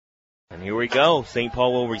And here we go. St.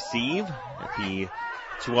 Paul will receive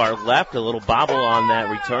to our left, a little bobble on that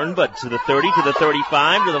return, but to the 30, to the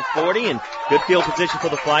 35, to the 40, and good field position for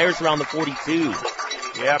the Flyers around the 42.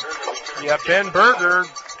 Yeah, Ben Berger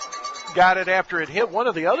got it after it hit one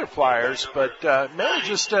of the other Flyers, but managed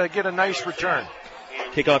just to get a nice return.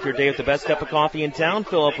 Kick off your day with the best cup of coffee in town.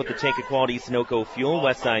 Fill up with the tank of quality Sunoco fuel.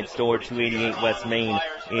 West Side Store, 288 West Main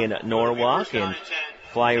in Norwalk. And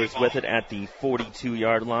Flyers with it at the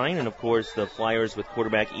 42-yard line. And, of course, the Flyers with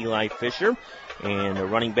quarterback Eli Fisher. And the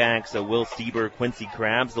running backs, Will Stieber, Quincy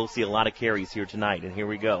Krabs. They'll see a lot of carries here tonight. And here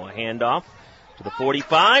we go. A handoff to the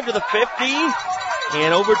 45, to the 50,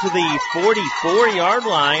 and over to the 44-yard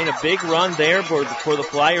line. A big run there for the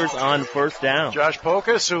Flyers on first down. Josh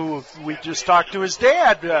Pocus, who we just talked to his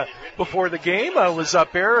dad before the game, was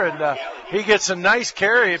up here, and he gets a nice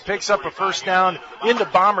carry. It picks up a first down into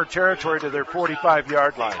Bomber territory to their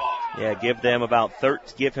 45-yard line. Yeah, give him about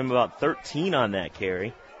 13 on that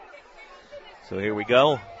carry. So here we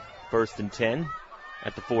go. First and 10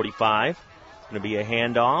 at the 45. It's going to be a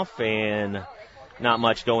handoff, and not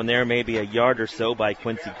much going there, maybe a yard or so by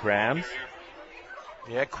Quincy Krabs.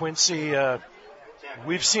 Yeah, Quincy,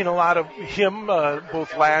 we've seen a lot of him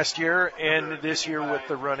both last year and this year with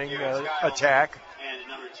the running attack.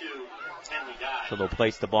 So they'll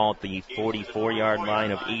place the ball at the 44-yard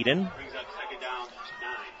line of Edon.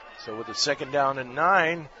 So with the second down and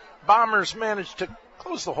 9, Bombers managed to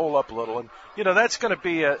close the hole up a little. And, that's going to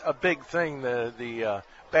be a big thing, the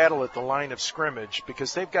battle at the line of scrimmage,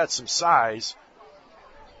 because they've got some size.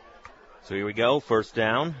 So here we go, first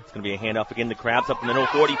down. It's going to be a handoff again to Krabs up in the middle,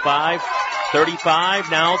 45,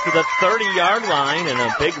 35, now to the 30-yard line, and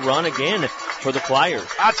a big run again for the Flyers.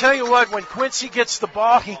 I'll tell you what, when Quincy gets the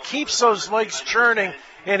ball, he keeps those legs churning,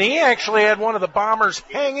 and he actually had one of the Bombers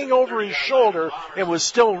hanging over his shoulder and was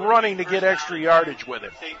still running to get extra yardage with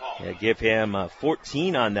him. Yeah, give him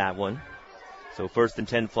 14 on that one. So first and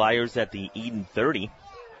 10 Flyers at the Edon 30.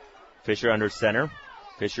 Fisher under center.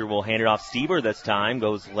 Fisher will hand it off Stieber this time,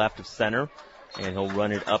 goes left of center, and he'll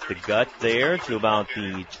run it up the gut there to about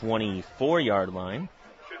the 24-yard line.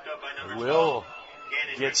 Will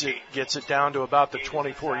gets it down to about the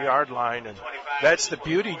 24-yard line, and that's the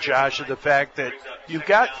beauty, Josh, of the fact that you've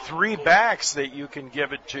got 3 backs that you can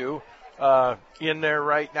give it to in there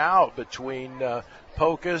right now between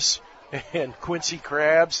Pocus and Quincy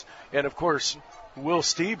Krabs, and of course Will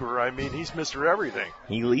Stieber. I mean, he's Mr. Everything.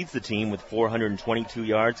 He leads the team with 422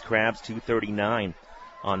 yards. Krabs 239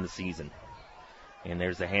 on the season. And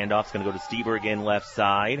there's the handoff. It's going to go to Stieber again, left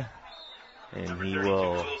side. And he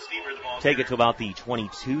will take it to about the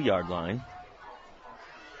 22-yard line.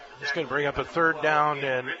 It's going to bring up a third down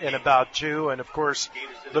and about 2. And, of course,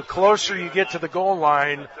 the closer you get to the goal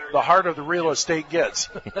line, the harder the real estate gets.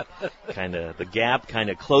 The gap kind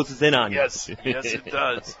of closes in on you. Yes, it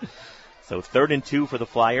does. So 3rd and 2 for the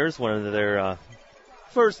Flyers, one of their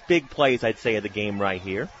first big plays, I'd say, of the game right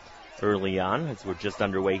here early on, as we're just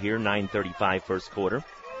underway here, 9:35 first quarter.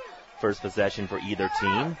 First possession for either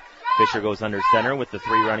team. Fisher goes under center with the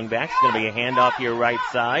 3 running backs. It's going to be a handoff here right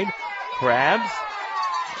side. Krabs,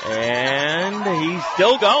 and he's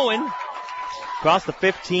still going. Across the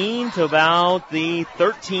 15 to about the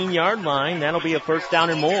 13-yard line. That'll be a first down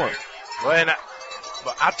and more. Well,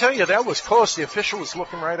 I'll tell you, that was close. The official was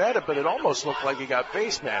looking right at it, but it almost looked like he got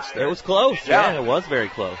face masked there. It was close. Yeah, it was very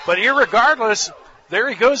close. But irregardless, there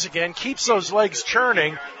he goes again, keeps those legs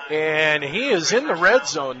churning, and he is in the red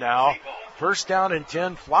zone now. First down and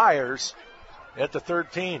 10 Flyers at the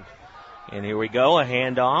 13. And here we go, a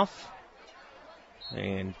handoff.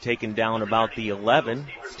 And taken down about the 11.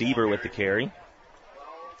 Stieber with the carry.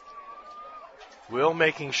 Will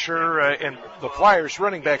making sure, and the Flyers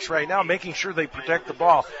running backs right now, making sure they protect the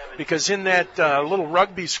ball. Because in that little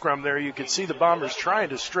rugby scrum there, you could see the Bombers trying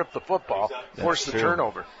to strip the football, force the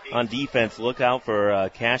turnover. On defense, look out for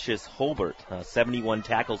Cassius Holbert. 71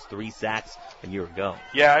 tackles, 3 sacks a year ago.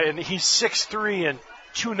 Yeah, and he's 6'3" and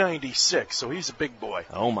 296, so he's a big boy.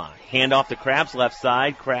 Oh, my. Hand off to Krabs, left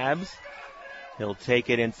side. Krabs, he'll take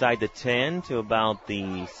it inside the 10 to about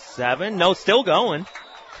the 7. No, still going.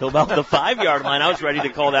 Till about the 5-yard line. I was ready to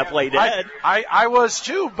call that play dead. I was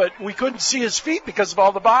too, but we couldn't see his feet because of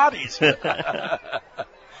all the bodies.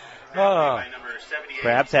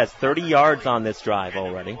 Krabs has 30 yards on this drive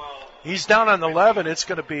already. He's down on the 11. It's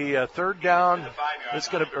going to be a third down.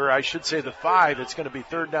 Or I should say the 5. It's going to be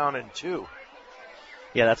 3rd down and 2.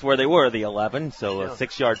 Yeah, that's where they were, the 11. So a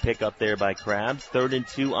 6-yard pickup there by Krabs. 3rd and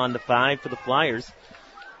 2 on the 5 for the Flyers.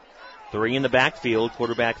 3 in the backfield.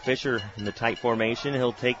 Quarterback Fisher in the tight formation.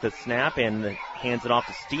 He'll take the snap and hands it off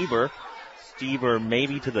to Stieber. Stieber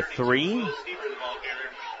maybe to the 3.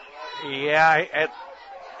 Yeah,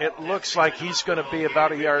 it looks like he's going to be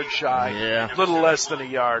about a yard shy. Yeah. A little less than a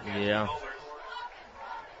yard. Yeah.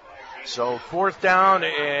 So 4th down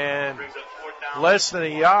and less than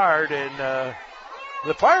a yard, and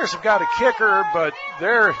the Flyers have got a kicker, but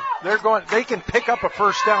they can pick up a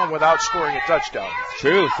first down without scoring a touchdown.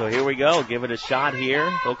 True. So here we go. Give it a shot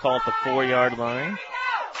here. They'll call it the 4-yard line.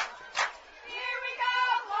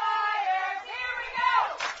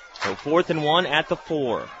 So 4th and 1 at the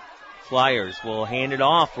 4. Flyers will hand it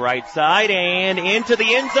off right side and into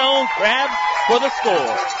the end zone. Krabs for the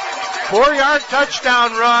score. 4-yard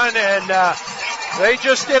touchdown run, and they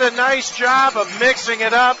just did a nice job of mixing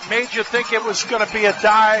it up, made you think it was going to be a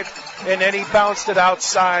dive, and then he bounced it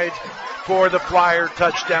outside for the Flyer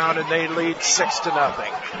touchdown, and they lead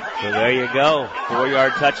 6-0. So there you go.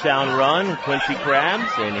 4-yard touchdown run, Quincy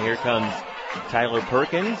Krabs, and here comes Tyler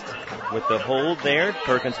Perkins with the hold there.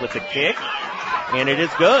 Perkins with the kick, and it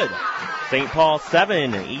is good. St. Paul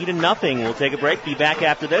 7, Edon nothing. We'll take a break. Be back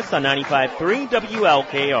after this on 95.3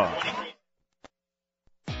 WLKR.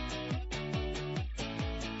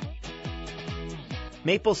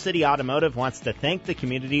 Maple City Automotive wants to thank the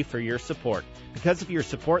community for your support. Because of your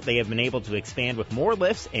support, they have been able to expand with more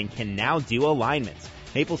lifts and can now do alignments.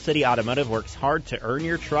 Maple City Automotive works hard to earn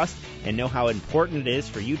your trust and know how important it is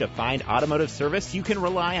for you to find automotive service you can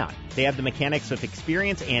rely on. They have the mechanics with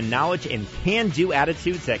experience and knowledge and can-do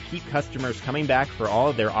attitudes that keep customers coming back for all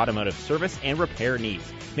of their automotive service and repair needs.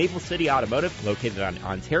 Maple City Automotive, located on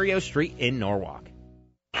Ontario Street in Norwalk.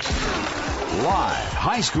 Live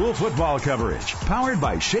high school football coverage powered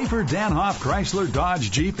by Schaefer Danhoff Chrysler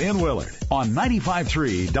Dodge Jeep in Willard on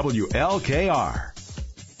 95.3 WLKR.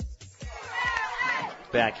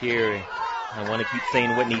 Back here, I want to keep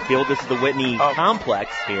saying Whitney Field. This is the Whitney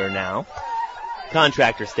Complex here now.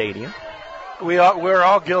 Contractor Stadium. We're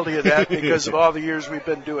all guilty of that because of all the years we've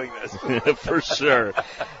been doing this. For sure.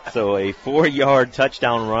 So a 4-yard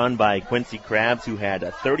touchdown run by Quincy Krabs, who had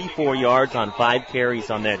 34 yards on 5 carries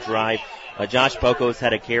on that drive. Josh Pocos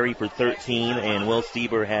had a carry for 13, and Will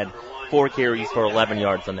Stieber had 4 carries for 11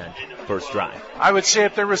 yards on that first drive. I would say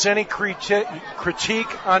if there was any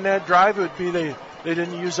critique on that drive, it would be they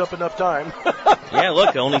didn't use up enough time. Yeah,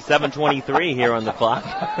 look, only 7:23 here on the clock.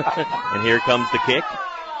 And here comes the kick.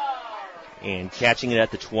 And catching it at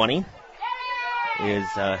the 20 is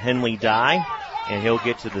Henley Dye, and he'll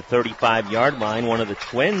get to the 35-yard line. One of the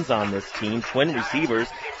twins on this team, twin receivers,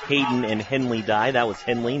 Hayden and Henley Dye. That was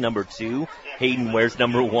Henley, number 2. Hayden wears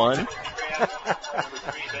number 1.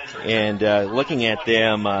 And looking at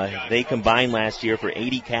them, they combined last year for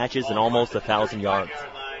 80 catches and almost 1,000 yards.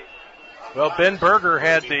 Well, Ben Berger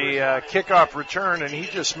had the kickoff return, and he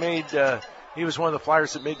just made he was one of the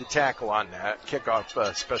Flyers that made the tackle on that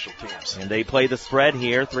kickoff special teams. And they play the spread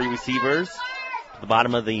here, 3 receivers at the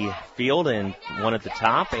bottom of the field and 1 at the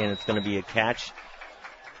top, and it's going to be a catch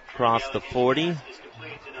across the 40.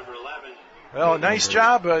 Well, nice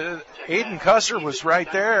job. Aiden Cusser was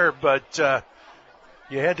right there, but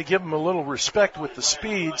you had to give him a little respect with the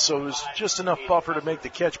speed, so it was just enough buffer to make the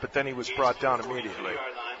catch, but then he was brought down immediately.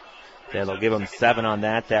 Yeah, they'll give him 7 on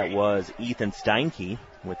that. That was Ethan Steinke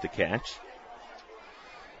with the catch.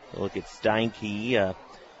 Look at Steinke.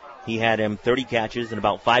 He had him 30 catches and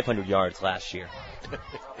about 500 yards last year.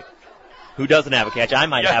 Who doesn't have a catch? I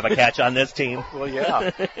might have a catch on this team. Well,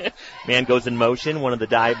 yeah. Man goes in motion, one of the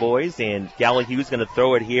Dye boys, and Gallahue's going to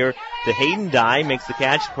throw it here to Hayden Dye. Makes the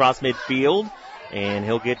catch across midfield, and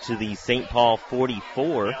he'll get to the St. Paul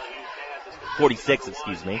 46,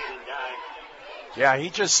 excuse me. Yeah, he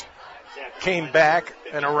just came back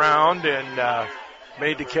and around and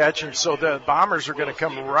made the catch, and so the Bombers are going to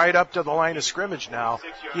come right up to the line of scrimmage now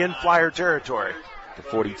in Flyer territory. The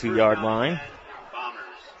 42-yard line.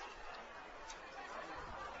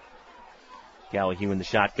 Gallahue in the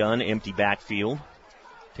shotgun, empty backfield.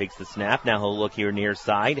 Takes the snap. Now he'll look here near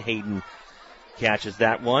side. Hayden catches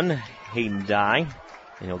that one. Hayden Dye.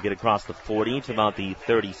 And he'll get across the 40 to about the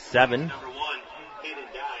 37.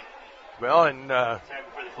 Well, and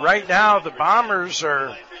right now the Bombers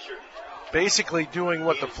are basically doing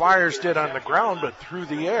what the Flyers did on the ground, but through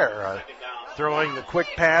the air. Throwing the quick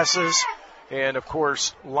passes and, of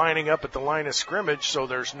course, lining up at the line of scrimmage so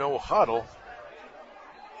there's no huddle.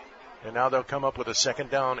 And now they'll come up with a 2nd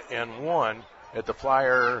down and 1 at the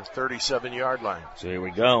Flyer 37-yard line. So here we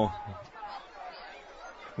go.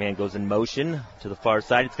 Man goes in motion to the far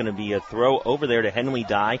side. It's going to be a throw over there to Henley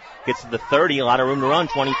Dye. Gets to the 30, a lot of room to run,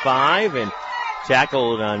 25, and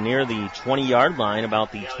tackled near the 20-yard line,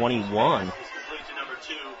 about the 21.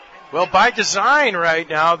 Well, by design right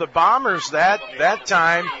now, the Bombers that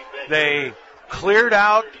time, they cleared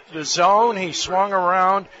out the zone. He swung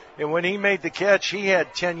around, and when he made the catch, he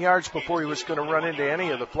had 10 yards before he was going to run into any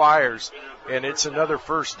of the Flyers. And it's another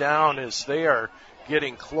first down as they are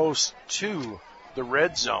getting close to the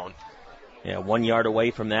red zone. Yeah, 1 yard away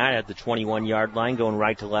from that at the 21-yard line, going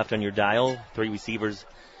right to left on your dial. 3 receivers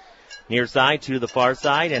near side, 2 to the far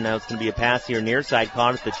side, and now it's going to be a pass here near side,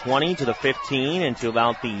 caught at the 20 to the 15 and to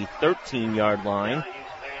about the 13-yard line.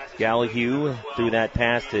 Gallahue threw that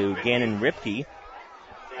pass to Gannon Ripke.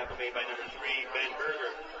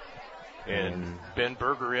 And Ben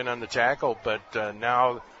Berger in on the tackle, but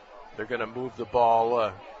now they're going to move the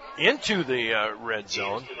ball into the red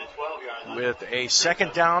zone with a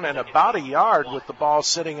second down and about a yard with the ball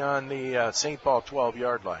sitting on the St. Paul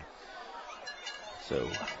 12-yard line. So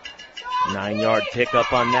 9-yard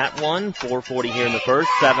pickup on that one. 4:40 here in the first.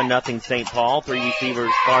 7-0 St. Paul. 3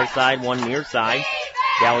 receivers far side, 1 near side.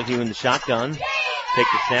 Gallahue in the shotgun. Take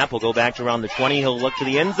the snap. Will go back to around the 20. He'll look to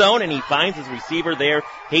the end zone, and he finds his receiver there,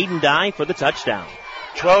 Hayden Dye, for the touchdown.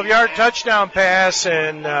 12-yard touchdown pass,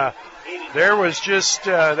 and there was just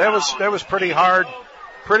that was pretty hard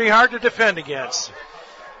to defend against.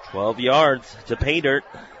 12 yards to pay dirt.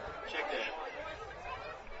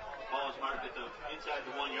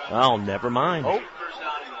 Well, never mind.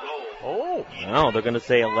 Oh. No, they're going to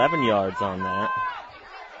say 11 yards on that.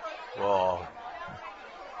 Well.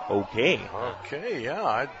 Okay, yeah.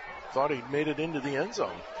 I thought he'd made it into the end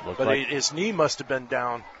zone. But like his knee must have been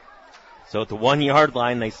down. So at the 1 yard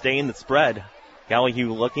line, they stay in the spread.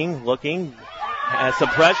 Gallahue looking, has some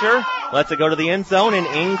pressure, lets it go to the end zone, and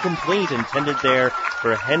incomplete, intended there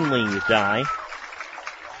for Henley Dye.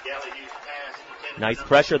 Nice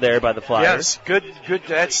pressure there by the Flyers. Yes, good.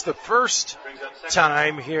 That's the first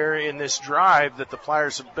time here in this drive that the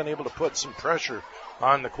Flyers have been able to put some pressure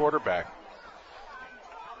on the quarterback.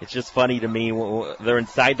 It's just funny to me. They're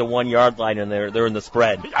inside the 1 yard line and they're in the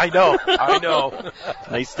spread. I know.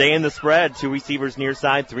 They stay in the spread. 2 receivers near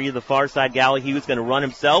side, 3 to the far side. Gallahue's going to run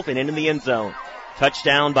himself and into the end zone.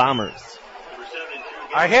 Touchdown Bombers.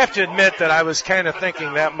 I have to admit that I was kind of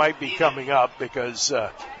thinking that might be coming up because,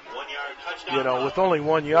 with only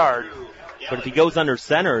 1 yard. But if he goes under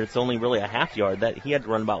center, it's only really a half yard. That he had to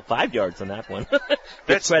run about 5 yards on that one.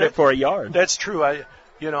 That's credit for a yard. That's true.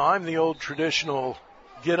 I'm the old traditional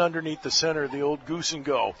get underneath the center, the old goose and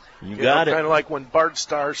go. You got it. Kind of like when Bart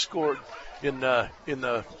Starr scored in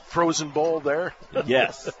the Frozen Bowl there.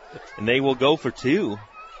 Yes. And they will go for 2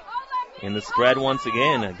 in the spread once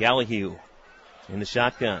again. Gallahue in the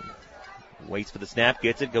shotgun. Waits for the snap,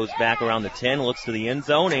 gets it, goes back around the 10, looks to the end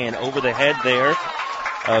zone, and over the head there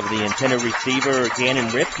of the intended receiver, Gannon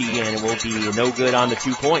Ripke, and it will be no good on the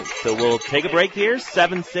 2 points. So we'll take a break here.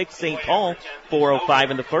 7-6 St. Paul,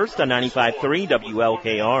 4:05 in the first on 95.3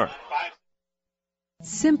 WLKR.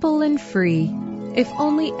 Simple and free. If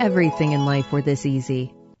only everything in life were this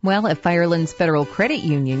easy. Well, at Firelands Federal Credit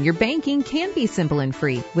Union, your banking can be simple and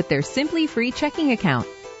free with their Simply Free checking account.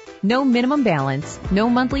 No minimum balance, no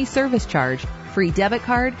monthly service charge, free debit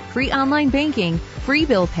card, free online banking, free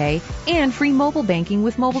bill pay, and free mobile banking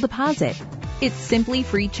with mobile deposit. It's Simply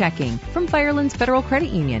Free checking from Firelands Federal Credit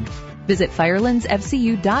Union. Visit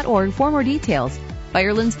firelandsfcu.org for more details.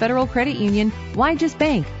 Firelands Federal Credit Union, why just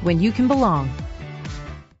bank when you can belong?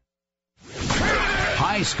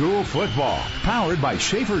 High school football, powered by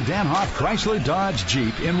Schaefer Danhoff Chrysler Dodge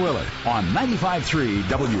Jeep in Willard on 95.3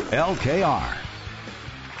 WLKR.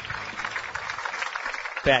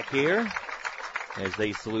 Back here as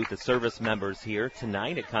they salute the service members here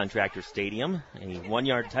tonight at Contractor Stadium. A 1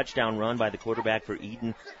 yard touchdown run by the quarterback for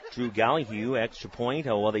Eden, Drew Gallahue. Extra point.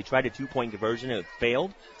 They tried a 2-point conversion. It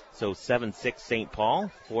failed. So 7-6 St.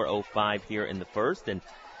 Paul. 4:05 here in the first. And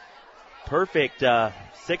perfect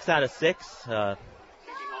 6 out of 6. I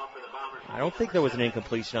don't think there was an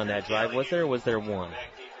incompletion on that drive. Was there, or was there one?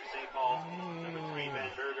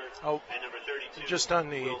 Just on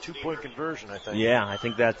the 2-point conversion, I think. Yeah, I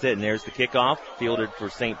think that's it. And there's the kickoff, fielded for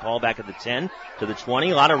St. Paul back at the 10 to the 20.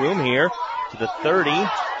 A lot of room here to the 30,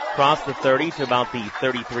 across the 30 to about the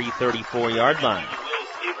 33, 34-yard line.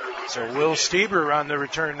 So Will Stieber on the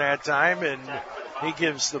return that time, and he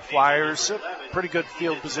gives the Flyers a pretty good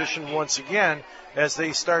field position once again as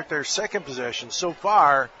they start their second possession. So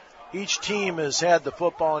far, each team has had the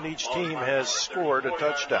football and each team has scored a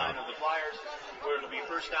touchdown.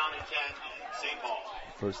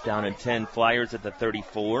 First down and 10, Flyers at the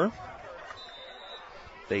 34.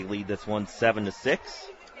 They lead this one 7-6.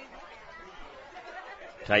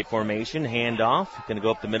 Tight formation, handoff. Going to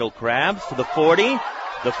go up the middle, Krabs to the 40,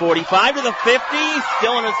 the 45 to the 50.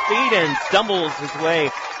 Still on his feet and stumbles his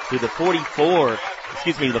way to the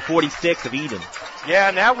 46 of Eden. Yeah,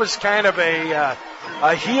 and that was kind of a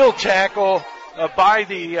heel tackle by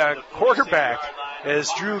the quarterback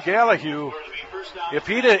as Drew Gallahue. If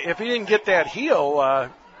he didn't get that heel,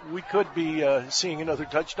 we could be seeing another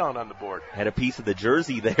touchdown on the board. Had a piece of the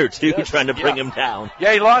jersey there, too, yes, trying to bring him down.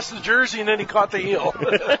 Yeah, he lost the jersey, and then he caught the heel.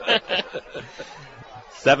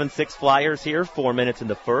 7-6 Flyers here, 4 minutes in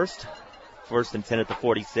the first. First and 10 at the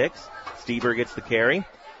 46. Steber gets the carry.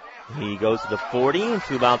 He goes to the 40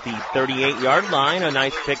 to about the 38-yard line. A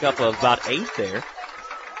nice pickup of about 8 there.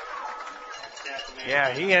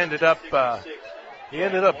 Yeah, he ended up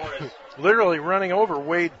literally running over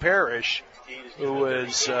Wade Parrish, who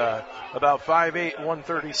was about 5'8",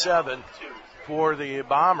 137 for the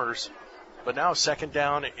Bombers. But now 2nd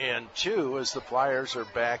down and 2 as the Flyers are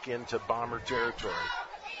back into Bomber territory.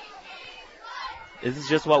 This is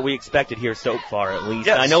just what we expected here so far, at least.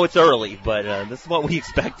 Yes. I know it's early, but this is what we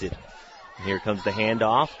expected. Here comes the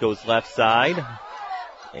handoff, goes left side,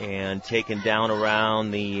 and taken down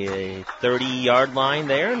around the 30-yard line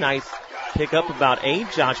there. Nice pickup, about 8,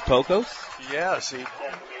 Josh Pokos. Yes, he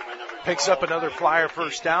picks up another Flyer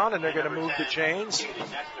first down, and they're going to move the chains.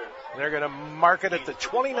 They're going to mark it at the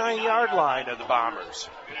 29-yard line of the Bombers.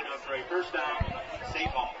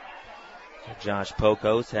 Josh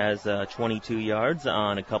Pokos has 22 yards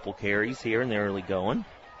on a couple carries here in the early going.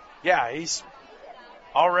 Yeah, he's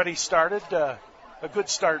already started a good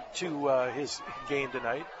start to his game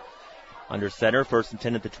tonight. Under center, 1st and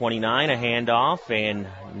 10 at the 29, a handoff, and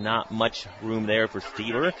not much room there for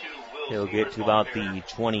Steber. He'll get to about the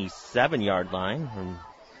 27-yard line,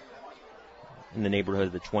 in the neighborhood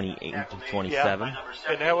of the 28 to 27. Yeah.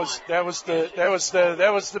 And that was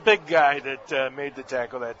the big guy that made the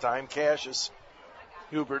tackle that time, Cassius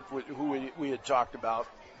Hubert, who we had talked about.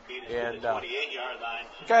 And a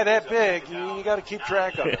guy that big, you got to keep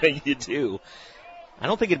track of him. You do. I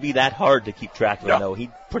don't think it'd be that hard to keep track of him, though.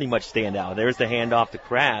 He'd pretty much stand out. There's the handoff to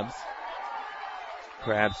Krabs.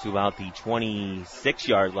 Krabs to about the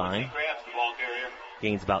 26-yard line.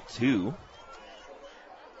 Gains about 2.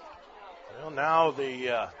 Well, now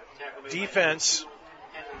the defense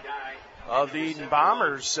of the Eden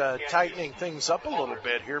Bombers tightening things up a little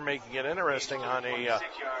bit here, making it interesting on a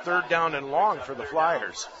 3rd down and long for the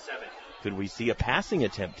Flyers. Could we see a passing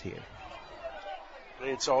attempt here?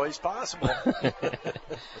 It's always possible.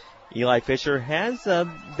 Eli Fisher has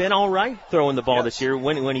been all right throwing the ball this year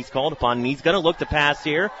when he's called upon. And he's going to look to pass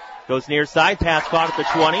here. Goes near side, pass caught at the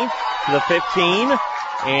 20 to the 15.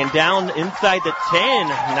 And down inside the 10.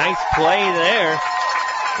 Nice play there.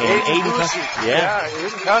 And Aiden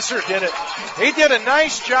Cusser did it. He did a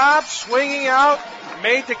nice job swinging out,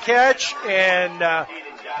 made the catch, and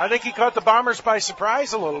I think he caught the Bombers by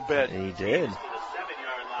surprise a little bit. He did.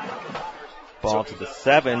 Ball to the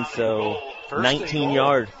 7, so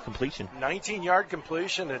 19-yard completion. 19-yard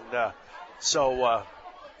completion, and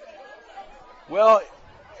well,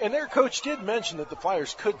 and their coach did mention that the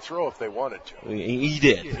Flyers could throw if they wanted to. He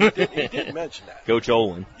did. He did mention that. Coach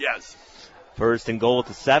Olin. Yes. 1st and goal at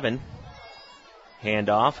the 7.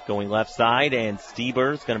 Handoff going left side, and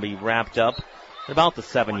Steber's going to be wrapped up at about the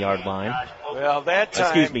 7-yard line. Well, that time.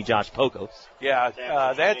 Excuse me, Josh Pokos. Yeah,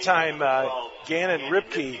 that time Gannon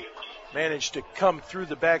Ripke managed to come through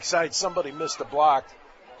the backside. Somebody missed a block,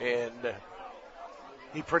 and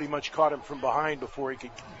he pretty much caught him from behind before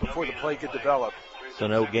the play could develop. So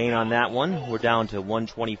no gain on that one. We're down to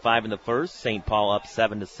 1:25 in the first. St. Paul up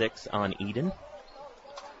 7-6 on Eden.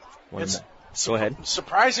 Go ahead.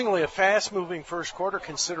 Surprisingly, a fast-moving first quarter,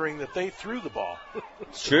 considering that they threw the ball.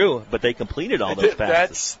 It's true, but they completed all those passes.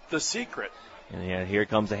 That's the secret. And yeah, here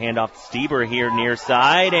comes a handoff to Steber here near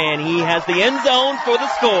side, and he has the end zone for the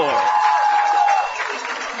score.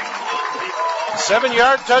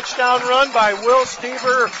 7-yard touchdown run by Will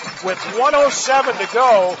Steber with 1:07 to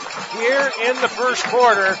go here in the first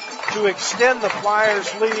quarter to extend the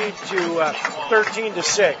Flyers' lead to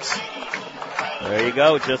 13-6. There you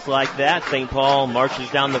go, just like that. St. Paul marches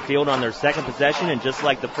down the field on their second possession, and just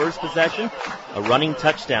like the first possession, a running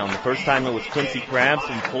touchdown. The first time it was Quincy Krabs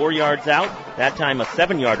from 4 yards out. That time a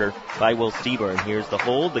 7-yarder by Will Steber. And here's the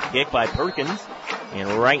hold, the kick by Perkins. And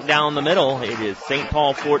right down the middle, it is St.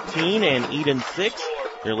 Paul 14 and Eden 6.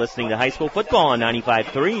 You're listening to high school football on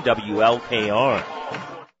 95.3 WLKR.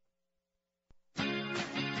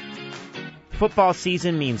 Football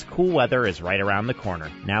season means cool weather is right around the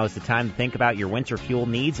corner. Now is the time to think about your winter fuel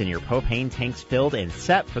needs and your propane tanks filled and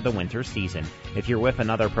set for the winter season. If you're with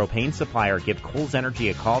another propane supplier, give Kohl's Energy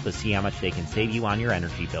a call to see how much they can save you on your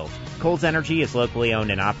energy bills. Kohl's Energy is locally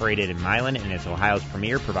owned and operated in Milan and is Ohio's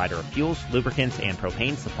premier provider of fuels, lubricants, and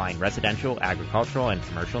propane, supplying residential, agricultural, and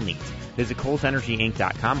commercial needs. Visit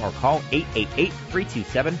KohlsEnergyInc.com or call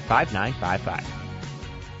 888-327-5955.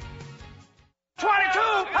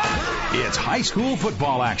 It's high school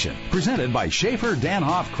football action, presented by Schaefer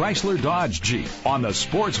Danhoff Chrysler Dodge Jeep on the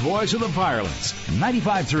sports voice of the Firelands,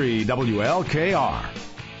 95.3 WLKR.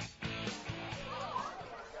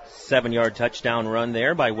 7-yard touchdown run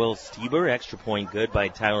there by Will Stieber. Extra point good by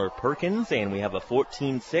Tyler Perkins, and we have a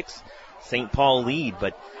 14-6 St. Paul lead,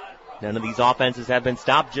 but none of these offenses have been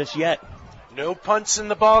stopped just yet. No punts in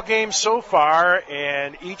the ball game so far,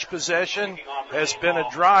 and each possession has been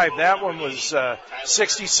a drive. That one was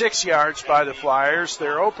 66 yards by the Flyers.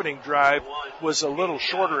 Their opening drive was a little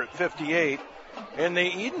shorter at 58, and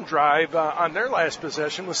the Edon drive on their last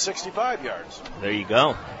possession was 65 yards. There you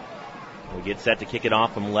go. We get set to kick it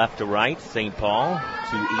off from left to right. St. Paul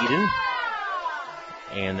to Edon.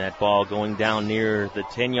 And that ball going down near the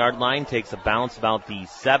 10-yard line takes a bounce about the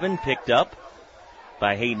 7, picked up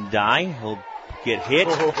by Hayden Dye. He'll get hit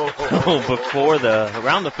before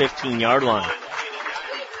around the 15-yard line.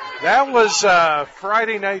 That was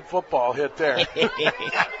Friday night football hit there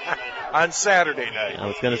on Saturday night. I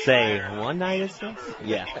was going to say, one night is this?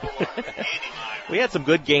 Yeah. We had some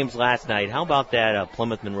good games last night. How about that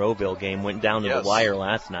Plymouth-Monroeville game went down to the wire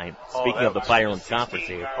last night? Speaking of the Firelands Conference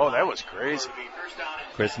here. Oh, that was crazy.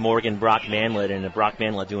 Chris Morgan, Brock Manlett, and Brock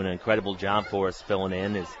Manlett doing an incredible job for us filling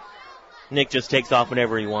in. As Nick just takes off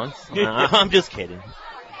whenever he wants. I'm just kidding.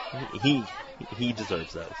 He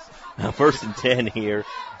deserves those. First and 10 here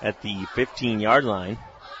at the 15-yard line.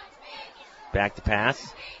 Back to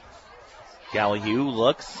pass. Gallahue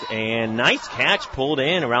looks, and nice catch pulled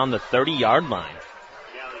in around the 30-yard line.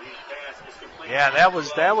 Yeah,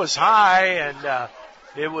 that was high, and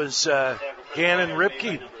it was Gannon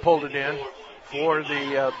Ripke pulled it in for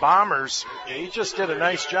the Bombers. He just did a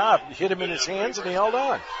nice job. Hit him in his hands, and he held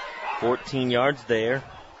on. 14 yards there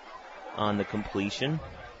on the completion.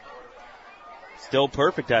 Still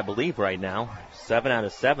perfect, I believe, right now. 7 out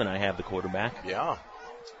of 7, I have the quarterback. Yeah.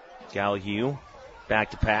 Gallahue back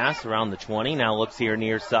to pass around the 20. Now looks here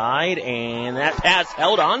near side, and that pass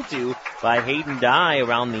held onto by Hayden Dye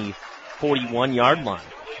around the 41-yard line.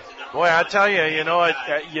 Boy, I tell you, you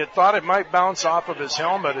thought it might bounce off of his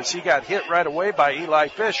helmet as he got hit right away by Eli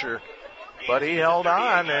Fisher, but he held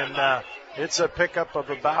on, and it's a pickup of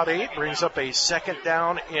about 8, brings up a second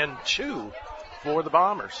down and 2 for the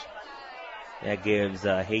Bombers. That gives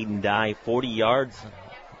Hayden Dye 40 yards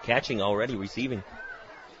catching already, receiving.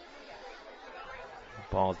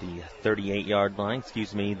 Ball at the 38-yard line.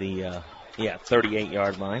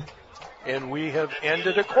 38-yard line. And we have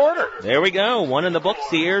ended a quarter. There we go. 1 in the books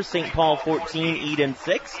here. St. Paul 14, Edon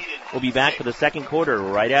 6. We'll be back for the second quarter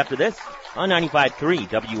right after this on 95.3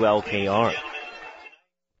 WLKR.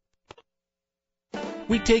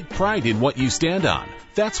 We take pride in what you stand on.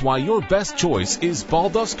 That's why your best choice is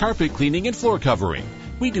Baldos Carpet Cleaning and Floor Covering.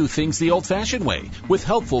 We do things the old-fashioned way, with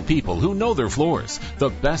helpful people who know their floors. The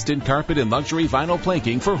best in carpet and luxury vinyl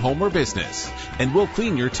planking for home or business. And we'll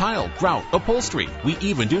clean your tile, grout, upholstery. We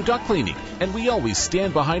even do duct cleaning, and we always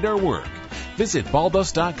stand behind our work. Visit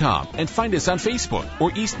baldos.com and find us on Facebook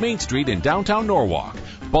or East Main Street in downtown Norwalk.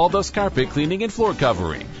 Baldos Carpet Cleaning and Floor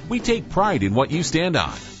Covering. We take pride in what you stand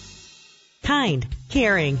on. Kind,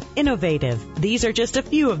 caring, innovative. These are just a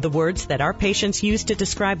few of the words that our patients use to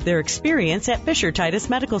describe their experience at Fisher Titus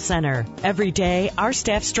Medical Center. Every day, our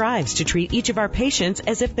staff strives to treat each of our patients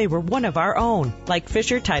as if they were one of our own, like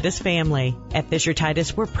Fisher Titus family. At Fisher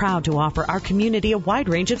Titus, we're proud to offer our community a wide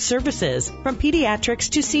range of services, from pediatrics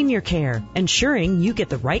to senior care, ensuring you get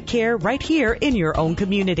the right care right here in your own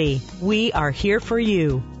community. We are here for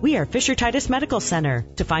you. We are Fisher Titus Medical Center.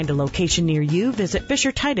 To find a location near you, visit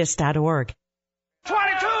fishertitus.org.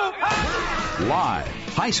 22! Live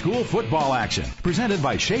high school football action presented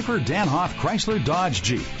by Schaefer Danhoff Chrysler Dodge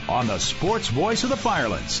Jeep on the sports voice of the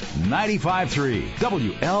Firelands, 95.3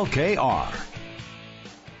 WLKR.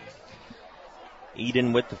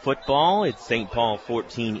 Edon with the football. It's St. Paul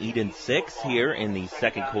 14, Edon 6 here in the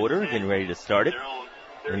second quarter, getting ready to start it.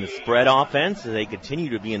 In the spread offense, they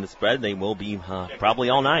continue to be in the spread. They will be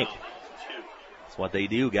probably all night. That's what they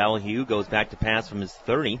do. Gallahue goes back to pass from his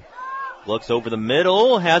 30. Looks over the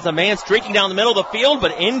middle, has a man streaking down the middle of the field,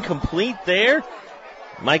 but incomplete there.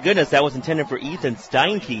 My goodness, that was intended for Ethan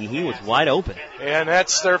Steinke. He was wide open. And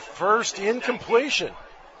that's their first incompletion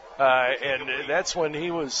and that's when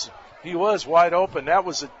he was wide open. That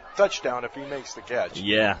was a touchdown if he makes the catch.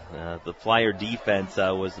 Yeah, the Flyer defense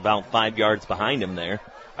was about 5 yards behind him there.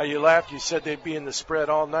 You laughed. You said they'd be in the spread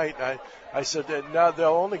all night. I said that now they'll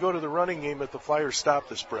only go to the running game if the Flyers stop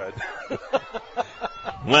the spread.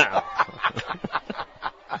 Wow.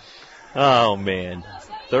 Oh, man.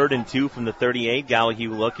 3rd and 2 from the 38.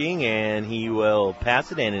 Gallahue looking, and he will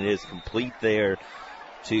pass it, and it is complete there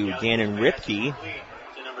to Gannon Ripke.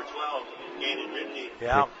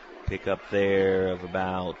 Yeah. Pick up there of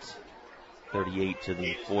about 38 to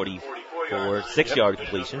the 44. 6-yard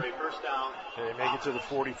completion. They make it to the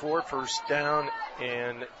 44. First down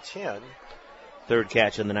and 10. 3rd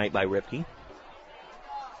catch of the night by Ripke.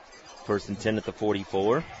 1st and 10 at the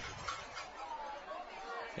 44.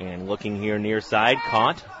 And looking here near side,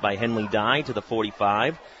 caught by Henley Dye to the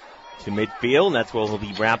 45 to midfield. And that's where he'll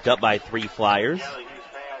be wrapped up by 3 Flyers.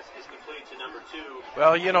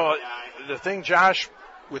 Well, you know, the thing, Josh,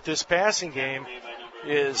 with this passing game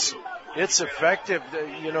is it's effective.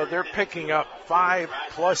 You know, they're picking up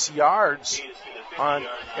 5+ yards on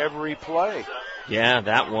every play. Yeah,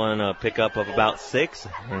 that one a pickup of about 6.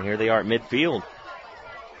 And here they are at midfield.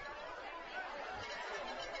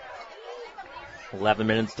 11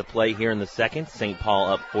 minutes to play here in the second. St. Paul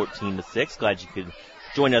up 14-6. Glad you could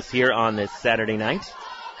join us here on this Saturday night.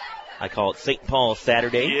 I call it St. Paul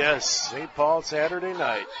Saturday. Yes, St. Paul Saturday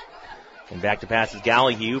night. And back to pass is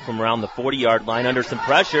Gallahue from around the 40-yard line under some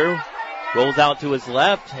pressure. Rolls out to his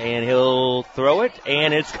left, and he'll throw it,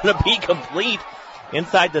 and it's going to be complete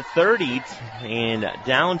inside the 30 and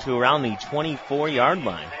down to around the 24-yard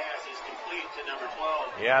line.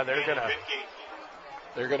 Yeah, they're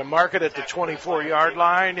going to mark it at the 24-yard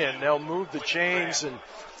line, and they'll move the chains. And,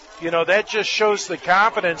 you know, that just shows the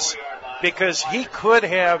confidence because he could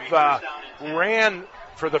have ran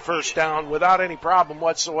for the first down without any problem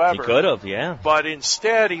whatsoever. He could have, yeah. But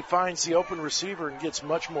instead, he finds the open receiver and gets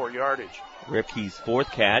much more yardage. Ripke's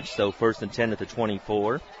 4th catch, so 1st and 10 at the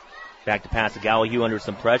 24. Back to pass to Gallahue under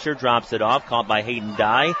some pressure, drops it off, caught by Hayden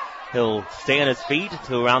Dye. He'll stay on his feet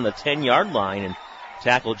to around the 10-yard line and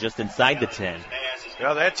tackle just inside the 10.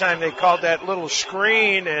 Well, that time they called that little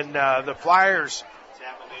screen, and the Flyers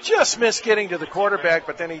just missed getting to the quarterback,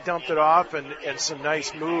 but then he dumped it off and some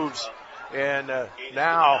nice moves. And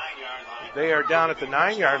now they are down at the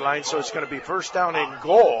 9-yard line, so it's going to be first down and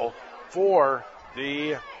goal for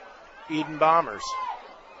the Edon Bombers.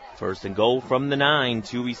 1st and goal from the 9.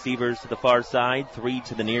 2 receivers to the far side, 3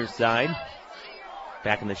 to the near side.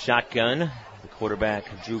 Back in the shotgun, the quarterback,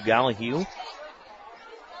 Drew Gallahue.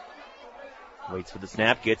 Waits for the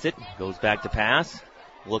snap, gets it, goes back to pass.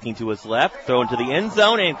 Looking to his left, thrown to the end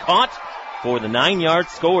zone, and caught for the 9-yard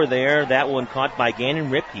score there. That one caught by Gannon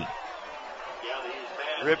Ripke.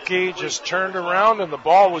 Ripke just turned around and the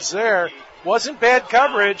ball was there. Wasn't bad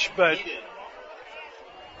coverage, but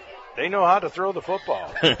they know how to throw the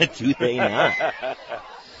football. Do they not?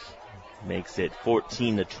 Makes it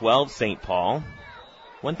 14-12 St. Paul.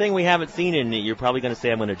 One thing we haven't seen, and you're probably going to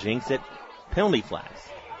say I'm going to jinx it, penalty flags.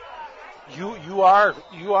 You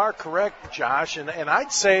are correct, Josh, and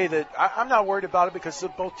I'd say that I'm not worried about it because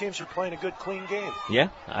both teams are playing a good, clean game. Yeah,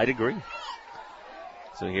 I'd agree.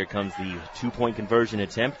 So here comes the 2-point conversion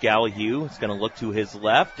attempt. Gallahue is going to look to his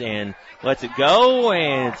left and lets it go,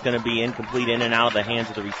 and it's going to be incomplete in and out of the hands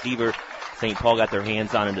of the receiver. St. Paul got their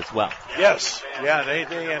hands on it as well. Yes, yeah,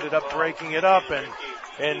 they ended up breaking it up,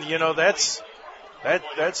 and you know that's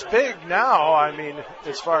big now. I mean,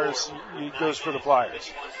 as far as it goes for the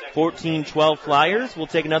Flyers. 14-12 Flyers. We'll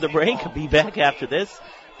take another break. Be back after this.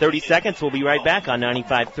 30 seconds. We'll be right back on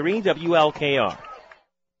 95.3 WLKR.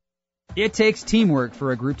 It takes teamwork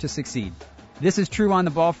for a group to succeed. This is true on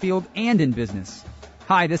the ball field and in business.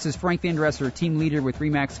 Hi, this is Frank Van Dresser, team leader with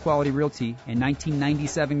RE/MAX Quality Realty and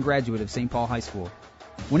 1997 graduate of St. Paul High School.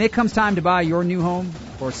 When it comes time to buy your new home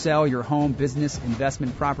or sell your home, business,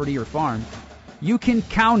 investment, property, or farm, you can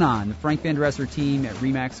count on the Frank Van Dresser team at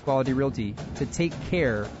RE/MAX Quality Realty to take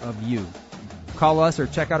care of you. Call us or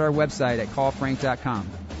check out our website at callfrank.com.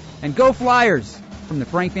 And go Flyers from the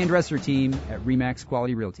Frank Van Dresser team at RE/MAX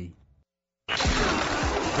Quality Realty.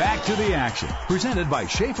 Back to the action, presented by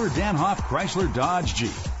Schaefer Danhoff Chrysler Dodge Jeep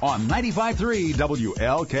on 95.3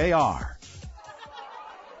 WLKR.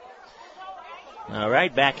 All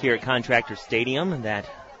right, back here at Contractor Stadium. That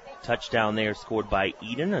touchdown there scored by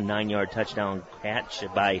Edon, a 9-yard touchdown catch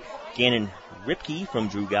by Gannon Ripke from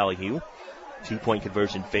Drew Gallahue. 2-point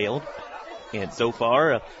conversion failed. And so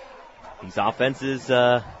far, these offenses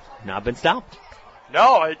not been stopped.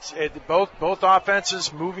 No, it's both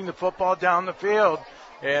offenses moving the football down the field.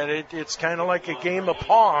 And it's kind of like a game of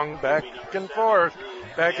pong, back and forth,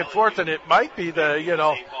 and it might be the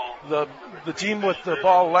team with the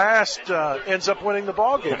ball last ends up winning the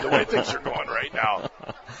ball game the way things are going right now.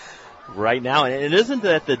 Right now, and it isn't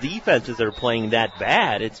that the defenses are playing that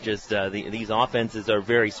bad. It's just these offenses are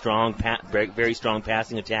very strong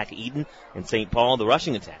passing attack. Edon and St. Paul, the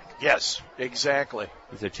rushing attack. Yes, exactly.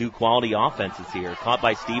 These are two quality offenses here. Caught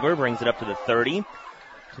by Stever, brings it up to the 30,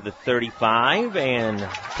 to the 35, and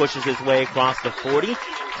pushes his way across the 40.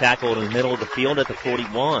 Tackled in the middle of the field at the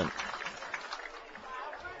 41.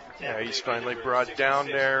 Yeah, he's finally brought down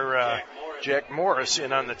there. Jack Morris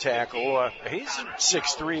in on the tackle. He's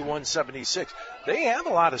 6'3", 176. They have a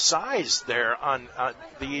lot of size there on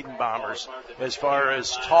the Edon Bombers as far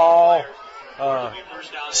as tall,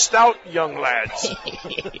 stout young lads.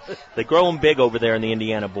 They grow them big over there in the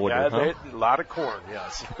Indiana border, yeah, a lot of corn,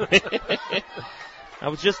 yes. I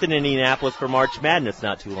was just in Indianapolis for March Madness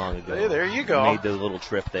not too long ago. Hey, there you go. Made the little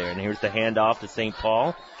trip there. And here's the handoff to St.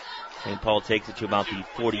 Paul. St. Paul takes it to about the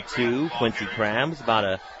 42. Quincy Krabs, about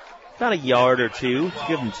a yard or two.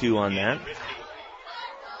 Give him 2 on that.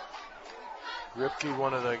 Ripke,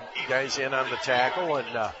 one of the guys in on the tackle,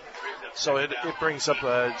 and so it brings up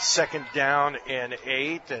a 2nd down and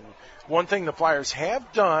 8. And one thing the Flyers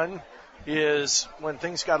have done is when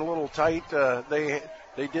things got a little tight, they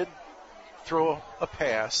did throw a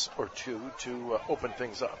pass or 2 to open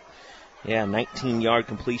things up. Yeah, 19-yard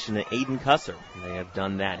completion to Aiden Cusser. They have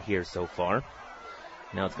done that here so far.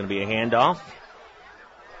 Now it's going to be a handoff.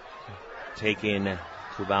 Taken to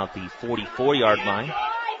about the 44-yard line.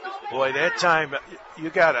 Boy, that time you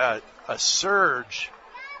got a surge.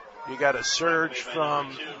 You got a surge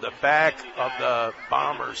from the back of the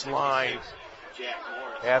Bombers line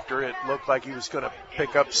after it looked like he was going to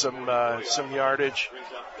pick up some yardage.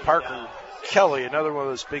 Parker Kelly, another one of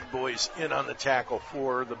those big boys, in on the tackle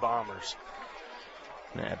for the Bombers.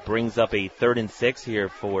 That brings up a 3rd and 6 here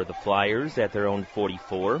for the Flyers at their own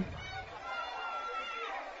 44.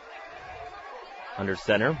 Under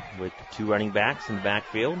center with 2 running backs in the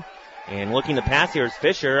backfield. And looking to pass here is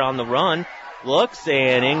Fisher on the run. Looks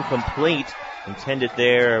and incomplete. Intended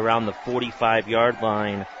there around the 45-yard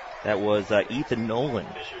line. That was Ethan Nolan.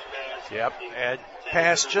 Yep, and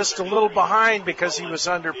passed just a little behind because he was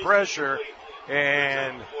under pressure.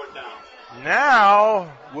 And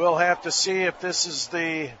now we'll have to see if this is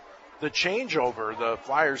the changeover. The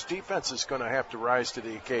Flyers defense is going to have to rise to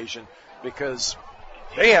the occasion because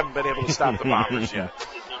they haven't been able to stop the Bombers yet.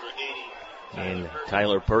 And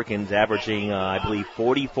Tyler Perkins averaging, I believe,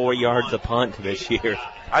 44 yards a punt this year.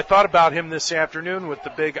 I thought about him this afternoon with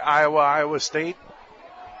the big Iowa State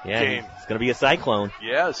game. It's going to be a cyclone.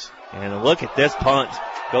 Yes. And look at this punt.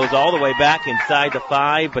 Goes all the way back inside the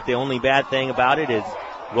 5, but the only bad thing about it is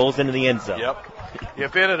rolls into the end zone. Yep.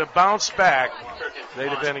 If it had bounced back, they'd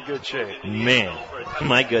have been in good shape. Man,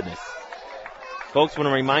 my goodness. Folks, want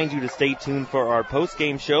to remind you to stay tuned for our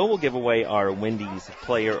post-game show. We'll give away our Wendy's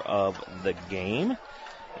Player of the Game.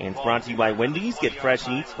 And it's brought to you by Wendy's. Get fresh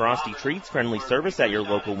eats, frosty treats, friendly service at your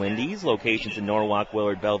local Wendy's. Locations in Norwalk,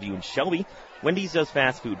 Willard, Bellevue, and Shelby. Wendy's does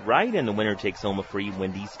fast food right, and the winner takes home a free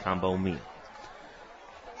Wendy's combo meal.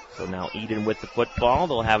 So now Edon with the football.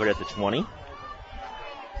 They'll have it at the 20.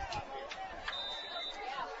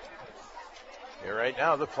 Yeah, right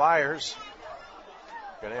now the Flyers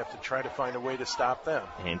going to have to try to find a way to stop them.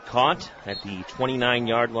 And caught at the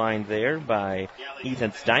 29-yard line there by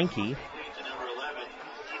Ethan Steinke.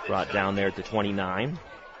 Brought down there at the 29.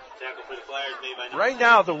 Right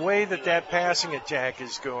now, the way that passing attack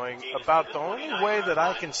is going, about the only way that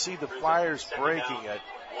I can see the Flyers breaking it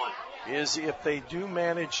is if they do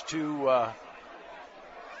manage to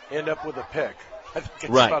end up with a pick. I think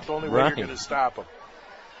it's about the only way you're going to stop them.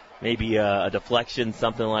 Maybe a deflection,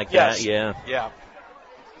 something like that. Yeah.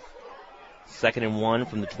 2nd and 1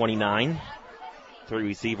 from the 29. 3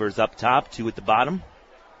 receivers up top, 2 at the bottom.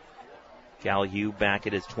 Gallahue back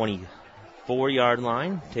at his 24-yard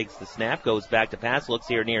line. Takes the snap, goes back to pass, looks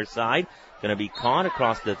here near side. Going to be caught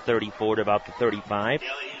across the 34 to about the 35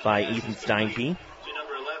 by Ethan Steinke.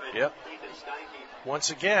 Yep.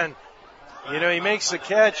 Once again, he makes the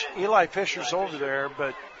catch. Eli Fisher's over there,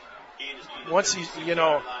 but once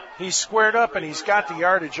he's squared up and he's got the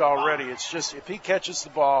yardage already. It's just if he catches the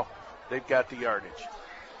ball, they've got the yardage.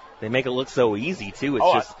 They make it look so easy, too.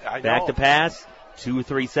 It's just back to pass, 2 or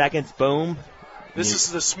 3 seconds, boom. This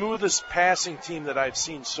is the smoothest passing team that I've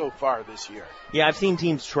seen so far this year. Yeah, I've seen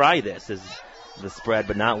teams try this as the spread,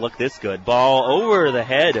 but not look this good. Ball over the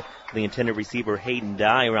head of the intended receiver, Hayden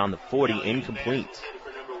Dye, around the 40, incomplete.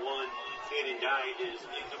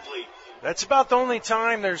 That's about the only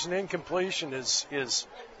time there's an incompletion is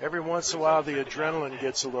every once in a while the adrenaline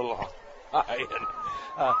gets a little high.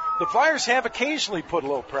 And the Flyers have occasionally put a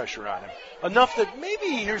little pressure on him, enough that maybe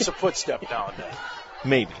he hears a footstep now and then.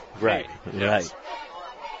 Maybe. Right. Maybe. Right. Yes.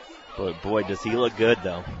 But boy, does he look good,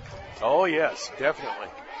 though. Oh, yes, definitely.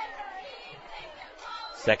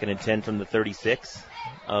 2nd and 10 from the 36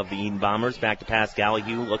 of the Edon Bombers. Back to pass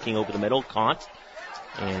Gallagher, looking over the middle, caught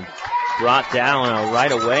and brought down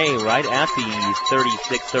right away, right at the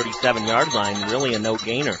 36-37 yard line. Really a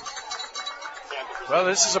no-gainer. Well,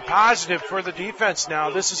 this is a positive for the defense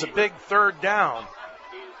now. This is a big 3rd down,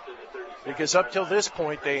 because up till this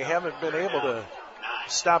point they haven't been able to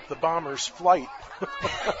stop the Bombers' flight.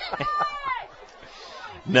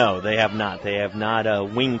 No, they have not. They have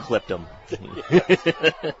not wing clipped them.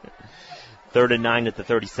 3rd and 9 at the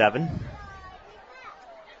 37.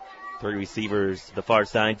 3 receivers to the far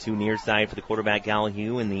side, 2 near side for the quarterback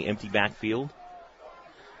Gallagher in the empty backfield.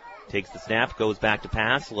 Takes the snap, goes back to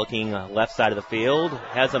pass, looking left side of the field.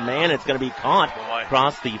 Has a man, it's going to be caught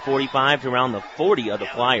across the 45 to around the 40 of the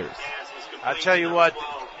Flyers. I tell you what,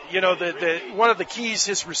 one of the keys,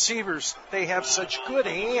 his receivers, they have such good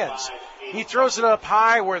hands. He throws it up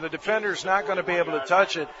high where the defender's not going to be able to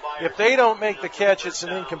touch it. If they don't make the catch, it's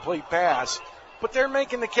an incomplete pass. But they're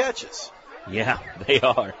making the catches. Yeah, they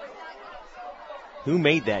are. Who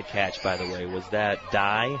made that catch, by the way? Was that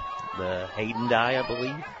Dye, the Hayden Dye, I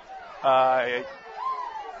believe? I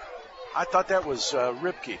thought that was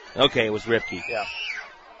Ripke. Okay, it was Ripke. Yeah.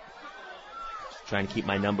 Trying to keep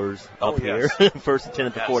my numbers up here. Yes. 1st and 10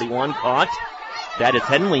 at the 41, caught. That is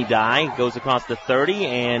Henley Dye, goes across the 30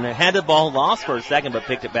 and had the ball lost for a second, but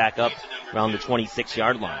picked it back up around the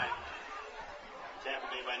 26-yard line.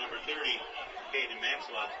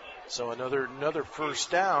 So another 1st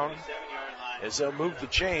down as they'll move the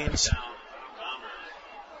chains.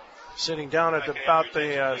 Sitting down at about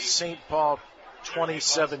the St. Paul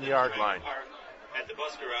 27-yard line. At the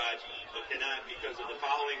bus garage, but cannot because of the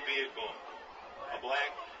following vehicle. A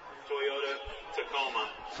black Toyota Tacoma.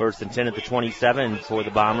 1st and 10 at the 27 for the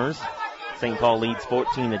Bombers. St. Paul leads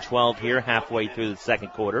 14-12 here, halfway through the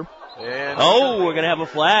 2nd quarter. And we're going to have a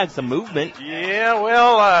flag, some movement. Yeah,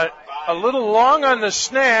 well, a little long on the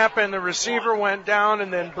snap, and the receiver went down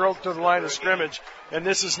and then broke to the line of scrimmage. And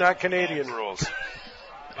this is not Canadian rules.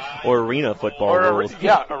 Or arena football rules.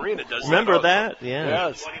 Yeah, arena does. Remember that?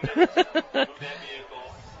 Yeah. Yes.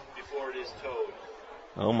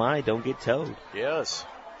 Oh my, don't get towed. Yes.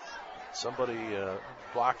 Somebody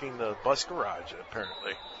blocking the bus garage,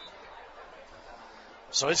 apparently.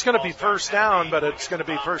 So it's going to be 1st down, but it's going to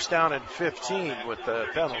be 1st down and 15 with the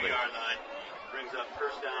penalty.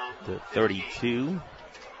 The 32.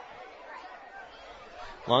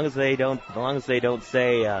 As long as they don't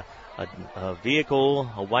say a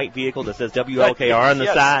vehicle, a white vehicle that says WLKR on the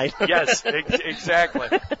side. Yes, exactly.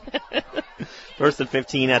 1st and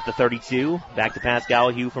 15 at the 32. Back to pass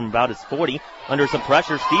Gallagher from about his 40. Under some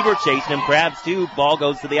pressure, Stieber chasing him, grabs 2. Ball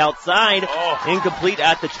goes to the outside. Incomplete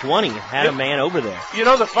at the 20. Had a man over there.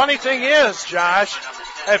 The funny thing is, Josh,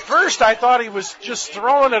 at first I thought he was just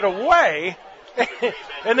throwing it away,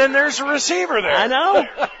 and then there's a receiver there. I know.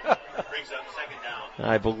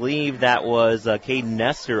 I believe that was Caden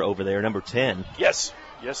Nestor over there, number 10. Yes,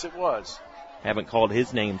 it was. Haven't called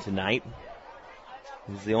his name tonight.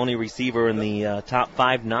 He's the only receiver in the top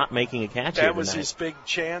 5 not making a catch here That was tonight. his big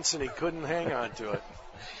chance, and he couldn't hang on to it.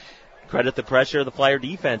 Credit the pressure of the Flyer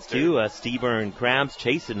defense, too. Stieber and Krabs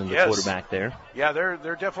chasing the quarterback there. Yeah, they're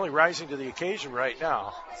definitely rising to the occasion right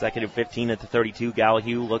now. 2nd and 15 at the 32.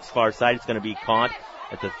 Gallagher looks far side. It's going to be caught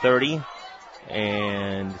at the 30.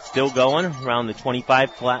 And still going around the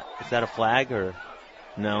 25 flag. Is that a flag or?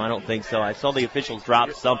 No, I don't think so. I saw the officials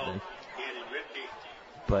drop something.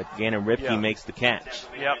 But Gannon Ripke makes the catch.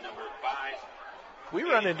 Yep. We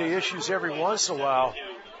run into issues every once in a while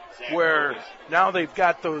where now they've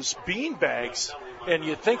got those bean bags, and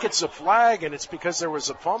you think it's a flag, and it's because there was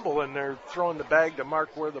a fumble, and they're throwing the bag to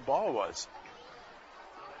mark where the ball was.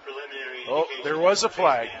 Oh, there was a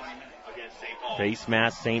flag. Face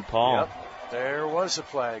mask St. Paul. Yep, there was a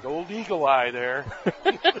flag. Old Eagle Eye there.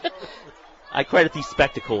 I credit these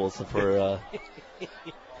spectacles for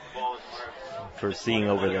seeing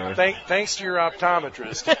over there. Thanks to your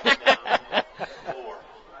optometrist.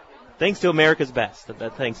 Thanks to America's Best.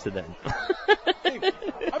 Thanks to them. Hey,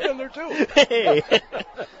 I've been there too. Hey.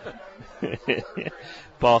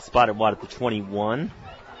 Ball spotted, at the 21?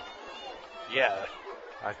 Yeah,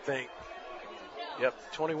 I think. Yep,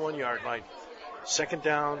 21-yard line. 2nd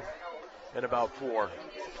down and about 4.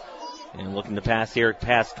 And looking to pass here,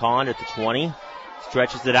 pass Kahn at the 20.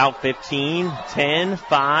 Stretches it out 15, 10,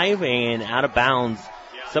 5, and out of bounds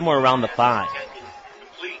somewhere around the 5.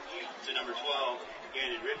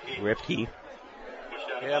 Ripke.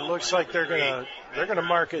 Yeah, it looks like they're gonna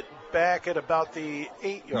mark it back at about the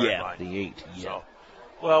 8-yard line. Yeah, the 8. Yeah. So,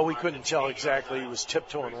 well, we couldn't tell exactly. He was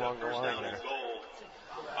tiptoeing along the line there.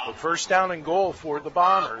 But first down and goal for the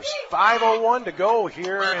Bombers. 5:01 to go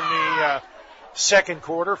here in the second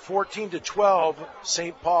quarter. 14-12.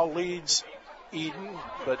 St. Paul leads Edon,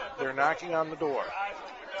 but they're knocking on the door.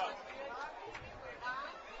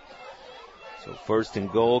 So first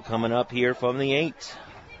and goal coming up here from the 8.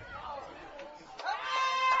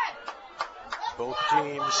 Both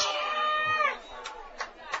teams.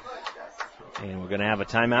 And we're going to have a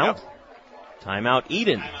timeout. Yep. Timeout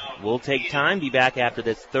Edon. We'll take time. Be back after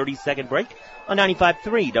this 30-second break on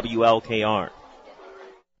 95.3 WLKR.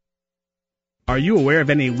 Are you aware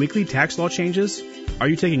of any weekly tax law changes? Are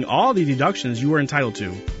you taking all the deductions you are entitled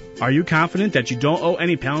to? Are you confident that you don't owe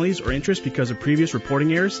any penalties or interest because of previous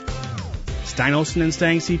reporting errors? Stein, Olson &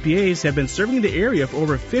 Stang CPAs have been serving the area for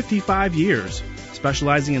over 55 years,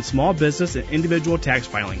 specializing in small business and individual tax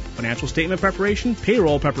filing, financial statement preparation,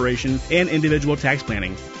 payroll preparation, and individual tax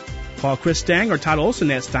planning. Call Chris Stang or Todd Olson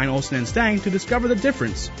at Stein, Olson & Stang to discover the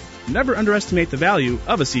difference. Never underestimate the value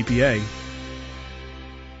of a CPA.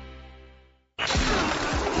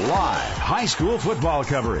 Live high school football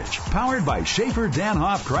coverage powered by Schaefer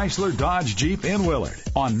Danhoff Chrysler Dodge Jeep in Willard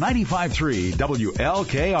on 95.3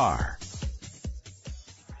 WLKR.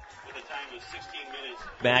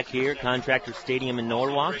 Back here, Contractor Stadium in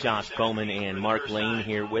Norwalk. Josh Bowman and Mark Lane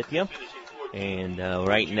here with you. And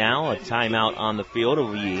right now, a timeout on the field. It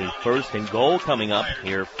will be a first and goal coming up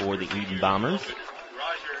here for the Edon Bombers,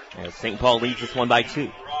 as St. Paul leads this one by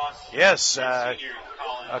 2. Yes, a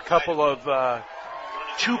couple of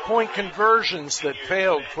 2-point conversions that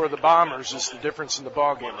failed for the Bombers is the difference in the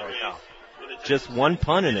ballgame right now. Just one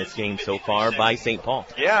punt in this game so far by St. Paul.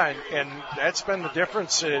 Yeah, and that's been the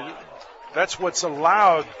difference. That's what's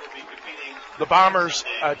allowed the Bombers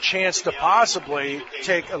a chance to possibly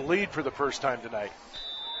take a lead for the first time tonight.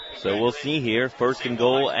 So we'll see here. First and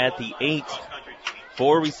goal at the 8.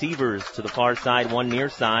 4 receivers to the far side, 1 near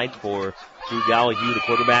side for Drew Gallahue, the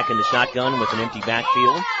quarterback in the shotgun with an empty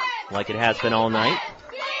backfield like it has been all night.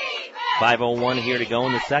 5:01 here to go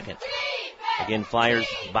in the second. Again, Flyers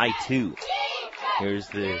by 2. Here's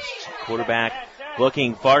the quarterback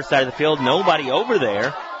looking far side of the field. Nobody over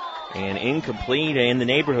there. And incomplete in the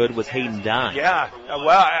neighborhood was Hayden Dye. Yeah,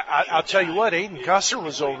 well, I'll tell you what, Aiden Cusser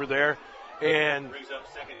was over there, and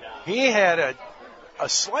he had a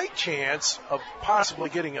slight chance of possibly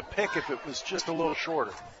getting a pick if it was just a little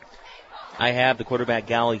shorter. I have the quarterback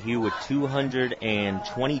Gallahue with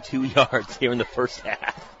 222 yards here in the first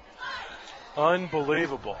half.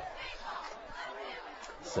 Unbelievable.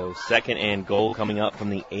 So second and goal coming up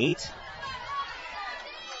from the 8.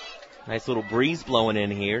 Nice little breeze blowing in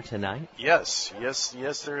here tonight. Yes,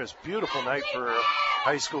 there is. Beautiful night for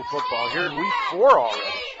high school football here in week 4 already.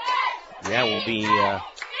 Yeah, we'll be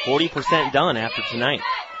 40% done after tonight.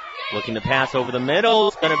 Looking to pass over the middle.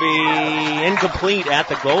 It's going to be incomplete at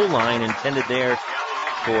the goal line, intended there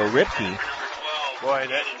for Ripke. Boy,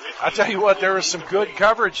 I'll tell you what, there was some good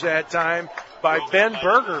coverage that time by Ben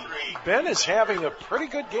Berger. Ben is having a pretty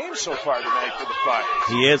good game so far tonight for the Flyers.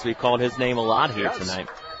 He is. We've called his name a lot here tonight.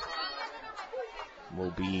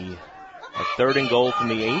 Will be a third and goal from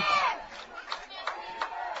the 8.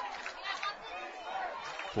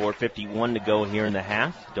 4:51 to go here in the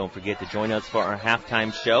half. Don't forget to join us for our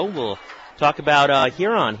halftime show. We'll talk about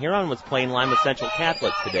Huron. Huron was playing Lima Central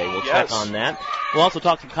Catholic today. We'll check on that. We'll also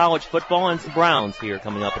talk some college football and some Browns here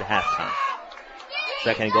coming up at halftime.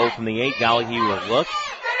 Second and goal from the 8. Gallahue looks.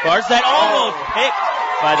 Garzette almost picked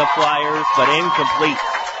by the Flyers, but incomplete.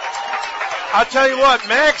 I'll tell you what,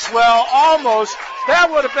 Maxwell almost.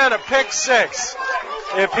 That would have been a pick 6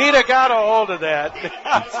 if he'd have got a hold of that.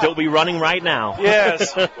 He'd still be running right now.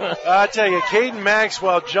 Yes. I tell you, Caden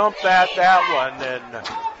Maxwell jumped at that one, and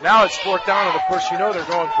now it's 4th down, and of course you know they're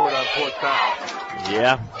going for it on 4th down.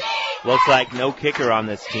 Yeah. Looks like no kicker on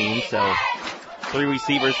this team, so 3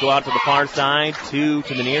 receivers go out to the far side, 2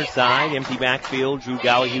 to the near side. Empty backfield. Drew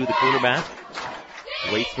Gallahue, the quarterback,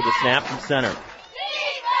 waits for the snap from center.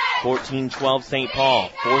 14-12 St. Paul.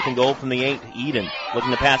 4th and goal from the 8. Edon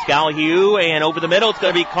looking to pass Gallahue, and over the middle. It's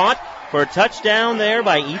going to be caught for a touchdown there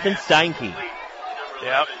by Ethan Steinke.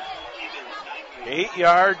 Yep.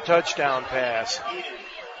 8-yard touchdown pass.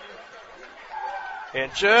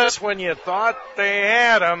 And just when you thought they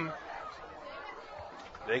had him,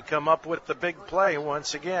 they come up with the big play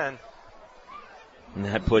once again. And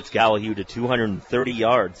that puts Gallahue to 230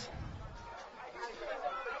 yards.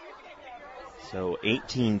 So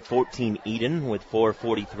 18-14 Edon with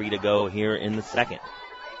 4:43 to go here in the second.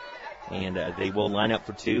 And they will line up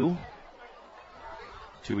for two.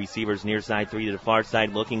 Two receivers near side, three to the far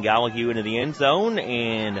side, looking Gallahue into the end zone,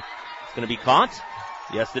 and it's going to be caught.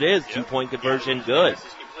 Yes, it is. 2-point conversion, good.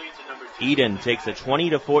 Edon takes a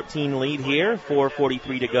 20-14 lead here.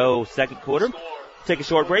 4:43 to go, second quarter. Take a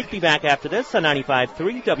short break. Be back after this on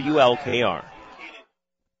 95.3 WLKR.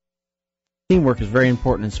 Teamwork is very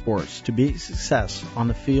important in sports. To be a success on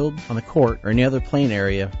the field, on the court, or any other playing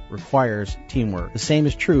area requires teamwork. The same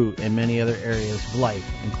is true in many other areas of life,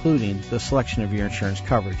 including the selection of your insurance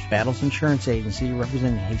coverage. Battles Insurance Agency,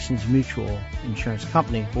 representing Hastings Mutual Insurance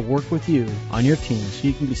Company, will work with you on your team so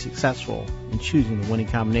you can be successful in choosing the winning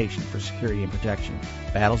combination for security and protection.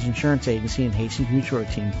 Battles Insurance Agency and Hastings Mutual are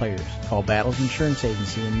team players. Call Battles Insurance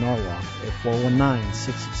Agency in Norwalk at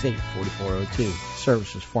 419-668-4402.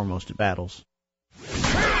 Services foremost at Battles.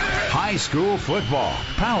 High school football,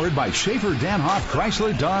 powered by Schaefer Danhoff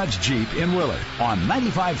Chrysler Dodge Jeep in Willard on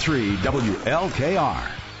 95.3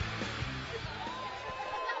 WLKR.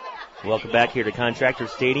 Welcome back here to Contractor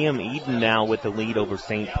Stadium. Edon now with the lead over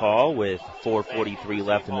St. Paul with 4:43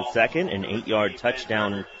 left in the second. An 8-yard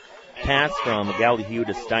touchdown pass from Gallahue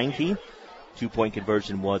to Steinke. 2-point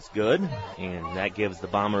conversion was good, and that gives the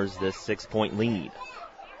Bombers this 6-point lead.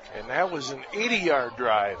 And that was an 80-yard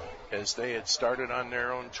drive, as they had started on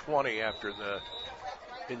their own 20 after the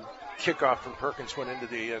kickoff from Perkins went into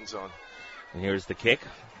the end zone. And here's the kick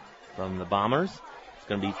from the Bombers. It's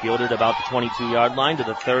going to be fielded about the 22-yard line to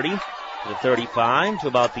the 30, to the 35, to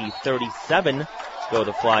about the 37. Go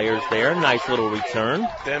the Flyers there. Nice little return.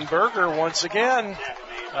 Ben Berger once again,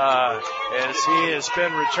 as he has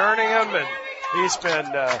been returning them, and he's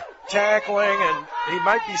been tackling, and he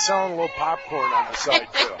might be selling a little popcorn on the side,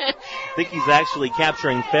 too. I think he's actually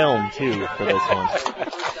capturing film, too, for this one.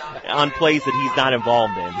 On plays that he's not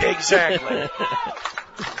involved in. Exactly.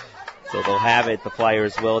 So they'll have it, the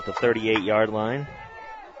Flyers will, at the 38-yard line.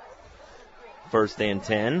 First and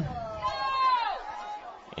 10.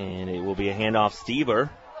 And it will be a handoff Steber.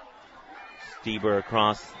 Steber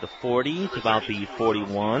across the 40 to about the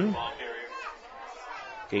 41.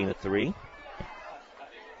 Gain of 3.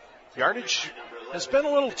 Yardage has been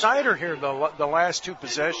a little tighter here the last two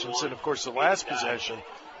possessions, and of course the last possession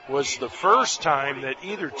was the first time that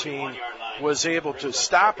either team was able to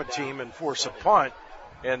stop a team and force a punt,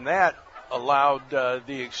 and that allowed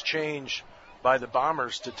the exchange by the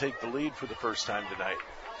Bombers to take the lead for the first time tonight.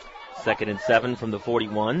 2nd and 7 from the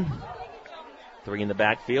 41. 3 in the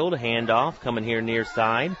backfield. Handoff coming here near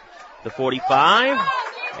side. The 45,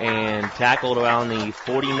 and tackled around the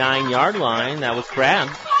 49-yard line. That was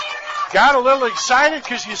Krabs. Got a little excited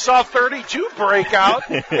because you saw 32 break out,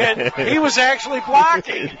 and he was actually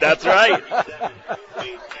blocking. That's right.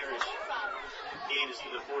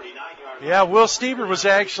 Yeah, Will Steber was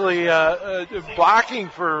actually blocking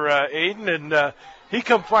for Aiden, and he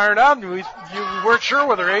come firing out, and you weren't sure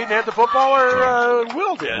whether Aiden had the football or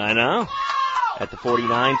Will did. I know. At the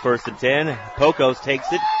 49, 1st and 10, Pocos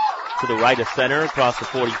takes it to the right of center across the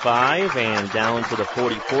 45 and down to the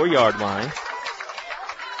 44-yard line.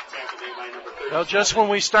 Well, just when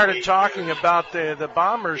we started talking about the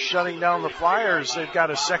Bombers shutting down the Flyers, they've got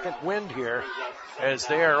a second wind here as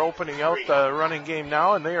they are opening out the running game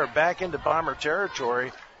now, and they are back into Bomber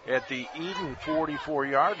territory at the Edon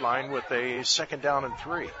 44-yard line with a 2nd down and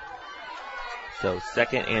 3. So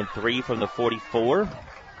 2nd and 3 from the 44.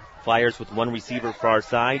 Flyers with one receiver far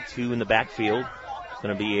side, 2 in the backfield. It's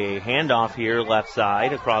going to be a handoff here left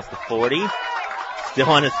side across the 40. Still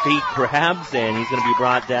on his feet, Krabs, and he's going to be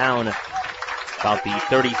brought down about the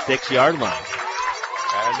 36-yard line.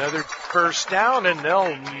 Another first down, and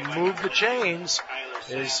they'll move the chains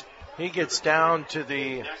as he gets down to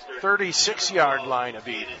the 36-yard line of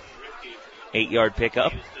Edon. 8-yard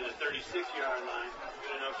pickup.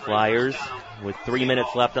 Flyers with 3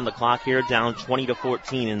 minutes left on the clock here, down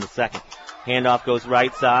 20-14 in the second. Handoff goes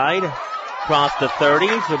right side, across the 30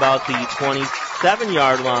 to about the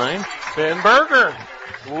 27-yard line. Ben Berger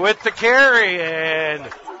with the carry, and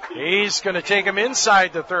he's going to take him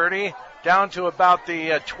inside the 30, down to about the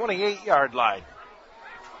 28-yard line.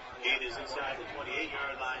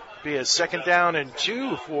 Be a 2nd down and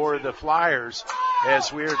 2 for the Flyers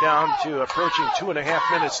as we are down to approaching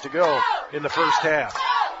 2.5 minutes to go in the first half.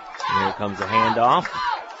 And here comes a handoff.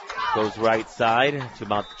 Goes right side to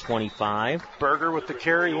about the 25. Berger with the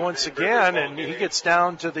carry once again, and he gets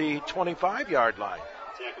down to the 25-yard line.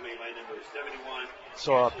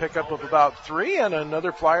 So a pickup of about 3 and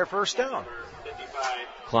another Flyer first down.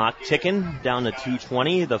 Clock ticking down to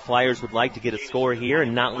 2:20. The Flyers would like to get a score here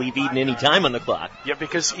and not leave Edon any time on the clock. Yeah,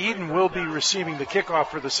 because Edon will be receiving the kickoff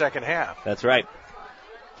for the second half. That's right.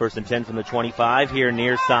 1st and 10 from the 25 here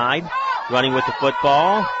near side. Running with the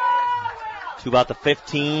football to about the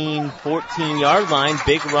 15, 14-yard line.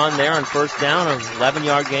 Big run there on first down, an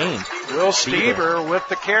 11-yard gain. Will Stieber with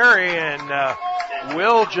the carry, and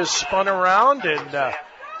Will just spun around and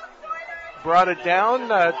brought it down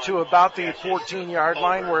to about the 14-yard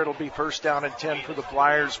line, where it'll be 1st down and 10 for the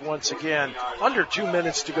Flyers once again. Under 2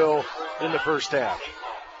 minutes to go in the first half.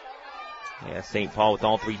 Yeah, St. Paul with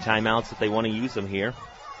all 3 timeouts if they want to use them here.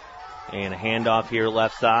 And a handoff here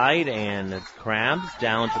left side, and it's Krabs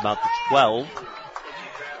down to about the 12.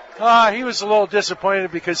 He was a little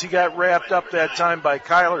disappointed because he got wrapped up that time by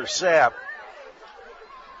Kyler Sapp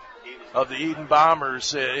of the Edon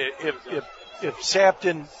Bombers. If Sapp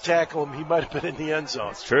didn't tackle him, he might have been in the end zone.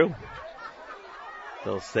 That's true.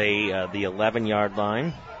 They'll say the 11-yard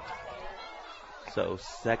line. So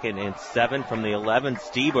 2nd and 7 from the 11.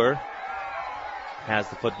 Stieber has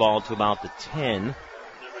the football to about the 10.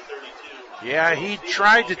 Yeah, he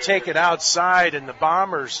tried to take it outside, and the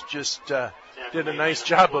Bombers just did a nice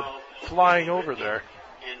job of flying over there.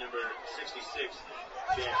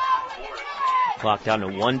 Clock down to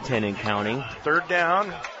 1:10 and counting. 3rd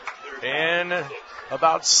down and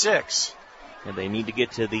about 6. And they need to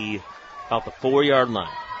get to about the 4-yard line.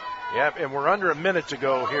 Yep, and we're under a minute to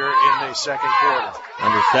go here in the second quarter.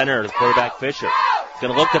 Under center, the quarterback Fisher. He's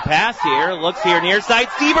going to look to pass here. Looks here near side.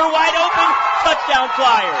 Stieber wide open. Touchdown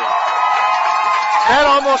Flyers. That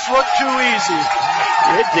almost looked too easy.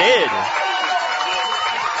 It did.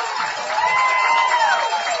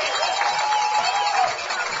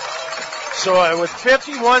 So with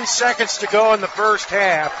 51 seconds to go in the first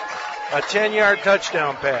half, a 10-yard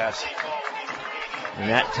touchdown pass. And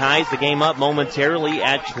that ties the game up momentarily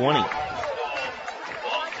at 20.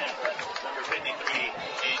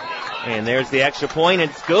 And there's the extra point.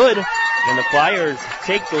 It's good. And the Flyers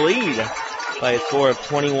take the lead by a score of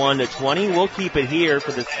 21-20. We'll keep it here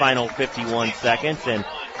for this final 51 seconds. And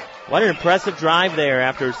what an impressive drive there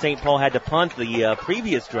after St. Paul had to punt the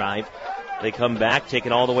previous drive. They come back, take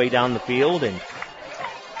it all the way down the field, and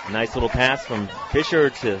a nice little pass from Fisher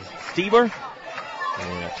to Stieber.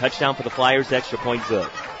 And a touchdown for the Flyers, extra point good.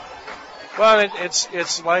 Well,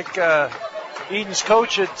 it's like Edon's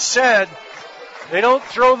coach had said, they don't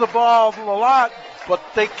throw the ball a lot, but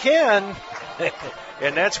they can.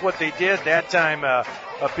 And that's what they did that time. A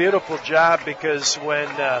beautiful job, because when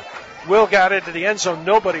Will got into the end zone,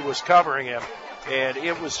 nobody was covering him. And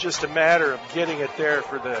it was just a matter of getting it there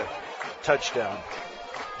for the touchdown.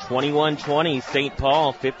 21-20, St.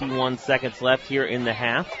 Paul, 51 seconds left here in the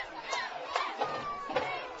half.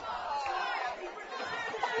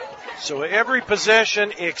 So every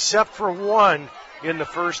possession except for one in the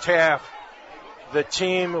first half, the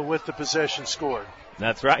team with the possession scored.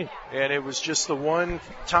 That's right. And it was just the one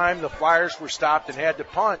time the Flyers were stopped and had to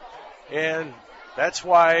punt. And that's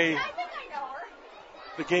why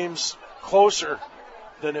the game's closer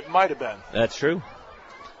than it might have been. That's true.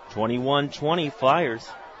 21-20 Flyers.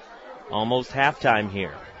 Almost halftime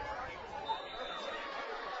here.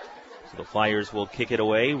 So the Flyers will kick it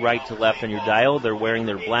away right to left on your dial. They're wearing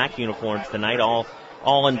their black uniforms tonight,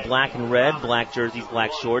 all in black and red. Black jerseys,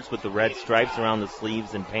 black shorts with the red stripes around the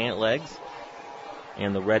sleeves and pant legs.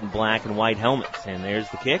 And the red and black and white helmets. And there's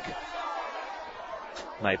the kick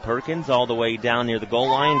by Perkins all the way down near the goal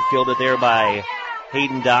line. Fielded there by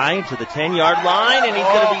Hayden Dye to the 10-yard line. And he's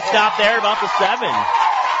going to be stopped there about the 7.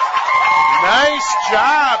 Nice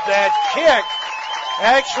job. That kick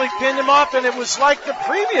actually pinned him off, and it was like the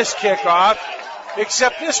previous kickoff,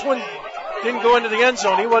 except this one didn't go into the end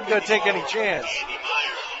zone. He wasn't going to take any chance.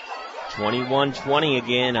 21-20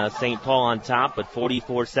 again, St. Paul on top, but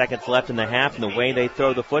 44 seconds left in the half, and the way they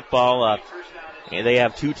throw the football, they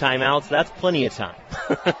have 2 timeouts. That's plenty of time.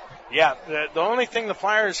 Yeah, the only thing the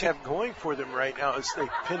Flyers have going for them right now is they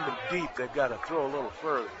pinned them deep. They've got to throw a little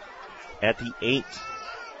further. At the 8,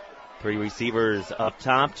 3 receivers up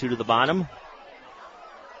top, 2 to the bottom.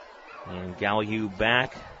 And Galliou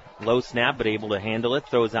back, low snap, but able to handle it.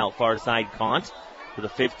 Throws out far side, Kant to the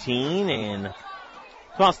 15, and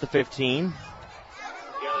across the 15,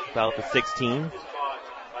 about the 16.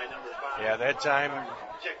 Yeah, that time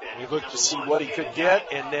he looked to see what he could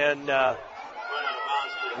get, and then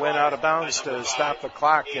went out of bounds to stop the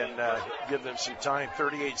clock and give them some time.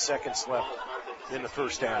 38 seconds left in the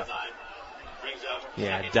first half.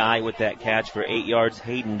 Yeah, Dye with that catch for 8 yards.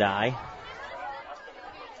 Hayden Dye.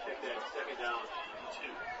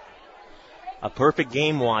 a perfect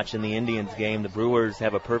game watch in the Indians game. The Brewers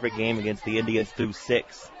have a perfect game against the Indians through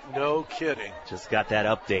 6. No kidding. Just got that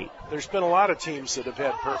update. There's been a lot of teams that have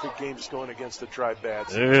had perfect games going against the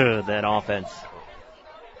Tri-Bats. That offense.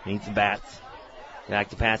 Needs some bats. Back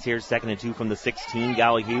to pass here, 2nd and 2 from the 16.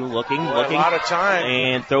 Gallagher looking. A lot of time.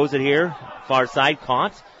 And throws it here. Far side,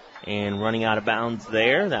 caught. And running out of bounds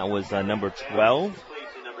there. That was number 12.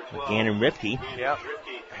 Gannon Ripke. Yep.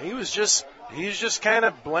 He's just kind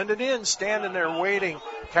of blended in, standing there waiting,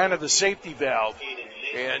 kind of the safety valve.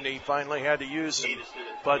 And he finally had to use him.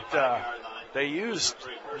 But they used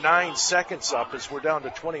 9 seconds up as we're down to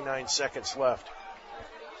 29 seconds left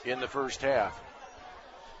in the first half.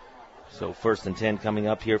 So 1st and 10 coming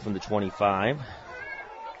up here from the 25.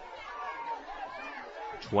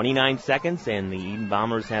 29 seconds, and the Eden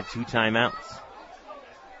Bombers have 2 timeouts.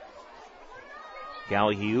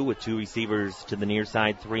 Gallagher with 2 receivers to the near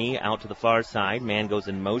side, 3 out to the far side. Man goes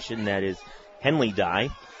in motion. That is Henley Dye.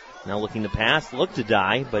 Now looking to pass, look to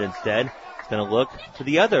Dye, but instead it's going to look to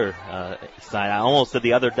the other side. I almost said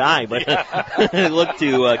the other Dye, but look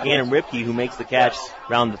to Gannon Ripke, who makes the catch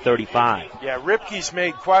around the 35. Yeah, Ripke's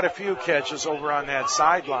made quite a few catches over on that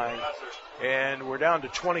sideline, and we're down to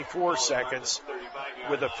 24 seconds.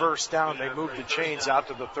 With a first down, they move the chains out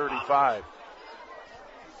to the 35.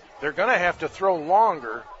 They're going to have to throw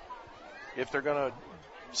longer if they're going to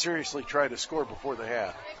seriously try to score before the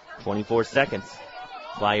half. 24 seconds.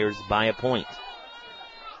 Flyers by a point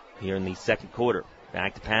here in the second quarter.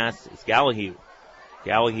 Back to pass is Gallagher.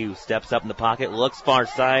 Gallagher steps up in the pocket, looks far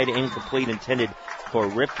side, incomplete, intended for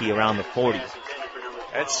Ripke around the 40.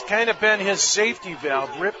 That's kind of been his safety valve.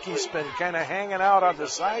 Ripke's been kind of hanging out on the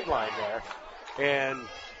sideline there, and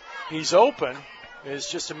he's open.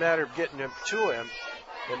 It's just a matter of getting him to him.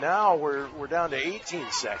 And now we're down to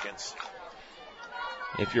 18 seconds.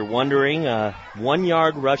 If you're wondering, 1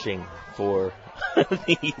 yard rushing for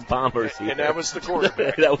the Bombers here. And that was the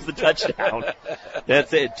quarterback. That was the touchdown.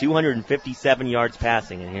 That's it, 257 yards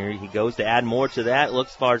passing. And here he goes to add more to that.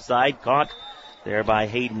 Looks far side, caught there by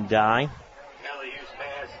Hayden Dye.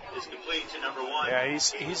 Is complete to number 1. Yeah,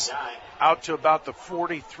 he's out to about the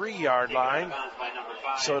 43-yard line.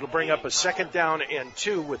 So it'll bring up a 2nd down and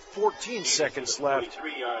 2 with 14 seconds left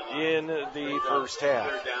in the first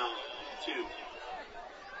half.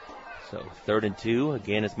 So 3rd and 2,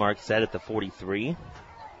 again, as Mark said, at the 43.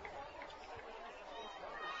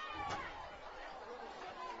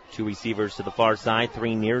 2 receivers to the far side,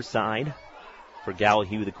 3 near side for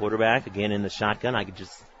Gallagher, the quarterback. Again, in the shotgun. I could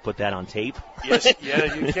just put that on tape. Yes,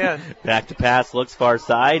 yeah, you can. Back to pass, looks far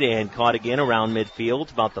side, and caught again around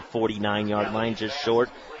midfield, about the 49-yard line, just short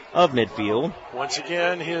of midfield. Once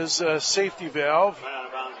again, his safety valve,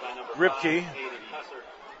 Ripke.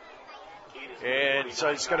 And so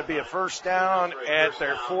it's going to be a first down at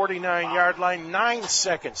their 49-yard line. 9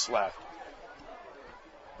 seconds left.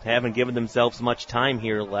 Haven't given themselves much time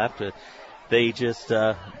here left. They just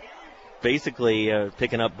basically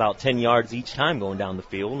picking up about 10 yards each time going down the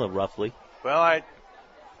field, roughly. Well, I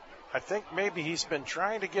think maybe he's been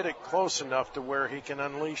trying to get it close enough to where he can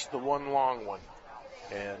unleash the one long one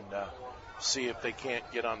and see if they can't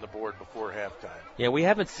get on the board before halftime. Yeah, we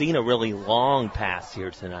haven't seen a really long pass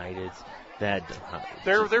here tonight. It's that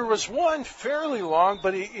there was one fairly long,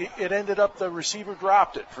 but it ended up the receiver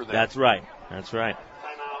dropped it for them. That's right.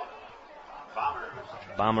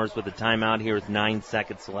 Bombers with a timeout here with 9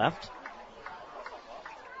 seconds left.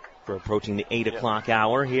 We're approaching the 8 o'clock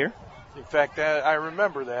hour here. In fact, I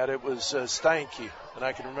remember that. It was Steinke, and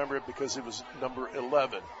I can remember it because it was number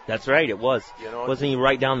 11. That's right, it was. Wasn't he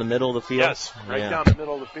right down the middle of the field? Yes, down the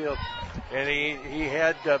middle of the field. And he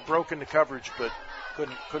had broken the coverage, but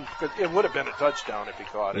couldn't. It would have been a touchdown if he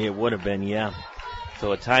caught it. It would have been, yeah.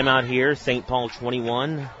 So a timeout here, St. Paul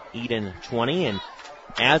 21, Eden 20, and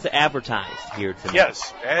as advertised here tonight.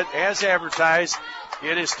 Yes, as advertised.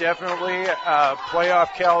 It is definitely a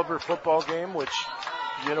playoff caliber football game, which,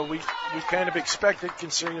 we kind of expected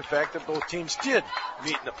considering the fact that both teams did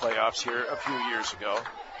meet in the playoffs here a few years ago.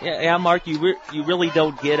 Yeah, Mark, you really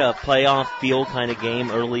don't get a playoff feel kind of game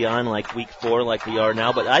early on like week 4 like we are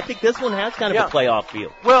now, but I think this one has kind of a playoff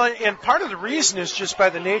feel. Well, and part of the reason is just by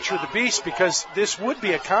the nature of the beast, because this would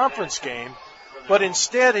be a conference game, but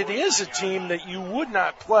instead it is a team that you would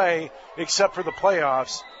not play except for the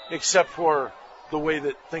playoffs, except for the way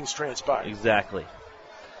that things transpire. Exactly.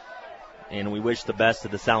 And we wish the best to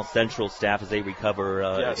the South Central staff as they recover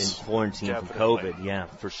in quarantine from COVID. Yeah,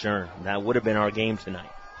 for sure. That would have been our game tonight.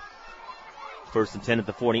 First and 10 at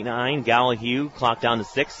the 49. Gallahue, clock down to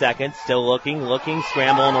 6 seconds. Still looking,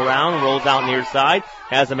 scrambling around, rolls out near side.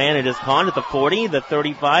 Has a man at his con at the 40, the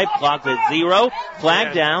 35, clocked at 0.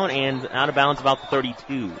 Flag down and out of bounds about the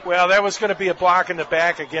 32. Well, that was going to be a block in the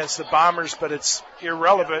back against the Bombers, but it's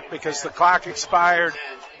irrelevant because the clock expired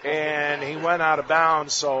and he went out of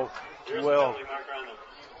bounds. So we'll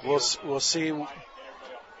see.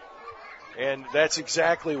 And that's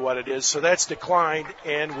exactly what it is. So that's declined,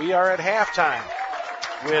 and we are at halftime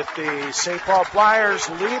with the St. Paul Flyers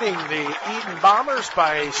leading the Edon Bombers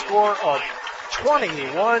by a score of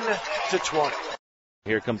 21-20.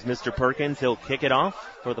 Here comes Mr. Perkins. He'll kick it off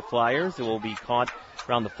for the Flyers. It will be caught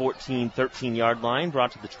around the 13-yard line,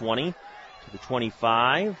 brought to the 20, to the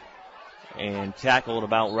 25, and tackled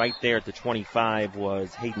about right there at the 25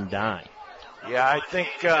 was Hayden Dye. Yeah,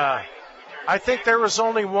 I think there was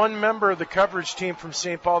only one member of the coverage team from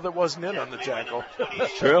St. Paul that wasn't in on the tackle.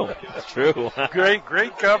 It's true. It's true.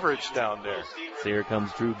 Great coverage down there. So here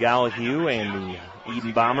comes Drew Gallahue and the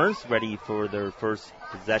Edon Bombers ready for their first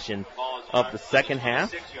possession of the second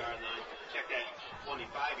half.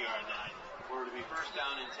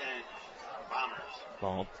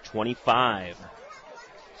 Ball 25.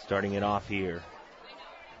 Starting it off here.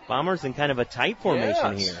 Bombers in kind of a tight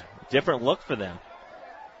formation here. Different look for them.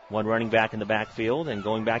 One running back in the backfield, and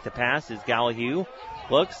going back to pass is Gallahue.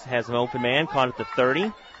 Looks, has an open man, caught at the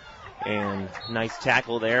 30. And nice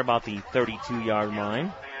tackle there, about the 32-yard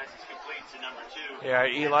line. Yeah,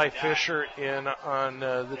 Eli Fisher in on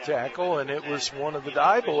the tackle, and it was one of the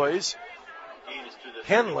Dye boys,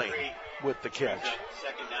 Henley, with the catch.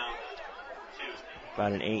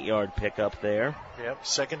 About an 8-yard pickup there. Yep,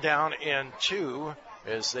 second down and 2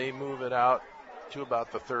 as they move it out to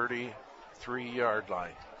about the 33-yard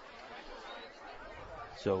line.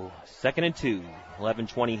 So, second and 2,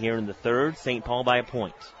 11:20 here in the third. St. Paul by a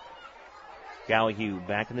point. Gallahue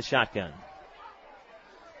back in the shotgun.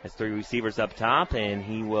 Has 3 receivers up top, and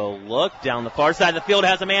he will look down the far side of the field.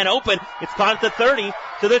 Has a man open. It's caught at the 30,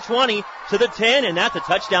 to the 20, to the 10, and that's a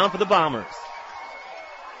touchdown for the Bombers.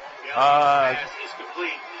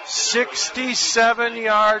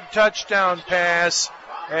 67-yard touchdown pass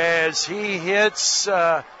as he hits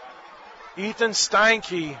Ethan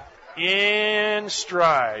Steinke in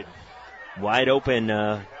stride. Wide open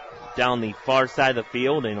down the far side of the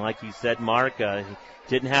field, and like you said, Mark, he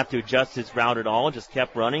didn't have to adjust his route at all, just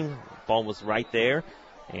kept running. Ball was right there,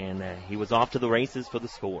 and he was off to the races for the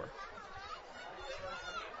score.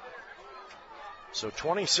 So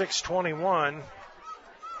 26-21,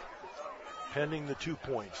 pending the 2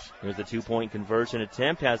 points. Here's a 2-point conversion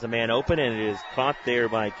attempt, has a man open, and it is caught there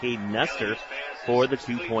by Caden Nestor for the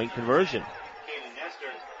 2-point conversion.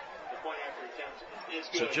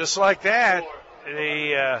 So just like that,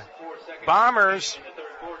 the Bombers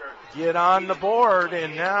get on the board,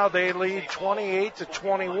 and now they lead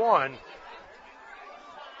 28-21.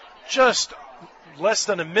 Just less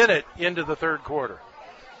than a minute into the third quarter.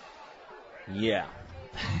 Yeah.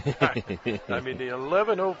 I mean, the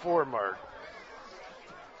 11:04 mark.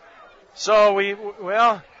 So a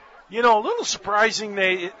little surprising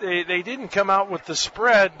they didn't come out with the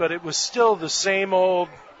spread, but it was still the same old.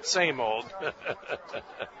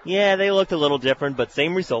 Yeah, they looked a little different, but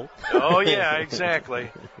same result. Oh, yeah, exactly.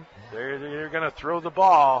 They're going to throw the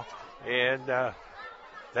ball, and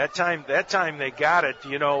that time they got it.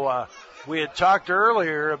 We had talked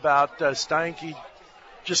earlier about Steinke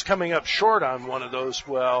just coming up short on one of those.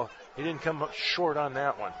 Well, he didn't come up short on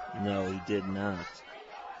that one. No, he did not.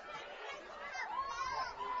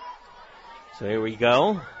 So here we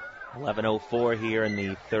go. 11:04 here in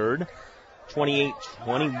the third.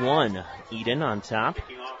 28-21, Edon on top.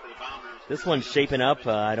 This one's shaping up.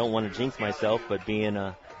 I don't want to jinx myself, but being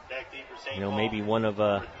maybe one of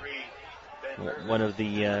the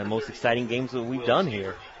most exciting games that we've done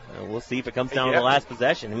here. We'll see if it comes down to the last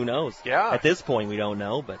possession. Who knows? Yeah. At this point, we don't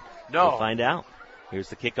know, but we'll find out. Here's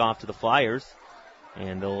the kickoff to the Flyers,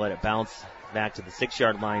 and they'll let it bounce back to the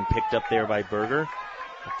 6-yard line, picked up there by Berger.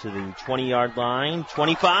 Up to the 20-yard line,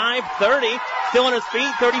 25, 30, still on his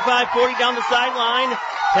feet, 35, 40 down the sideline.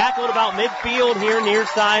 Tackled about midfield here near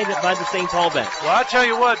side by the St. Paul bench. Well, I'll tell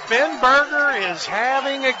you what, Ben Berger is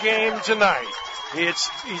having a game tonight.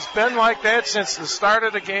 He's been like that since the start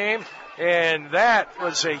of the game, and that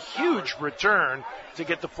was a huge return to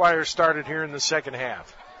get the Flyers started here in the second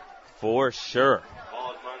half. For sure.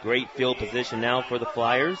 Great field position now for the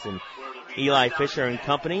Flyers, and Eli Fisher and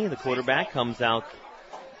company, the quarterback, comes out.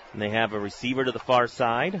 And they have a receiver to the far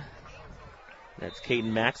side. That's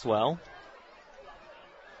Caden Maxwell.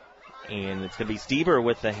 And it's going to be Stever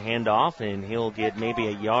with the handoff, and he'll get maybe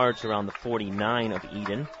a yard around the 49 of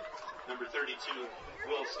Edon. Number 32,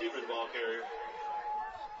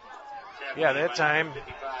 Yeah, that time,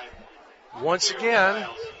 once again,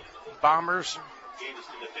 Bombers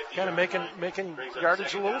kind of making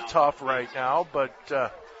yardage a little tough right now, but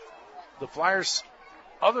the Flyers,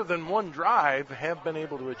 other than one drive, have been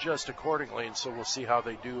able to adjust accordingly, and so we'll see how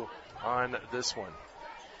they do on this one.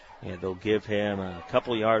 Yeah, they'll give him a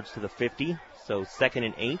couple yards to the 50, so 2nd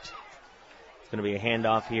and 8. It's going to be a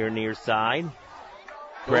handoff here near side.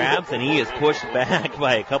 Grabs, and he is pushed back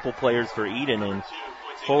by a couple players for Edon, and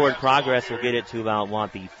forward progress will get it to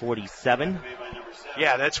about, the 47.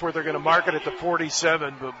 Yeah, that's where they're going to mark it at the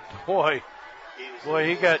 47, but boy,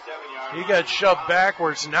 he got shoved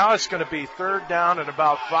backwards. Now it's going to be 3rd down and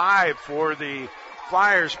about 5 for the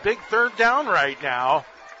Flyers. Big 3rd down right now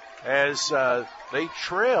as they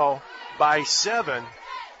trail by 7.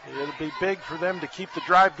 It'll be big for them to keep the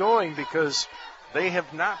drive going because they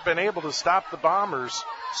have not been able to stop the Bombers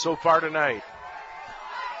so far tonight.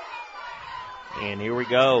 And here we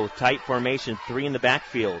go. Tight formation, 3 in the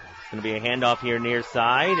backfield. It's going to be a handoff here near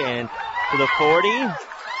side and to the 40. And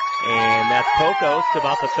that's Pocos to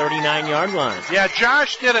about the 39-yard line. Yeah,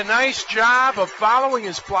 Josh did a nice job of following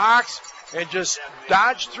his blocks and just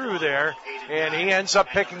dodged through there. And he ends up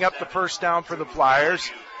picking up the 1st down for the Flyers.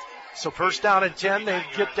 So 1st down and 10, they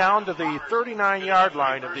get down to the 39-yard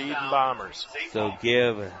line of the Edon Bombers. So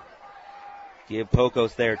give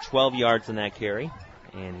Pocos there 12 yards in that carry.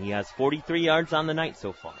 And he has 43 yards on the night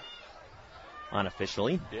so far,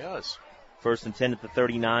 unofficially. Yes. 1st and 10 at the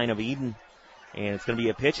 39 of Edon. And it's going to be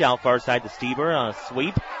a pitch out far side to Stieber. A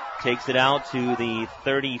sweep. Takes it out to the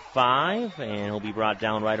 35, and he'll be brought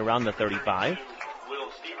down right around the 35.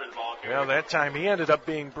 Well, that time he ended up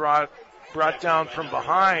being brought down from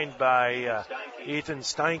behind by Ethan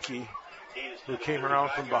Steinke, who came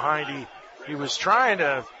around from behind. He was trying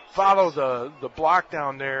to follow the block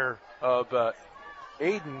down there of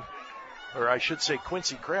Aiden, or I should say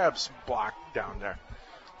Quincy Crabb's block down there.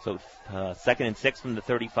 So 2nd and 6 from the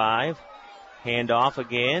 35. Hand off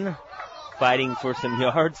again. Fighting for some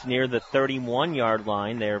yards near the 31-yard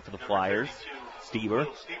line there for the Flyers. Stieber.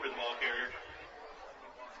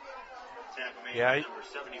 Yeah,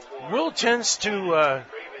 Will tends to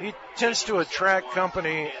attract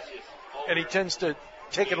company, and he tends to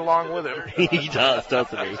take it along with him. He does,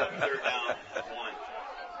 doesn't he?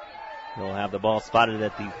 He'll have the ball spotted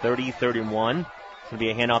at the 30-31. It's going to be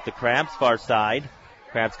a handoff to Krabs, far side.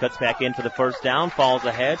 Krabs cuts back in for the 1st down, falls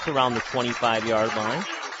ahead to around the 25-yard line.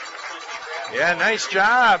 Yeah, nice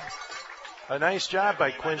job. A nice job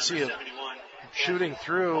by Quincy of shooting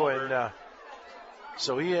through, and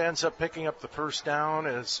so he ends up picking up the 1st down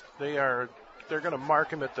as they're going to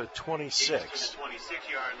mark him at the 26.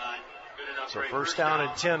 So 1st down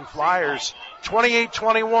and 10 Flyers,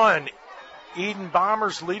 28-21. Edon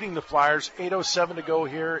Bombers leading the Flyers, 8:07 to go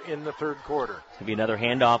here in the 3rd quarter. It'll be another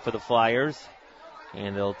handoff for the Flyers,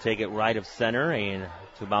 and they'll take it right of center and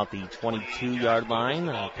to about the 22-yard line.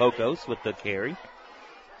 Pocos with the carry.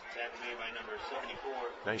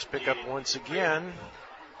 Nice pickup once again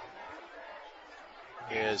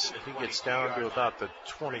as he gets down to about the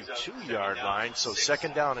 22-yard line. So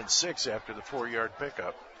 2nd down and 6 after the 4-yard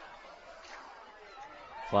pickup.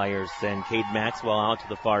 Flyers send Cade Maxwell out to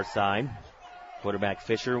the far side. Quarterback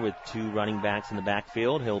Fisher with 2 running backs in the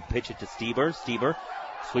backfield. He'll pitch it to Stieber. Stieber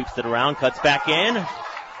sweeps it around, cuts back in,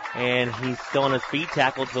 and he's still on his feet,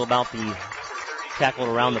 tackled around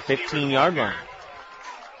the 15-yard line.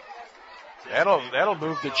 That'll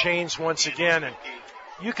move the chains once again, and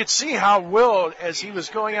you could see how Will, as he was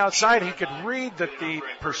going outside, he could read that the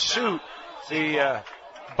pursuit, the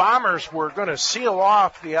Bombers were going to seal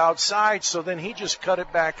off the outside, so then he just cut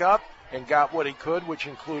it back up and got what he could, which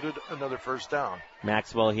included another 1st down.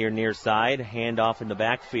 Maxwell here near side, handoff in the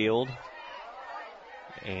backfield.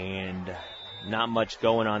 And not much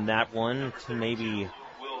going on that one to maybe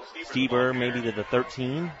Stieber, maybe to the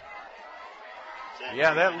 13.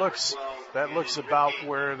 Yeah, that looks about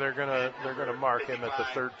where they're gonna mark him at the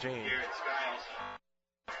 13.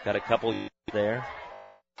 Got a couple there.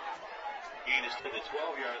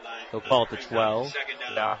 They'll call it the 12.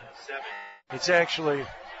 Yeah. It's actually,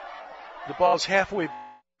 the ball's halfway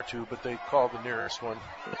to, but they call the nearest one.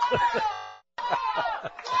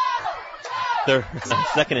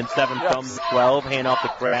 2nd and 7 from the 12. Hand off to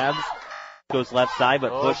Krabs. Goes left side,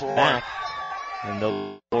 but pushed back. And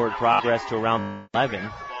they'll forward progress to around 11.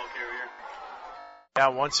 Yeah,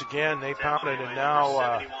 once again, they pounded, and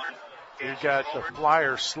now we've got the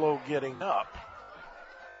Flyers slow getting up.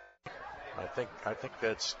 I think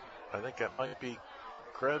that might be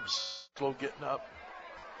Krebs slow getting up.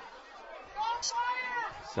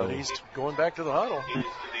 So he's going back to the huddle.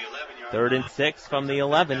 3rd and 6 from the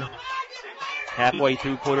 11. Halfway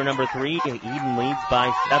through quarter number 3, Eden leads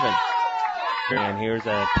by 7. And here's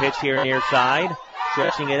a pitch here near side.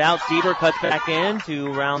 Stretching it out. Stieber cuts back in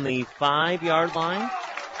to around the 5-yard line.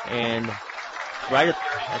 And I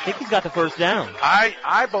think he's got the first down.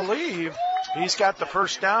 I believe he's got the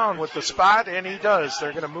first down with the spot, and he does.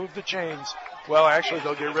 They're going to move the chains. Well, actually,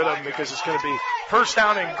 they'll get rid of him because it's going to be first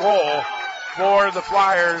down and goal for the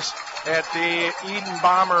Flyers at the Eden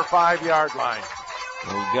Bomber 5-yard line.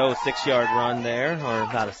 There we go, 6-yard run there, or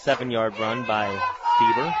about a 7-yard run by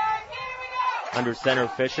Stieber. Under center,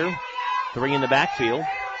 Fisher. 3 in the backfield.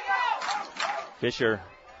 Fisher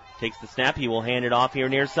takes the snap. He will hand it off here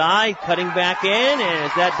near side. Cutting back in, and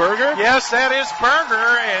is that Berger? Yes, that is Berger,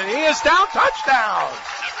 and he is down. Touchdown!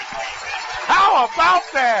 How about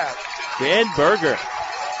that? Ben Berger.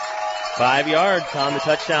 5 yards on the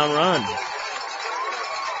touchdown run.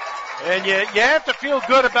 And you have to feel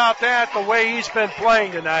good about that, the way he's been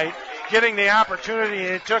playing tonight, getting the opportunity,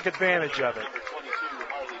 and he took advantage of it.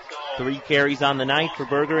 3 carries on the night for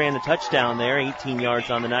Berger and the touchdown there. 18 yards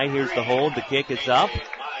on the night. Here's the hold. The kick is up.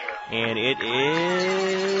 And it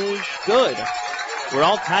is good. We're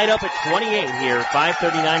all tied up at 28 here.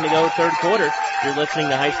 5:39 to go, third quarter. You're listening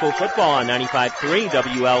to high school football on 95.3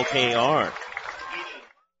 WLKR.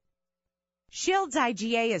 Shields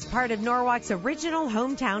IGA is part of Norwalk's original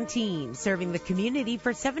hometown team, serving the community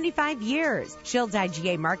for 75 years. Shields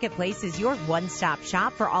IGA Marketplace is your one-stop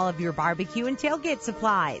shop for all of your barbecue and tailgate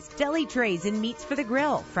supplies, deli trays and meats for the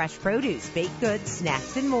grill, fresh produce, baked goods,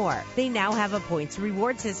 snacks, and more. They now have a points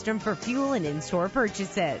reward system for fuel and in-store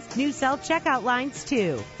purchases. New self-checkout lines,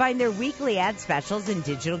 too. Find their weekly ad specials and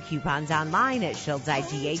digital coupons online at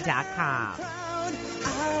ShieldsIGA.com.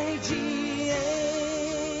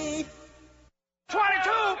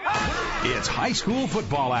 It's high school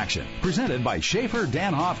football action, presented by Schaefer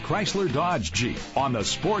Danhoff Chrysler Dodge Jeep on the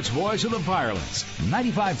sports voice of the Firelands,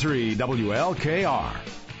 95.3 WLKR.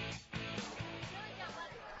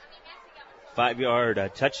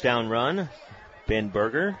 5-yard touchdown run, Ben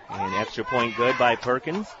Berger, and extra point good by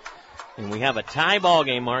Perkins. And we have a tie ball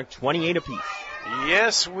game, Mark, 28 apiece.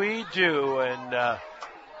 Yes, we do. And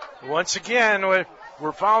once again,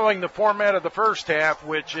 we're following the format of the first half,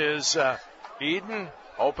 which is Eden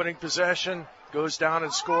opening possession, goes down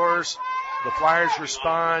and scores. The Flyers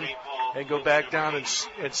respond and go back down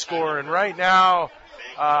and score. And right now,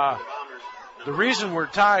 the reason we're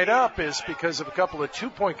tied up is because of a couple of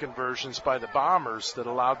 2-point conversions by the Bombers that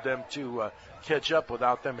allowed them to catch up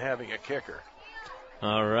without them having a kicker.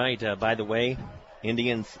 All right. By the way,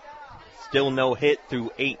 Indians still no hit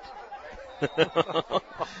through 8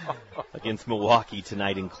 against Milwaukee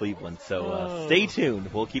tonight in Cleveland. So stay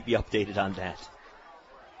tuned. We'll keep you updated on that.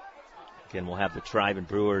 Again, we'll have the Tribe and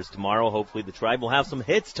Brewers tomorrow. Hopefully the Tribe will have some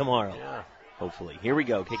hits tomorrow. Yeah. Hopefully. Here we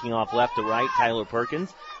go. Kicking off left to right, Tyler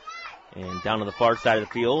Perkins. And down to the far side of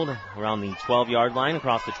the field, around the 12-yard line,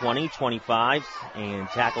 across the 20, 25, and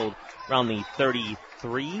tackled around the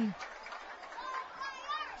 33.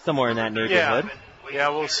 Somewhere in that neighborhood. Yeah,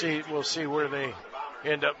 we'll see where they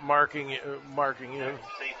end up marking him.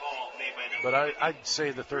 But I'd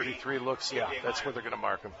say the 33 looks, that's where they're going to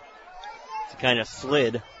mark him. It's kind of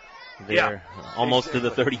slid there, almost to the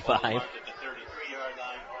 35.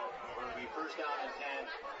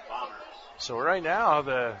 So right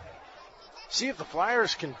now, see if the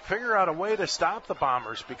Flyers can figure out a way to stop the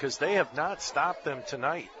Bombers, because they have not stopped them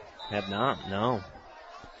tonight. Have not, no.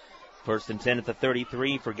 First and 10 at the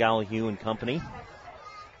 33 for Gallahue and company.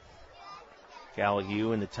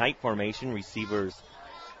 Gallahue in the tight formation, receivers,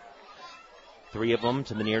 3 of them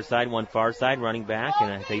to the near side, 1 far side, running back,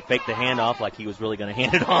 and they faked the handoff like he was really going to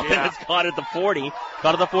hand it off, and it's caught at the 40,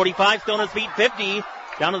 caught at the 45, still on his feet, 50,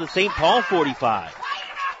 down to the St. Paul 45.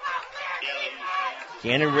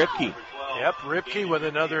 Gannon Ripke. Yep, Ripke with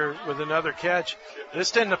another catch.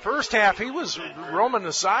 Just in the first half, he was roaming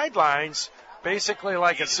the sidelines, basically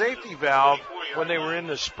like a safety valve when they were in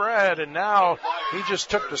the spread, and now he just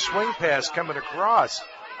took the swing pass coming across.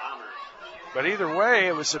 But either way,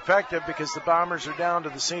 it was effective because the Bombers are down to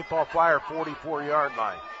the St. Paul Flyer 44-yard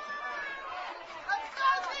line.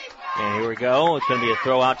 And here we go. It's going to be a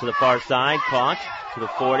throw out to the far side, caught to the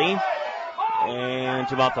 40, and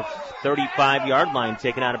to about the 35-yard line,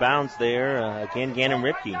 taken out of bounds there. Again, Gannon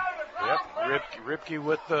Ripke. Yep, Ripke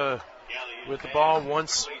with the ball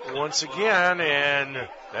once again, and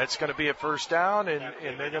that's going to be a first down,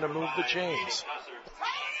 and they're going to move the chains.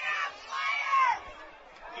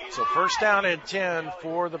 So first down and 10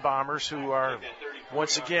 for the Bombers, who are,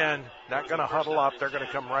 once again, not going to huddle up. They're going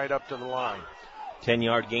to come right up to the line.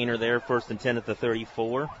 10-yard gainer there, first and 10 at the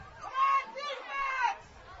 34.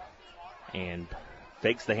 And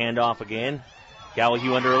fakes the handoff again.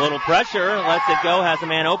 Gallahue under a little pressure, lets it go, has a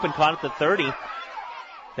man open, caught at the 30.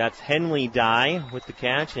 That's Henley Dye with the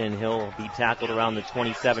catch, and he'll be tackled around the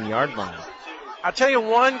 27-yard line. I'll tell you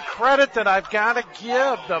one credit that I've got to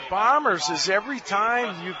give the Bombers is every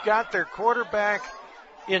time you've got their quarterback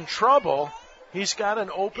in trouble, he's got an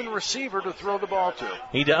open receiver to throw the ball to.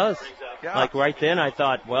 He does. Yeah. Like right then, I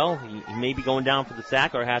thought, well, he may be going down for the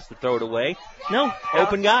sack or has to throw it away. No,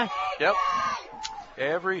 open guy. Yep.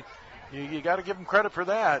 You got to give him credit for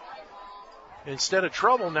that. Instead of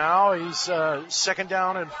trouble now, he's second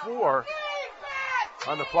down and 4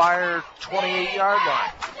 on the Flyer 28-yard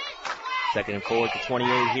line. Second and 4 at the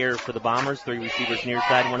 28 here for the Bombers. 3 receivers near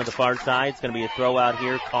side, 1 to the far side. It's going to be a throw out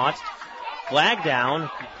here, caught. Flag down,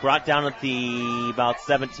 brought down at the about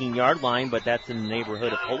 17-yard line, but that's in the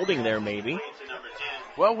neighborhood of holding there maybe.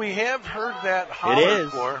 Well, we have heard that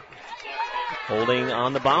hollered for. Holding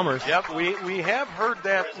on the Bombers. Yep, we have heard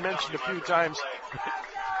that mentioned a few times.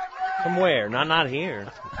 From where? Not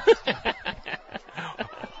here.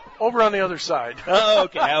 Over on the other side. Oh,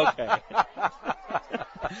 okay.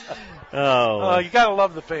 You got to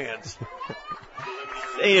love the fans.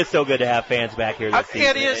 It is so good to have fans back here this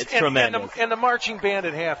season. It is. It's tremendous. And the marching band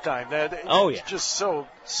at halftime. It's just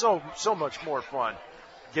so much more fun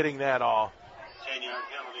getting that all.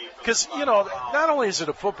 Because, not only is it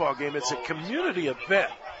a football game, it's a community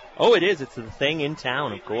event. Oh, it is. It's the thing in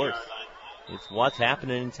town, of course. It's what's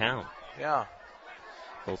happening in town. Yeah.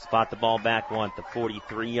 They'll spot the ball back, the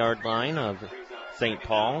 43-yard line of St.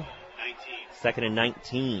 Paul. Second and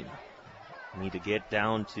 19. Need to get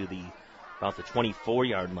down to about the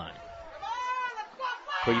 24-yard line.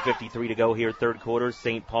 3:53 to go here, third quarter.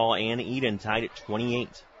 St. Paul and Edon tied at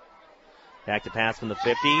 28. Back to pass from the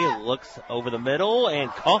 50. Looks over the middle and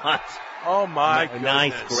caught. Oh, my goodness.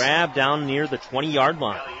 Nice grab down near the 20-yard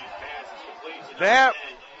line. That,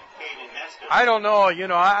 I don't know.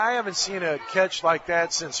 I haven't seen a catch like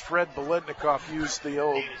that since Fred Biletnikoff used the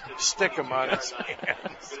old stick-em on his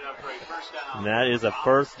hands. And that is a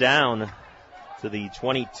first down to the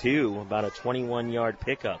 22, about a 21-yard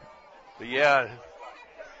pickup. Yeah.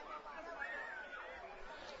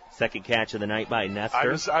 Second catch of the night by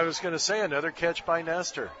Nestor. I was going to say another catch by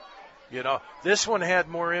Nestor. This one had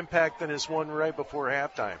more impact than his one right before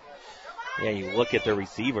halftime. Yeah, you look at the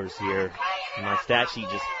receivers here. My stat sheet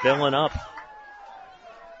just filling up.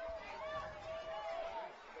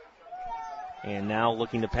 And now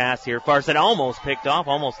looking to pass here. Far side almost picked off,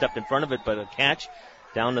 almost stepped in front of it, but a catch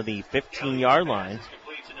down to the 15-yard line.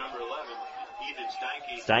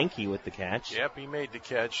 Steinke with the catch. Yep, he made the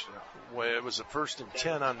catch. It was a 1st and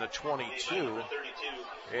 10 on the 22.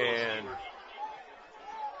 And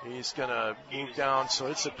he's going to move down. So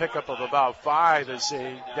it's a pickup of about 5 as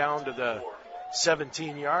they down to the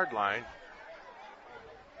 17-yard line.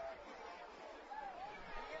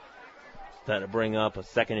 That'll bring up a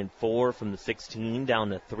 2nd and 4 from the 16 down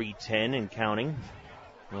to 3:10 and counting.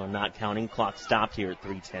 Well, not counting. Clock stopped here at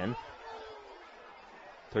 3:10.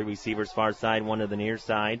 3 receivers far side, 1 to the near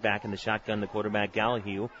side. Back in the shotgun, the quarterback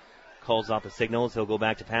Gallahue calls off the signals. He'll go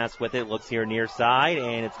back to pass with it. Looks here near side,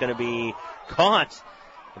 and it's going to be caught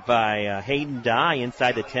by Hayden Dye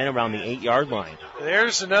inside the 10 around the 8-yard line.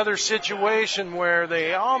 There's another situation where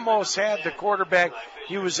they almost had the quarterback.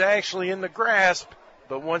 He was actually in the grasp,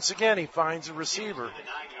 but once again he finds a receiver.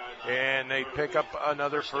 And they pick up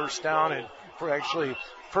another first down, and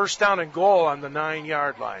first down and goal on the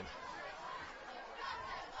 9-yard line.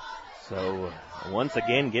 So once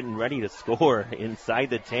again getting ready to score inside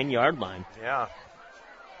the 10-yard line. Yeah.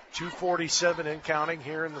 2:47 and counting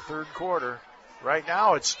here in the third quarter. Right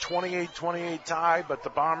now it's 28-28 tie, but the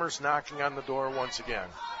Bombers knocking on the door once again.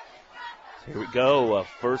 Here we go, a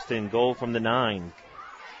first and goal from the 9.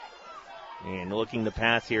 And looking to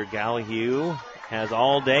pass here, Gallahue has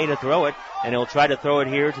all day to throw it, and he'll try to throw it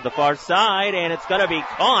here to the far side, and it's going to be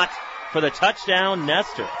caught for the touchdown,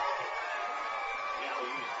 Nestor.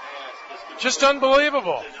 Just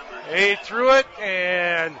unbelievable. He threw it,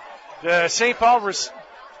 and the St. Paul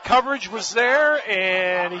coverage was there,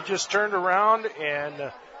 and he just turned around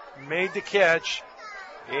and made the catch.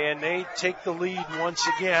 And they take the lead once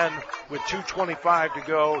again with 2:25 to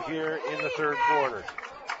go here in the third quarter.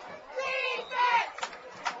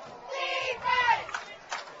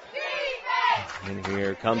 And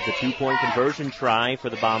here comes the 2-point conversion try for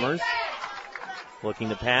the Bombers. Looking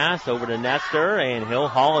to pass over to Nestor, and he'll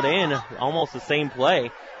haul it in. Almost the same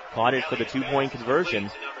play. Caught it for the 2-point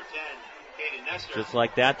conversion. Just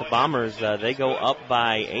like that, the Bombers, they go up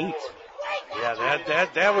by 8. Yeah,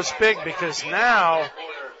 that was big because now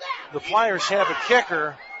the Flyers have a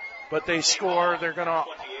kicker, but they score. They're going to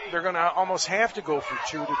they're going to almost have to go for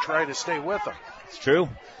 2 to try to stay with them. It's true.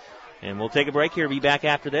 And we'll take a break here. Be back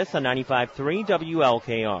after this on 95.3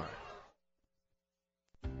 WLKR.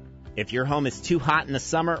 If your home is too hot in the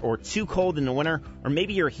summer or too cold in the winter, or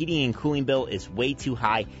maybe your heating and cooling bill is way too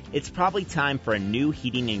high, it's probably time for a new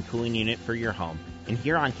heating and cooling unit for your home. In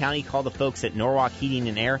Huron County, call the folks at Norwalk Heating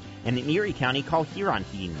and Air, and in Erie County, call Huron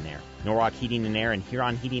Heating and Air. Norwalk Heating and Air and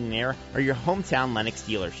Huron Heating and Air are your hometown Lennox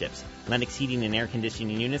dealerships. Lennox Heating and Air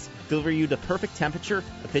Conditioning units deliver you the perfect temperature,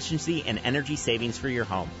 efficiency, and energy savings for your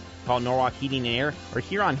home. Call Norwalk Heating and Air or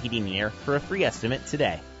Huron Heating and Air for a free estimate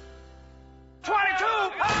today. 22!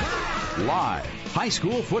 Live high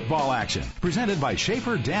school football action presented by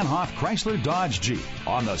Schaefer Danhoff Chrysler Dodge Jeep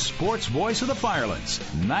on the sports voice of the Firelands,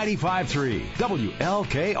 95.3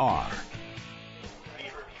 WLKR.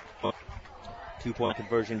 2-point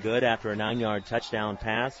conversion good after a 9-yard touchdown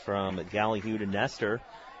pass from Gallahue to Nestor.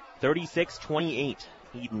 36-28.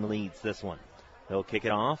 Edon leads this one. They'll kick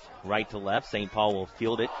it off right to left. St. Paul will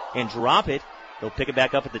field it and drop it. They'll pick it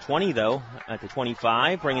back up at the 20, though, at the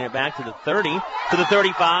 25, bringing it back to the 30, to the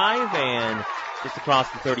 35, and just across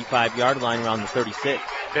the 35-yard line around the 36.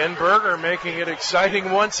 Ben Berger making it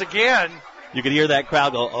exciting once again. You could hear that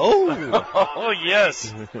crowd go, oh! Oh,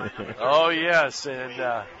 yes. Oh, yes.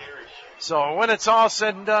 And so when it's all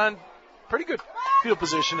said and done, pretty good field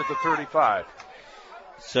position at the 35.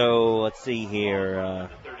 So let's see here.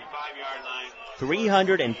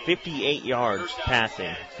 358 yards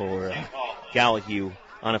passing for Gallahue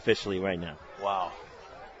unofficially right now. Wow.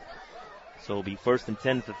 So it'll be 1st and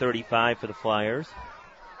 10 at the 35 for the Flyers.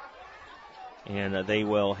 And they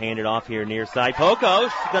will hand it off here near side.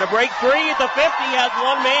 Pocos going to break free at the 50. Has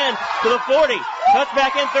one man to the 40. Cuts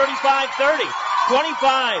back in 35, 30,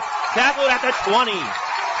 25. Tackled at the 20.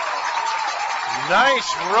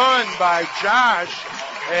 Nice run by Josh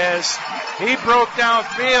as he broke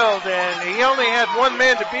downfield, and he only had one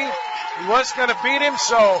man to beat. He was going to beat him,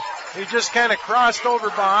 so he just kind of crossed over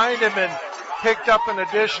behind him and picked up an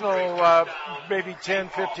additional maybe 10,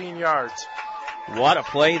 15 yards. What a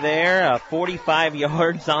play there. 45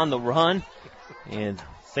 yards on the run. And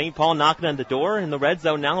St. Paul knocking on the door in the red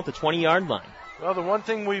zone now at the 20-yard line. Well, the one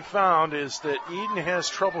thing we've found is that Edon has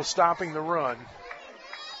trouble stopping the run,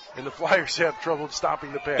 and the Flyers have trouble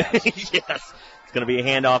stopping the pass. Yes. It's going to be a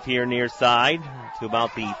handoff here near side to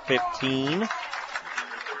about the 15.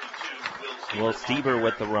 Will Stieber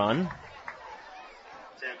with the run.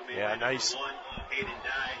 Yeah, nice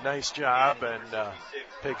job, and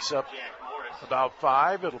picks up about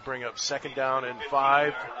 5. It'll bring up 2nd down and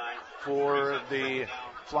 5 for the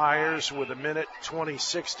Flyers with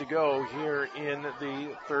 1:26 to go here in the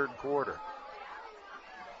 3rd quarter.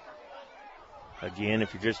 Again,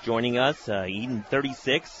 if you're just joining us, Edon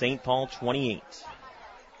 36, St. Paul 28.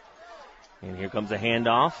 And here comes a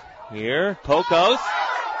handoff. Here, Pocos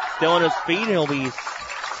still on his feet. He'll be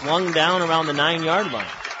slung down around the 9-yard line.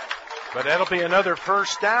 But that'll be another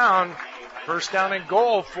first down and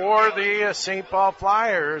goal for the St. Paul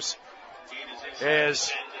Flyers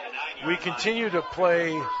as we continue to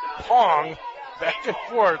play pong back and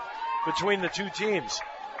forth between the two teams.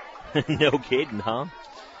 No kidding, huh?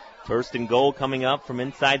 1st and goal coming up from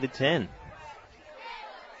inside the 10.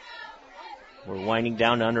 We're winding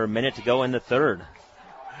down to under a minute to go in the 3rd.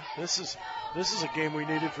 This is a game we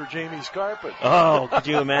needed for Jamie's carpet. Oh, could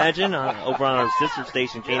you imagine? Over on our sister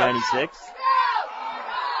station, K96.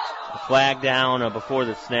 A flag down before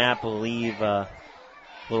the snap will leave a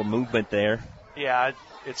little movement there. Yeah,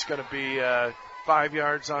 it's going to be 5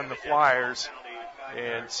 yards on the Flyers.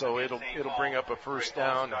 And so it'll bring up a first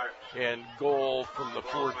down and goal from the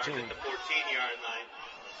 14.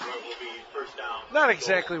 Not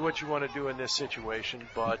exactly what you want to do in this situation,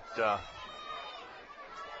 but the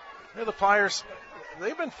Flyers,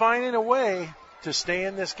 they've been finding a way to stay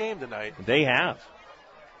in this game tonight. They have.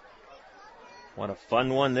 What a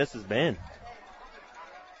fun one this has been.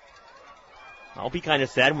 I'll be kind of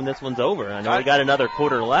sad when this one's over. I know we got another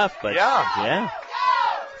quarter left, but yeah.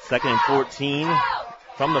 2nd and 14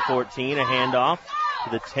 from the 14, a handoff to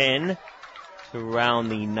the 10 to around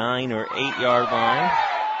the 9 or 8 yard line.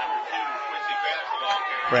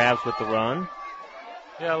 Crabs with the run.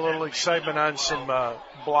 Yeah, a little excitement on some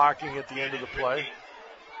blocking at the end of the play.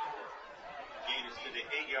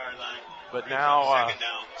 But now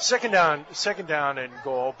second down and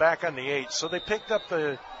goal back on the 8. So they picked up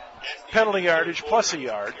the penalty yardage plus a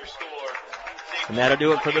yard. And that'll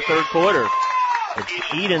do it for the 3rd quarter. It's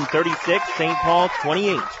Edon 36, St. Paul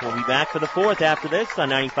 28. We'll be back for the 4th after this on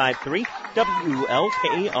 95.3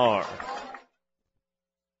 WLKR.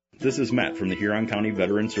 This is Matt from the Huron County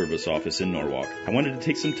Veteran Service Office in Norwalk. I wanted to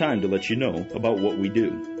take some time to let you know about what we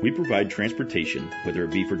do. We provide transportation, whether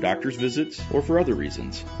it be for doctor's visits or for other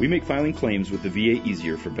reasons. We make filing claims with the VA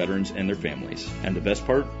easier for veterans and their families. And the best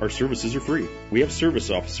part, our services are free. We have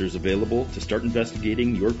service officers available to start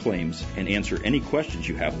investigating your claims and answer any questions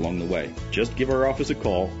you have along the way. Just give our office a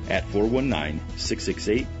call at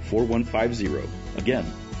 419-668-4150. Again,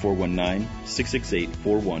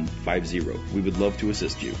 419-668-4150. We would love to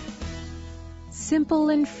assist you. Simple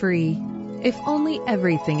and free. If only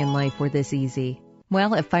everything in life were this easy.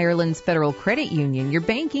 Well, at Firelands Federal Credit Union, your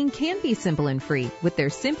banking can be simple and free with their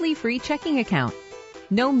Simply Free checking account.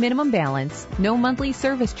 No minimum balance, no monthly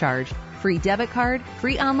service charge, free debit card,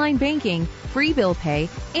 free online banking, free bill pay,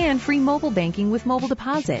 and free mobile banking with mobile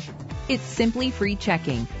deposit. It's Simply Free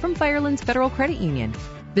checking from Firelands Federal Credit Union.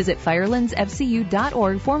 Visit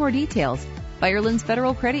firelandsfcu.org for more details. Firelands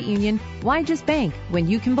Federal Credit Union, why just bank when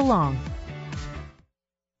you can belong?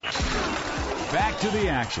 Back to the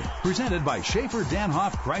action, presented by Schaefer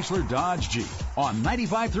Danhoff Chrysler Dodge Jeep on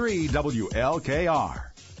 95.3 WLKR.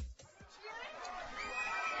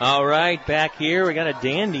 All right, back here, we got a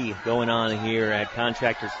dandy going on here at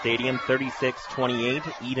Contractor Stadium, 36-28.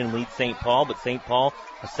 Edon leads St. Paul, but St. Paul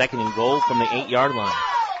a second and goal from the 8-yard line.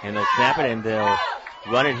 And they'll snap it and they'll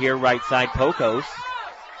run it here right side Pocos.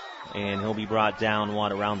 And he'll be brought down,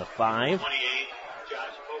 around the 5.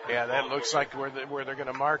 Yeah, that looks like where they're going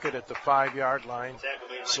to mark it at the 5-yard line.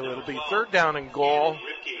 So it'll be third down and goal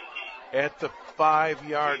at the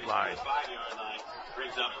 5-yard line.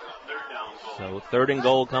 So third and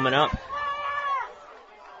goal coming up.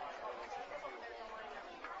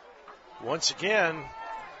 Once again,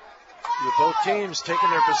 both teams taking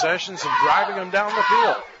their possessions and driving them down the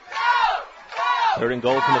field. Third and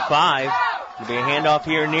goal from the 5. It'll be a handoff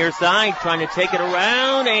here near side, trying to take it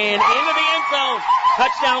around and into the end zone.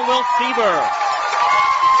 Touchdown, Will Stieber.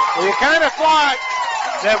 Well, you kind of thought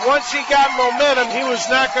that once he got momentum, he was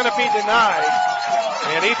not going to be denied.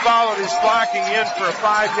 And he followed his blocking in for a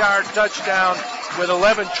 5-yard touchdown with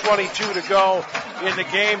 11:22 to go in the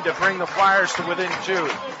game to bring the Flyers to within 2.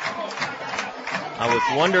 I was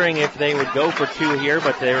wondering if they would go for 2 here,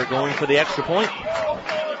 but they were going for the extra point.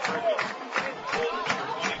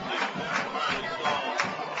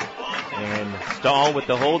 And Stahl with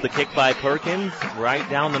the hold, the kick by Perkins, right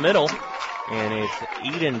down the middle. And it's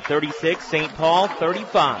Edon 36, St. Paul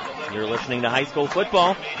 35. You're listening to high school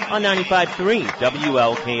football on 95.3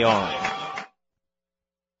 WLKR.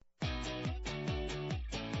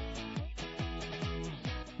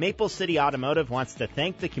 Maple City Automotive wants to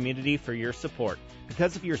thank the community for your support.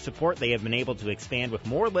 Because of your support, they have been able to expand with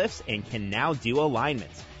more lifts and can now do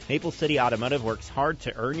alignments. Maple City Automotive works hard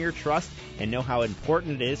to earn your trust and know how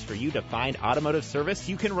important it is for you to find automotive service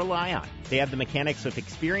you can rely on. They have the mechanics with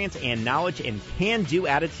experience and knowledge and can-do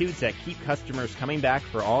attitudes that keep customers coming back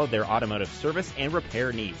for all of their automotive service and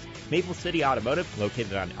repair needs. Maple City Automotive,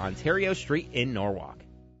 located on Ontario Street in Norwalk.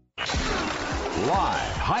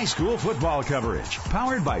 Live high school football coverage,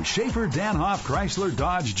 powered by Schaefer Danhoff Chrysler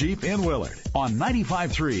Dodge Jeep in Willard on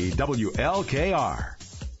 95.3 WLKR.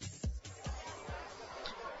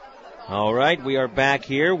 All right, we are back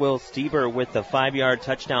here. Will Stieber with the 5-yard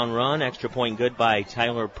touchdown run. Extra point good by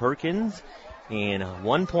Tyler Perkins. And a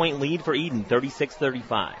 1-point lead for Edon,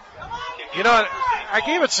 36-35. You know, I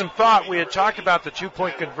gave it some thought. We had talked about the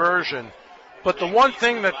 2-point conversion. But the one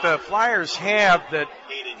thing that the Flyers have that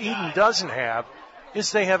Edon doesn't have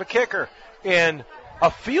is they have a kicker. And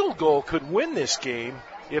a field goal could win this game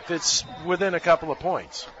if it's within a couple of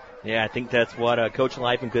points. Yeah, I think that's what Coach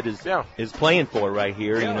Leifengood is playing for right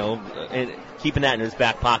here, you know, and keeping that in his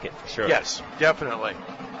back pocket for sure. Yes, definitely.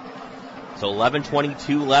 So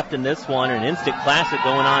 11:22 left in this one, an instant classic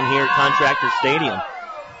going on here at Contractor Stadium.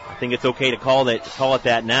 I think it's okay to call it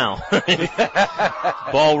that now.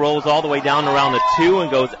 Ball rolls all the way down around the 2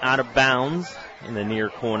 and goes out of bounds in the near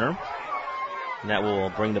corner. And that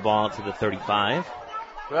will bring the ball to the 35.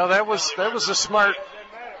 Well, that was a smart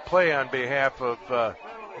play on behalf of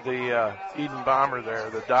the Edon Bomber there,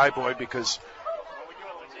 the die boy, because,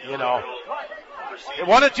 you know,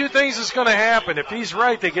 one of two things is going to happen. If he's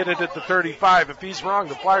right, they get it at the 35. If he's wrong,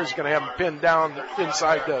 the Flyers are going to have him pinned down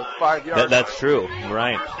inside the 5-yard line. That's true,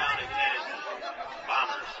 right.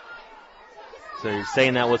 So you're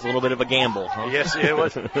saying that was a little bit of a gamble, huh? Yes, it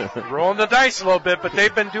was. Rolling the dice a little bit, but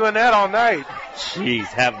they've been doing that all night. Jeez,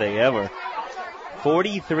 have they ever.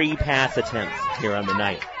 43 pass attempts here on the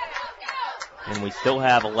night. And we still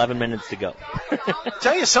have 11 minutes to go.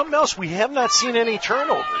 Tell you something else, we have not seen any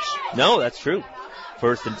turnovers. No, that's true.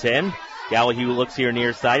 1st and 10. Gallahue looks here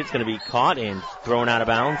near side. It's going to be caught and thrown out of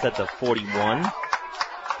bounds at the 41.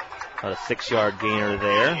 A 6-yard gainer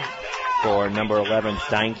there for number 11,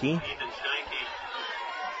 Steinke.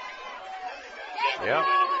 Yeah.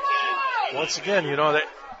 Once again,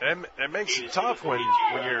 that makes it tough when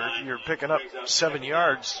you're picking up 7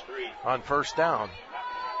 yards on first down,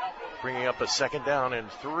 bringing up a 2nd down and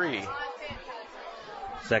 3.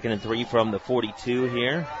 2nd and 3 from the 42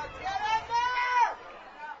 here.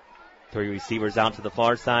 3 receivers out to the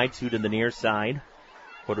far side, 2 to the near side.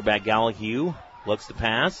 Quarterback Gallahue looks to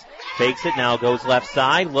pass, fakes it, now goes left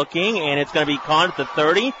side, looking, and it's going to be caught at the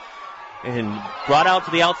 30 and brought out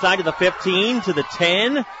to the outside of the 15, to the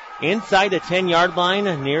 10, inside the 10-yard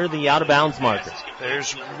line near the out-of-bounds marker.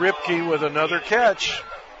 There's Ripke with another catch.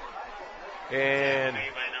 And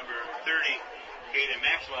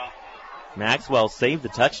Maxwell saved the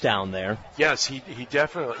touchdown there. Yes, he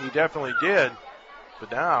definitely did.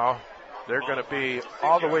 But now they're going to be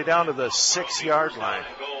all the way down to the 6-yard line.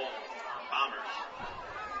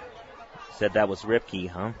 Said that was Ripke,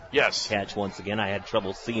 huh? Yes. Catch once again. I had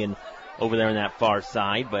trouble seeing over there on that far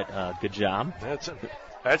side, but good job.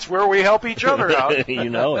 That's where we help each other out. You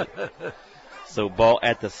know it. So ball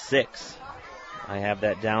at the 6. I have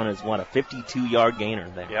that down as a 52-yard gainer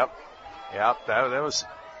there. Yep. That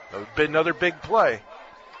would be another big play.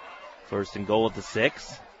 1st and goal at the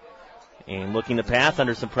 6. And looking to pass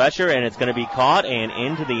under some pressure, and it's going to be caught and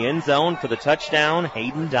into the end zone for the touchdown,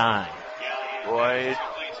 Hayden Dye. Boy,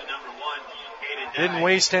 didn't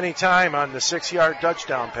waste any time on the 6-yard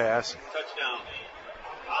touchdown pass.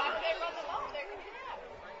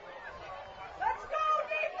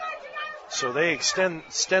 So they extend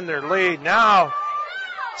their lead. Now,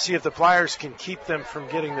 see if the Flyers can keep them from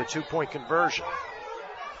getting the 2-point conversion.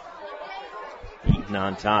 Eden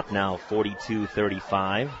on top now,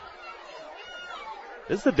 42-35.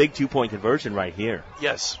 This is a big 2-point conversion right here.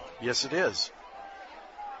 Yes, it is.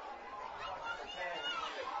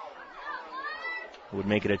 It would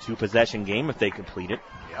make it a 2-possession game if they complete it.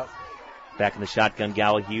 Yep. Back in the shotgun,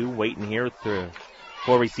 Gallahue waiting here through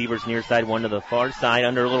 4 receivers near side, 1 to the far side,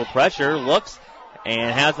 under a little pressure, looks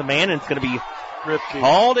and has a man, and it's going to be Ripke.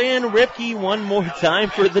 Hauled in. Ripke one more time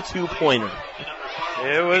for the 2-pointer.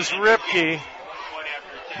 It was Ripke.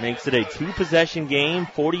 Makes it a 2-possession game,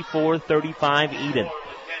 44-35 Eden.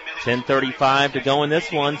 10:35 to go in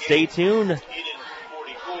this one. Stay tuned.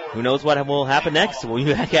 Who knows what will happen next? We'll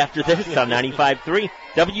be back after this on 95.3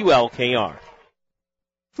 WLKR.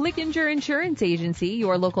 Flickinger Insurance Agency,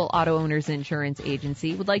 your local auto owner's insurance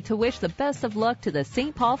agency, would like to wish the best of luck to the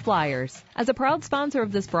St. Paul Flyers. As a proud sponsor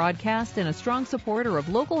of this broadcast and a strong supporter of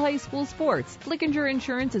local high school sports, Flickinger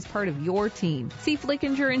Insurance is part of your team. See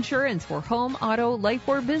Flickinger Insurance for home, auto, life,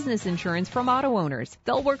 or business insurance from auto owners.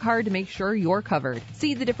 They'll work hard to make sure you're covered.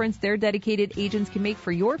 See the difference their dedicated agents can make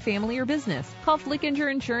for your family or business. Call Flickinger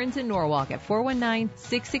Insurance in Norwalk at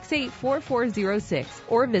 419-668-4406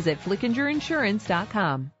 or visit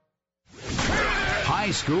flickingerinsurance.com.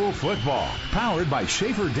 High school football, powered by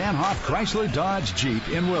Schaefer Danhoff Chrysler Dodge Jeep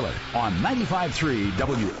in Willard on 95.3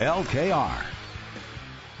 WLKR.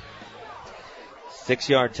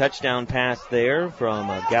 6-yard touchdown pass there from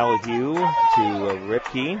Gallahue to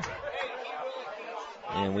Ripke.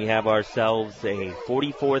 And we have ourselves a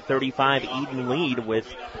 44-35 Eden lead with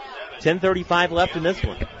 10:35 left in this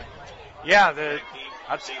one. Yeah,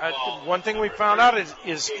 one thing we found out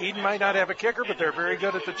is Eden might not have a kicker, but they're very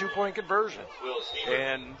good at the 2-point conversion.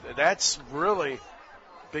 And that's really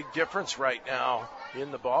big difference right now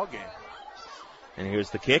in the ball game. And here's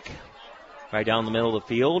the kick. Right down the middle of the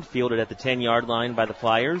field. Fielded at the 10-yard line by the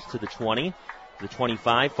Flyers to the 20. The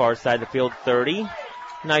 25, far side of the field, 30.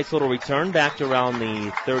 Nice little return back to around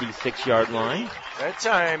the 36-yard line. That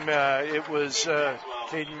time it was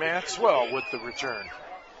Caden Maxwell with the return.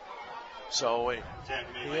 So he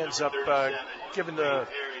ends up giving the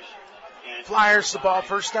Flyers the ball,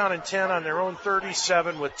 first down and 10 on their own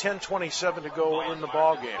 37 with 10:27 to go in the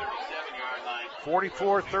ball game.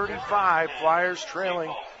 44-35, Flyers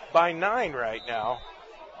trailing by 9 right now.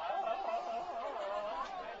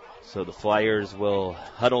 So the Flyers will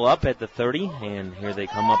huddle up at the 30, and here they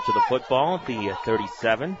come up to the football at the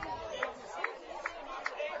 37.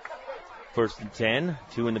 First and 10,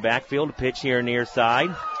 2 in the backfield, a pitch here near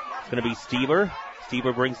side. It's going to be Stever.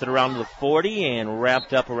 Stever brings it around to the 40 and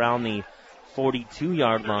wrapped up around the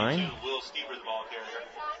 42-yard line.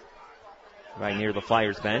 Right near the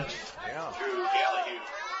Flyers bench. Yeah.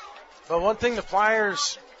 But one thing the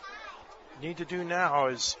Flyers need to do now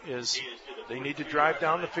is they need to drive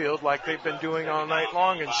down the field like they've been doing all night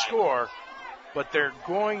long and score, but they're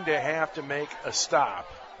going to have to make a stop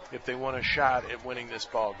if they want a shot at winning this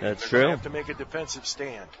ball game. That's they're true. They're going to have to make a defensive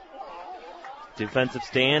stand. defensive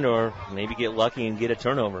stand or maybe get lucky and get a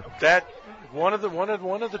turnover. That one of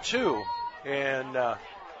the two, and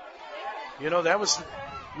that was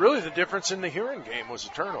really the difference in the Huron game was a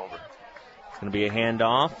turnover. It's going to be a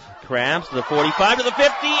handoff. Krabs to the 45 to the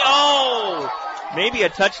 50. Oh! Maybe a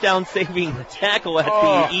touchdown-saving tackle at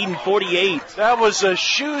the Eden 48. That was a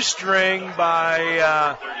shoestring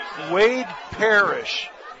by Wade Parrish.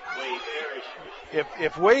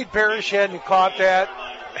 If Wade Parrish hadn't caught that,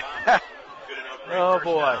 oh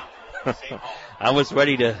boy. I was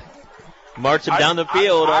ready to march him down the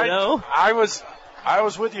field. I know. I was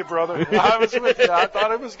with you, brother. I was with you. I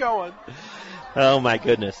thought it was going. Oh my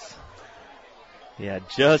goodness. Yeah,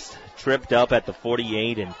 just tripped up at the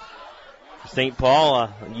 48, and St. Paul,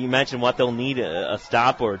 you mentioned what they'll need, a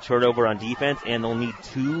stop or a turnover on defense, and they'll need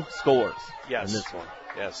 2 scores in this one.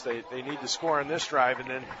 Yes, they need to score on this drive, and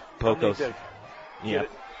then Pocos. Yeah.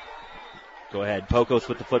 Go ahead. Pocos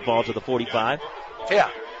with the football to the 45. Yeah.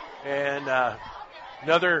 And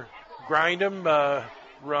another grind him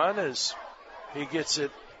run as he gets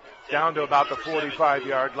it down to about the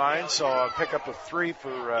 45-yard line. So I'll pick up a 3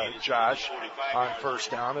 for Josh on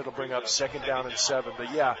first down. It'll bring up 2nd down and 7.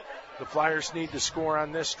 But, yeah, the Flyers need to score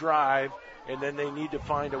on this drive, and then they need to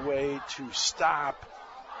find a way to stop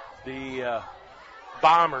the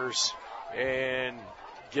Bombers and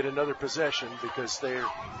get another possession because they're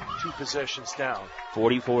 2 possessions down.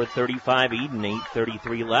 44-35 Eden,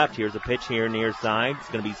 8:33 left. Here's a pitch here near side. It's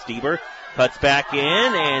going to be Stieber. Cuts back in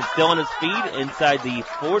and still on his feet inside the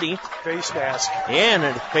 40. Face mask. And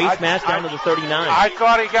a face mask down to the 39. I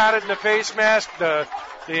thought he got it in the face mask. The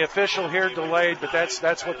official here delayed, but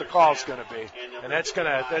that's what the call's going to be, and that's going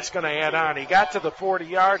to add on. He got to the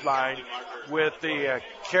 40-yard line with the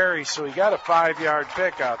carry, so he got a 5-yard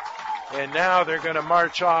pickup, and now they're going to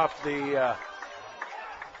march off the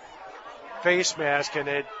face mask, and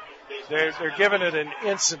they're giving it an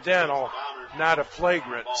incidental, not a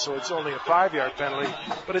flagrant, so it's only a 5-yard penalty,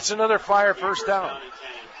 but it's another Flyer first down.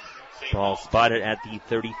 Ball spotted at the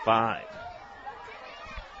 35.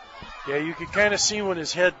 Yeah, you could kind of see when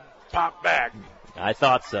his head popped back. I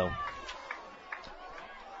thought so.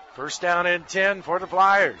 First down and 10 for the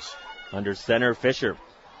Flyers. Under center, Fisher.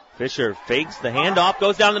 Fisher fakes the handoff,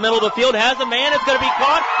 goes down the middle of the field, has a man, it's going to be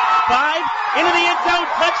caught. 5, into the end zone,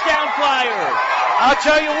 touchdown Flyers. I'll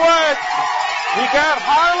tell you what, he got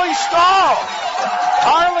Harley Stahl.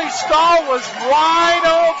 Harley Stahl was wide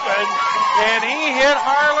open, and he hit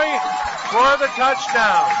Harley for the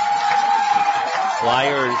touchdown.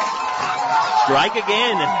 Flyers strike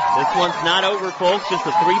again. This one's not over, folks. Just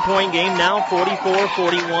a 3-point game now,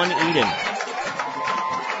 44-41 Eden.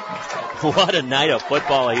 What a night of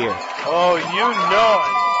football here. Oh, you know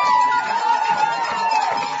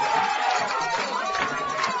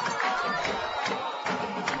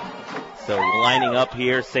it. So lining up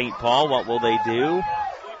here, St. Paul, what will they do?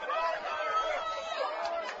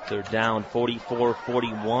 They're down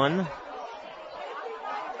 44-41.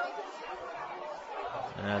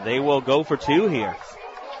 They will go for 2 here.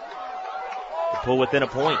 They pull within a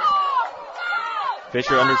point.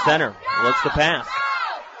 Fisher under center. Looks to pass.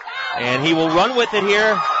 And he will run with it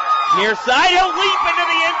here. Near side. He'll leap into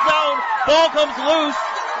the end zone. Ball comes loose.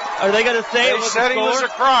 Are they going to say it was a score? They said he was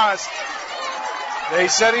across. They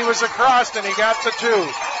said he was across, and he got the 2.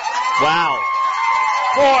 Wow.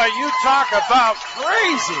 Boy, you talk about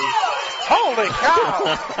crazy. Holy cow.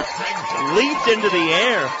 Leaped into the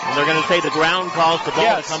air. And they're going to say the ground caused the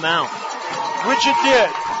ball to come out. Which it did.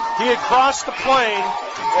 He had crossed the plane,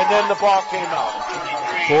 and then the ball came out.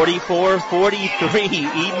 44-43,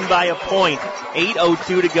 Eden by a point.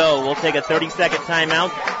 8:02 to go. We'll take a 30-second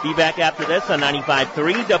timeout. Be back after this on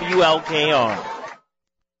 95.3 WLKR.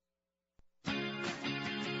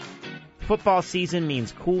 Football season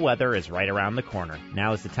means cool weather is right around the corner.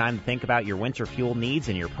 Now is the time to think about your winter fuel needs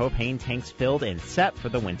and your propane tanks filled and set for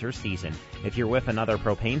the winter season. If you're with another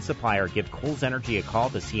propane supplier, give Kohl's Energy a call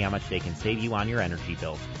to see how much they can save you on your energy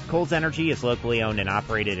bills. Kohl's Energy is locally owned and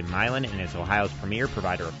operated in Milan and is Ohio's premier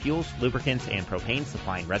provider of fuels, lubricants, and propane,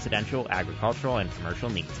 supplying residential, agricultural, and commercial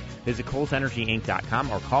needs. Visit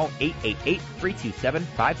KohlsEnergyInc.com or call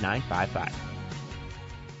 888-327-5955.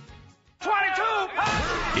 22!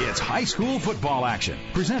 It's high school football action,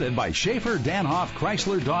 presented by Schaefer Danhoff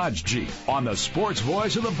Chrysler Dodge Jeep on the sports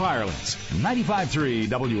voice of the Firelands, 95.3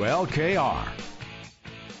 WLKR.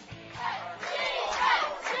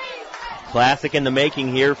 Classic in the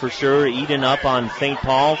making here for sure. Eden up on St.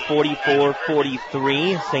 Paul,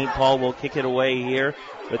 44-43. St. Paul will kick it away here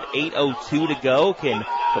with 8:02 to go. Can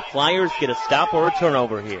the Flyers get a stop or a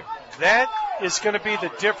turnover here? That is going to be the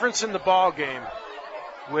difference in the ball game.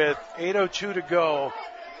 With 8:02 to go,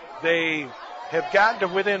 they have gotten to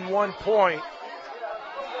within 1 point,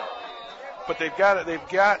 but they've got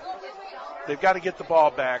to get the ball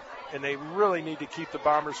back, and they really need to keep the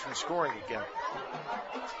Bombers from scoring again.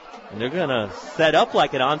 And they're going to set up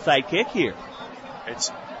like an onside kick here.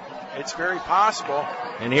 It's very possible.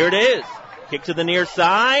 And here it is. Kick to the near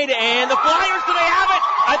side, and the Flyers, do they have it?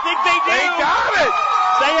 I think they do. They got it.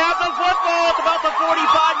 They have the football at about the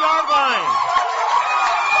 45-yard line.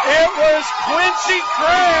 It was Quincy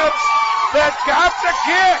Krebs that got the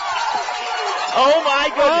kick. Oh,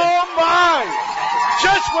 my goodness. Oh, my.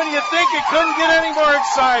 Just when you think it couldn't get any more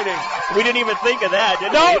exciting. We didn't even think of that,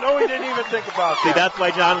 did we? No, we didn't even think about that. See, that's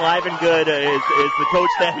why John Livengood is the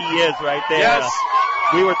coach that he is right there. Yes.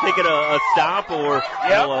 We were thinking a stop or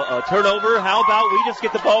a turnover. How about we just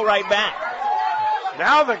get the ball right back?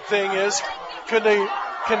 Now the thing is, can they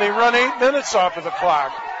run 8 minutes off of the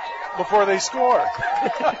clock before they score?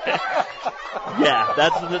 Yeah,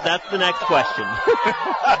 that's the next question.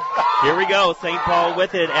 Here we go. St. Paul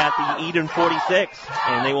with it at the Edon 46,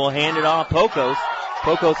 and they will hand it off Pocos.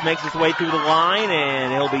 Pocos makes his way through the line,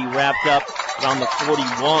 and he'll be wrapped up around the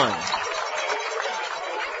 41.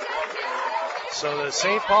 So the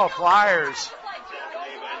St. Paul Flyers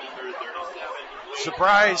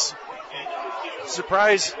surprise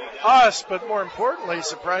us, but more importantly,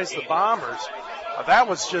 surprise the Bombers. That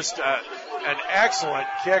was just an excellent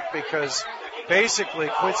kick because basically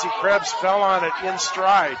Quincy Krebs fell on it in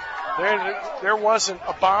stride. There wasn't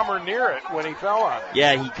a Bomber near it when he fell on it.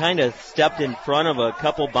 Yeah, he kind of stepped in front of a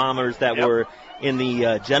couple Bombers that were in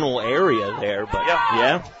the general area there. But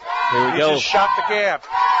yeah, here we go. He just shot the gap.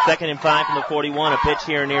 2nd and 5 from the 41. A pitch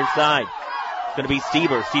here near side. It's going to be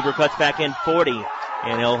Stever. Stever cuts back in 40,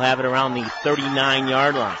 and he'll have it around the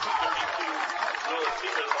 39-yard line.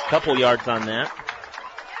 Couple yards on that.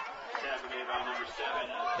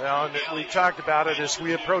 Well, and we talked about it as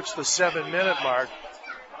we approach the 7-minute mark.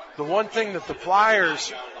 The one thing that the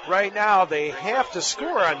Flyers, right now, they have to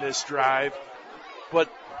score on this drive, but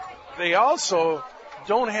they also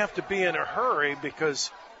don't have to be in a hurry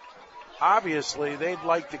because obviously they'd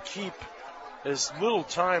like to keep as little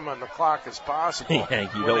time on the clock as possible. Yeah,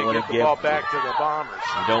 you don't want to give the ball back to the Bombers.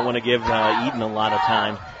 You don't want to give Edon a lot of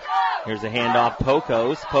time. Here's a handoff,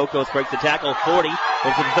 Pocos. Pocos breaks the tackle, 40,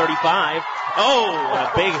 goes to the 35. Oh,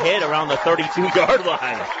 a big hit around the 32-yard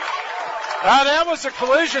line. That was a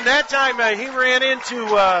collision. That time he ran into,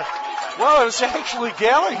 it was actually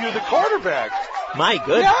Gallagher, the quarterback. My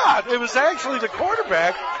goodness. Yeah, it was actually the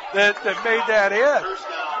quarterback that made that hit.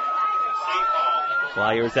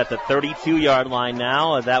 Flyers at the 32-yard line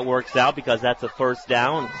now. That works out because that's a first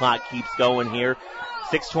down. Clock keeps going here.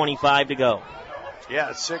 6:25 to go.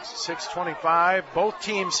 Yeah, 6:25. Both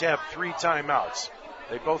teams have 3 timeouts.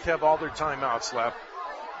 They both have all their timeouts left,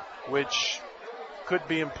 which could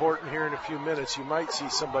be important here in a few minutes. You might see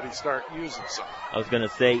somebody start using some. I was going to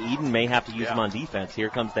say Edon may have to use them on defense. Here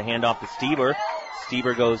comes the handoff to Stever.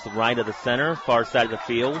 Stever goes right of the center, far side of the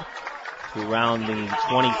field, to around the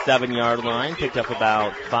 27-yard line. Picked up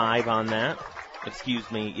about 5 on that. Excuse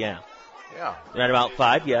me, yeah. Yeah. Right about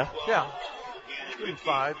 5, yeah. Yeah.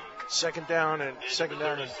 5. Second down and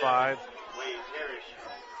 5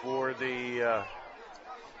 for the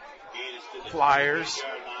Flyers.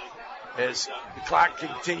 As the clock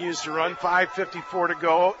continues to run, 5:54 to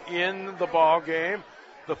go in the ball game.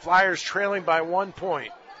 The Flyers trailing by 1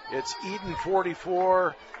 point. It's Edon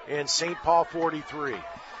 44 and St. Paul 43.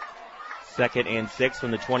 2nd and 6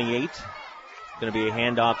 from the 28. Going to be a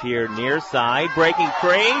handoff here near side. Breaking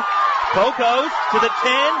free. Pocos to the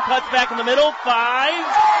 10. Cuts back in the middle. 5.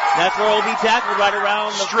 That's where he'll be tackled right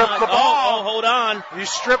around the Strip the ball. Oh, hold on. He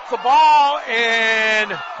stripped the ball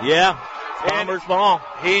and... Yeah. Bombers ball.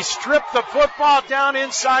 He stripped the football down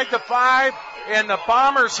inside the 5, and the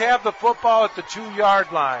Bombers have the football at the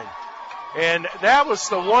 2-yard line. And that was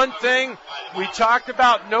the one thing we talked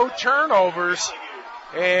about, no turnovers,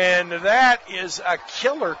 and that is a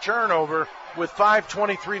killer turnover with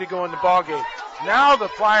 5:23 to go in the ballgame. Now the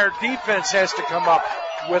Flyer defense has to come up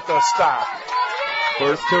with a stop.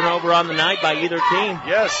 First turnover on the night by either team.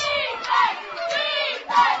 Yes.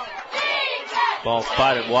 Ball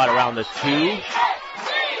spotted around the 2.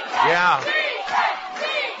 Yeah.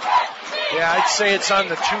 Yeah, I'd say it's on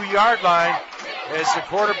the 2-yard line as the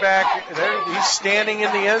quarterback, he's standing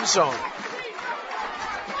in the end zone.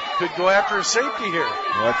 Could go after a safety here.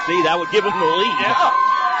 Let's see, that would give him the lead. Yeah.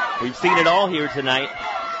 We've seen it all here tonight.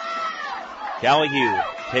 Gallagher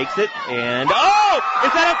takes it, and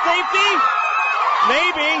is that a safety?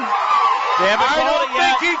 Maybe. They haven't called it yet.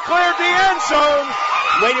 I don't think he cleared the end zone.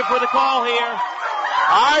 Waiting for the call here.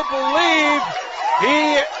 I believe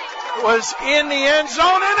he was in the end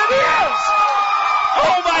zone, and it is.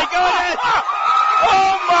 Oh, my goodness!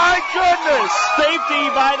 Oh, my goodness! Safety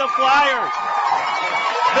by the Flyers.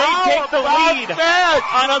 They take the lead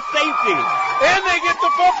on a safety. And they get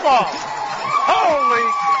the football. Holy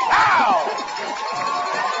cow!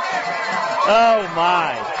 Oh,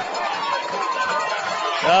 my.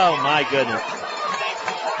 Oh, my goodness.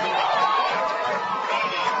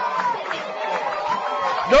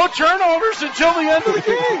 No turnovers until the end of the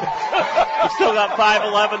game. We've still got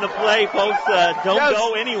 5:11 to play, folks. Don't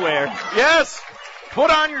go anywhere. Yes. Put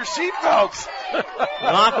on your seatbelts.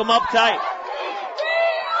 Lock them up tight.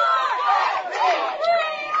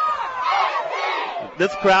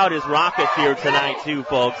 This crowd is raucous here tonight, too,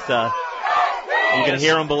 folks. You can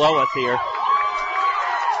hear them below us here.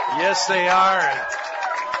 Yes, they are.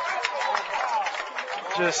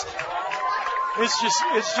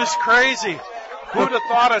 It's just crazy. Who would have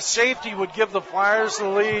thought a safety would give the Flyers the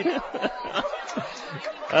lead?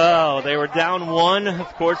 Oh, they were down 1.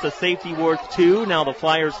 Of course, a safety worth 2. Now the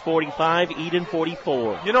Flyers 45, Edon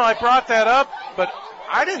 44. You know, I brought that up, but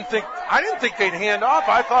I didn't think they'd hand off.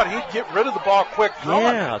 I thought he'd get rid of the ball quick.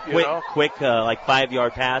 Yeah, quick, like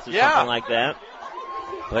 5-yard pass or something like that.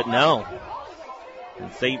 But no.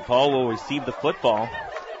 And St. Paul will receive the football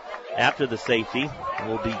after the safety. It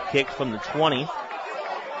will be kicked from the 20.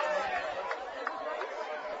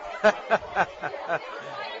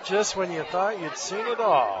 Just when you thought you'd seen it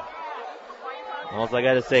all. All I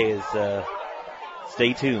got to say is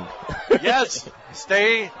stay tuned. Yes,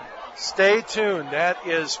 stay tuned. That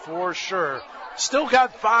is for sure. Still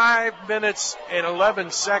got 5 minutes and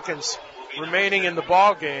 11 seconds remaining in the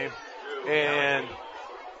ball game, and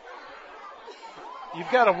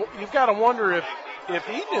you've got to wonder if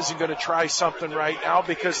Edon isn't going to try something right now,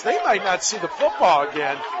 because they might not see the football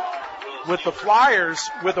again with the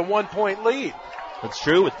Flyers with a 1-point lead. That's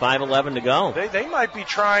true, with 5:11 to go. They might be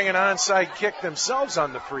trying an onside kick themselves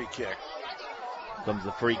on the free kick. Comes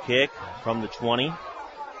the free kick from the 20.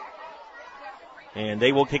 And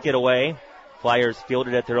they will kick it away. Flyers field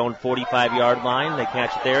it at their own 45-yard line. They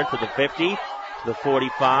catch it there to the 50, to the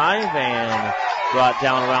 45, and draw it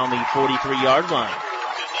down around the 43-yard line.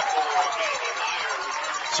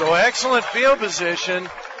 So excellent field position.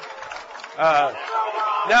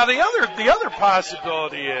 Now the other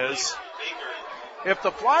possibility is, if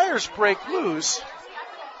the Flyers break loose,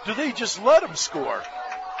 do they just let them score?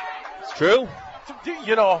 It's true.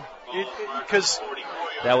 You know, because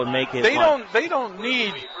that would make it. They don't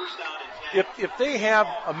need. If they have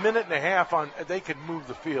a minute and a half on, they could move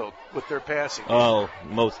the field with their passing. Oh,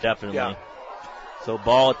 most definitely. Yeah. So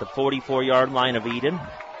ball at the 44-yard line of Edon.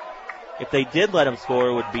 If they did let them score,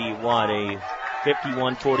 it would be a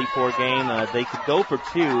 51-44 game. They could go for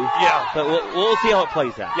 2. Yeah. But we'll see how it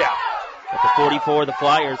plays out. Yeah. At the 44, the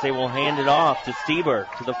Flyers, they will hand it off to Stieber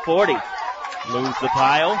to the 40. Moves the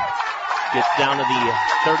pile. Gets down to the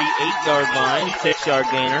 38-yard line. 6-yard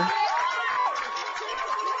gainer.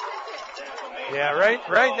 Yeah,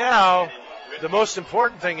 right now, the most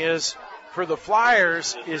important thing is for the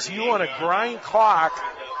Flyers is you want to grind clock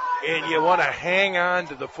and you want to hang on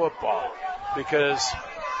to the football, because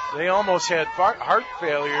they almost had heart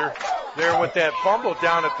failure there with that fumble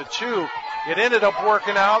down at the 2. It ended up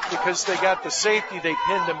working out because they got the safety. They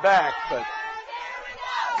pinned him back, but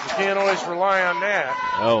you can't always rely on that.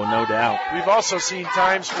 Oh, no doubt. We've also seen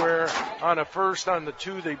times where on a first, on the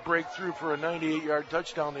 2, they break through for a 98-yard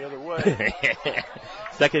touchdown the other way.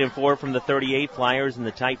 2nd and 4 from the 38. Flyers in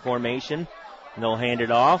the tight formation. And they'll hand it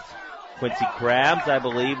off. Quincy Krabs, I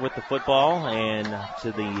believe, with the football. And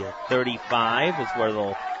to the 35 is where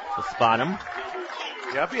they'll spot him.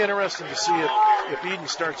 Yeah, it'd be interesting to see if Edon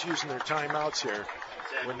starts using their timeouts here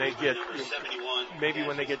when they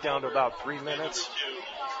get down to about 3 minutes.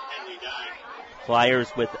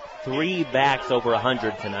 Flyers with 3 backs over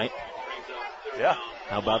 100 tonight. Yeah.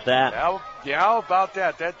 How about that? How about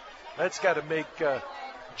that? That's got to make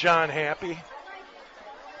John happy.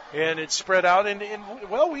 And it's spread out. And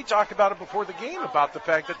we talked about it before the game, about the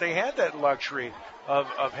fact that they had that luxury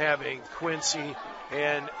of having Quincy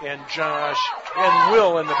and Josh and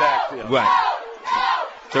Will in the backfield. Right.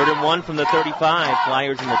 3rd and 1 from the 35.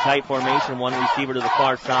 Flyers in the tight formation. 1 receiver to the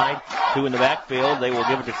far side. 2 in the backfield. They will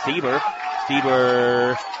give it to Stieber.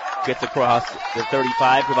 Stieber gets across the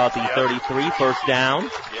 35 to about the 33. First down.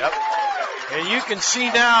 Yep. And you can see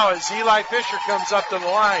now as Eli Fisher comes up to the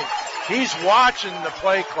line, he's watching the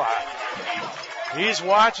play clock. He's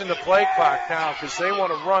watching the play clock now because they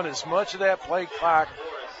want to run as much of that play clock,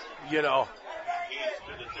 you know.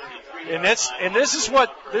 And this is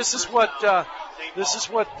what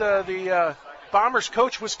the Bombers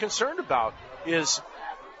coach was concerned about, is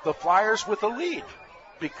the Flyers with a lead.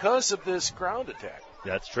 because of this ground attack.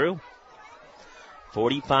 That's true.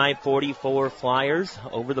 45-44 Flyers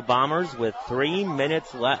over the Bombers with 3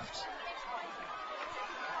 minutes left.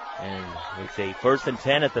 And it's a 1st and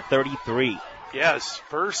 10 at the 33. Yes,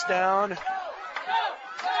 first down.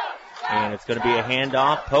 And it's going to be a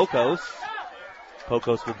handoff. Pocos.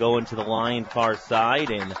 Pocos will go into the line far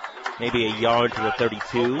side and maybe a yard to the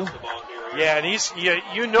 32. Yeah, and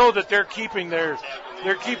you know that they're keeping their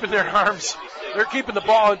arms, they're keeping the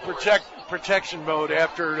ball in protection mode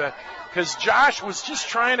after, because Josh was just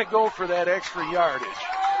trying to go for that extra yardage.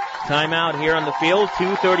 Timeout here on the field.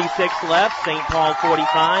 2:36 left. St. Paul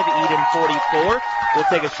 45, Edon 44. We'll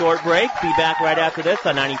take a short break. Be back right after this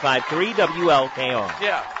on 95.3 WLKR.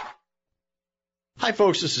 Yeah. Hi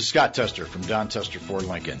folks, this is Scott Tester from Don Tester Ford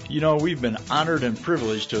Lincoln. You know, we've been honored and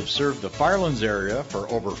privileged to have served the Firelands area for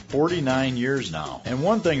over 49 years now. And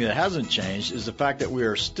one thing that hasn't changed is the fact that we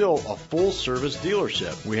are still a full-service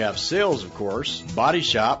dealership. We have sales, of course, body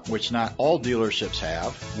shop, which not all dealerships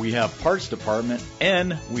have. We have parts department,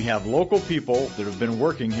 and we have local people that have been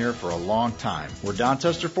working here for a long time. We're Don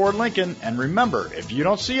Tester Ford Lincoln, and remember, if you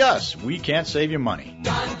don't see us, we can't save you money.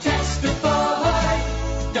 Don Tester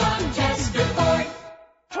Ford, Don Tester Ford.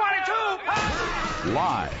 22!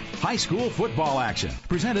 Live high school football action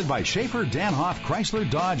presented by Schaefer Danhoff Chrysler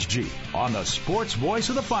Dodge Jeep on the sports voice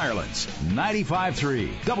of the Firelands,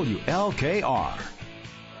 95.3 WLKR.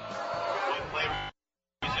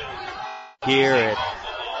 Here at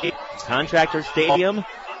Contractor Stadium,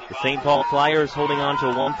 the St. Paul Flyers holding on to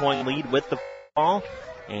a 1-point lead with the ball.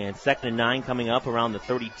 And 2nd and 9 coming up around the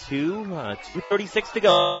 32. 2:36 to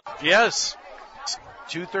go. Yes,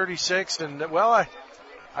 2:36, and well,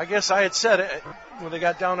 I guess I had said it when they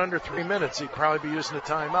got down under 3 minutes, he'd probably be using a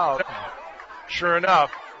timeout. Sure enough.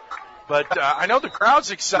 But I know the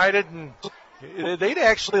crowd's excited, and they'd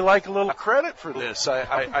actually like a little credit for this,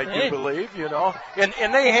 I do believe, you know.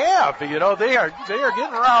 And they have, you know, they are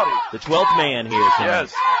getting rowdy. The 12th man here tonight.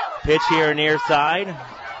 Yes. Pitch here near side.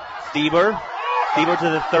 Stieber to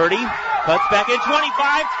the 30. Cuts back in 25,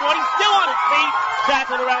 20, still on his feet.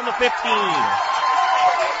 Tackled around the 15.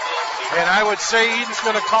 And I would say Edon's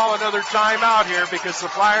going to call another timeout here because the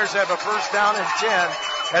Flyers have a first down and 10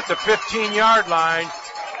 at the 15-yard line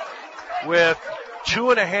with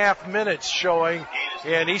 2.5 minutes showing,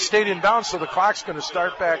 and he stayed in bounds, so the clock's going to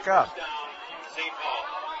start back up.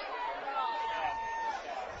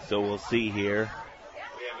 So we'll see here.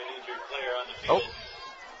 Oh.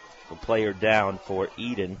 A player down for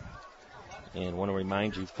Edon. And want to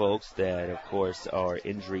remind you folks that, of course, our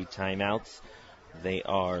injury timeouts, they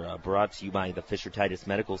are brought to you by the Fisher-Titus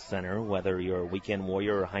Medical Center. Whether you're a weekend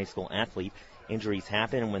warrior or a high school athlete, injuries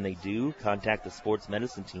happen, and when they do, contact the sports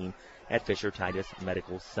medicine team at Fisher-Titus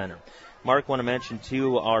Medical Center. Mark, want to mention,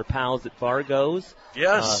 too, our pals at Fargo's.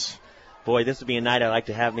 Yes. Boy, this would be a night I'd like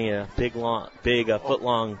to have me a big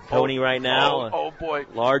foot-long pony right now. Oh, boy.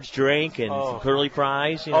 Large drink and some curly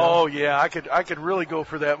fries. You know. Oh, yeah, I could really go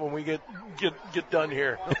for that when we get done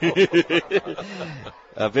here.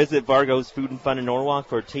 Visit Fargo's Food and Fun in Norwalk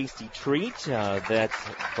for a tasty treat. That's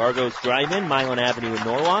Fargo's Drive-In, Milan Avenue in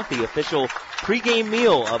Norwalk, the official pregame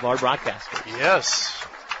meal of our broadcasters. Yes,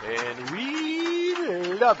 and we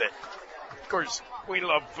love it. Of course, we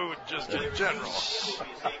love food just in general.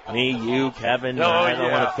 Me, you, Kevin. Oh, I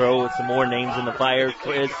don't want to throw some more names in the fire.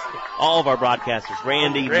 Chris, all of our broadcasters.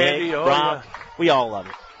 Randy, Nick, Rob. Yeah. We all love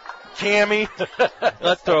it. Cammy.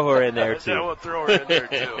 Let's throw her in there, too. Yeah, we'll throw her in there,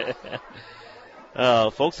 too.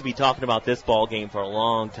 Folks will be talking about this ball game for a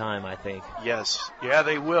long time, I think. Yes. Yeah,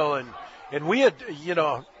 they will. And we had,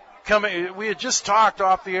 we had just talked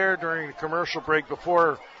off the air during the commercial break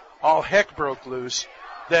before all heck broke loose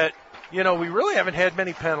that, we really haven't had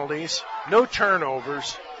many penalties, no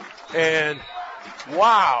turnovers, and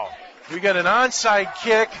wow, we got an onside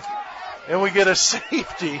kick, and we get a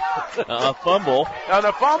safety. A fumble. On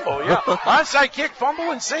a fumble, yeah. Onside kick,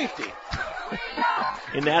 fumble, and safety.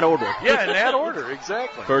 In that order. Yeah, in that order,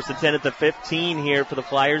 exactly. 1st and 10 at the 15 here for the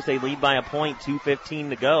Flyers. They lead by a point, 2:15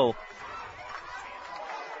 to go.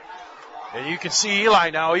 And you can see Eli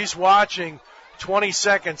now. He's watching 20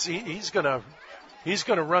 seconds. He's going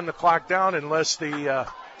to run the clock down unless the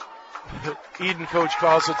Edon coach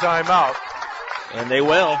calls a timeout. And they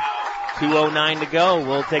will. 2:09 to go.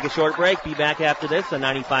 We'll take a short break. Be back after this on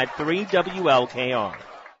 95.3 WLKR.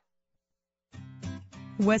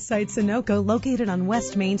 Westside Sunoco, located on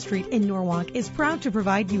West Main Street in Norwalk, is proud to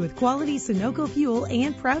provide you with quality Sunoco fuel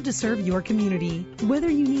and proud to serve your community. Whether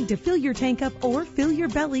you need to fill your tank up or fill your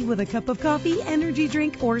belly with a cup of coffee, energy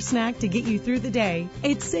drink, or snack to get you through the day,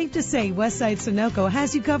 it's safe to say Westside Sunoco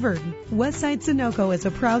has you covered. Westside Sunoco is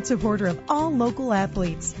a proud supporter of all local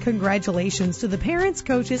athletes. Congratulations to the parents,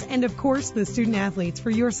 coaches, and of course the student athletes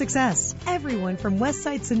for your success. Everyone from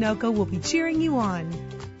Westside Sunoco will be cheering you on.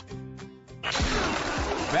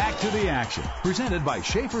 Back to the action, presented by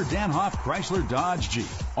Schaefer Danhoff Chrysler Dodge Jeep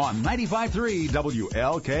on 95.3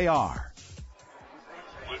 WLKR.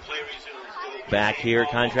 Back here,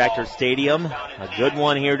 Contractor Stadium. A good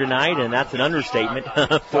one here tonight, and that's an understatement.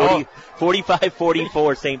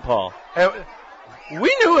 45-44 St. Paul.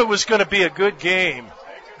 We knew it was going to be a good game,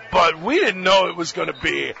 but we didn't know it was going to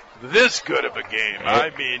be this good of a game.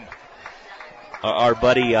 I mean, our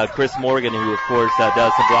buddy Chris Morgan, who of course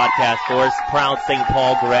does some broadcast for us, proud St.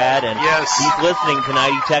 Paul grad, and yes, he's listening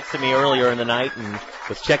tonight. He texted me earlier in the night and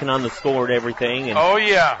was checking on the score and everything. And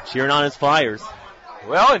cheering on his Flyers.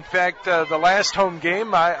 Well, in fact, the last home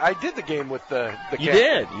game, I did the game with the You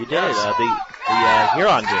did. Yes. The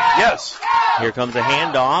Huron game. Yes. Here comes a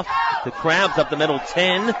handoff. The Crabs up the middle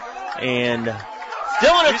 10, and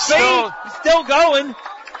still in his feet. Still going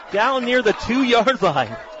down near the 2-yard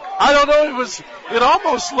line. I don't know. It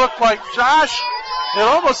almost looked like John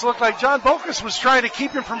Bokus was trying to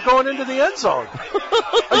keep him from going into the end zone.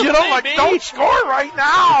 Don't score right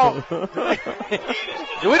now.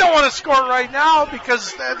 We don't want to score right now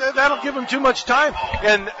because that'll give them too much time.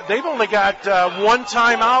 And they've only got one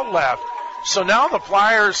timeout left. So now the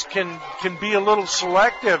Flyers can be a little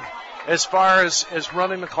selective as far as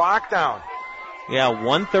running the clock down. Yeah,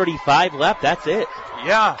 1:35 left. That's it.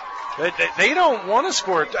 Yeah. They don't want to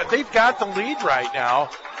score. They've got the lead right now.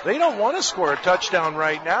 They don't want to score a touchdown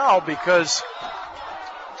right now because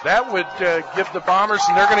that would give the Bombers,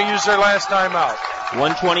 and they're going to use their last timeout.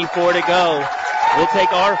 1:24 to go. We'll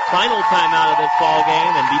take our final timeout of this ball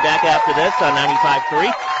game and be back after this on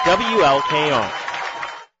 95.3 WLKR.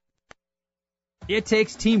 It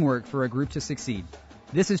takes teamwork for a group to succeed.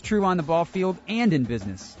 This is true on the ball field and in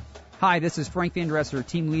business. Hi, this is Frank Van Dresser,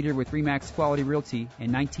 team leader with RE/MAX Quality Realty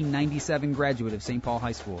and 1997 graduate of St. Paul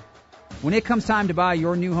High School. When it comes time to buy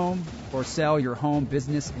your new home or sell your home,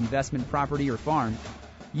 business, investment, property, or farm,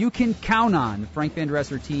 you can count on the Frank Van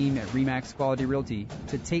Dresser team at RE/MAX Quality Realty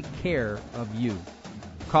to take care of you.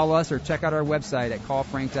 Call us or check out our website at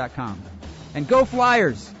callfrank.com. And go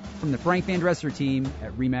Flyers from the Frank Van Dresser team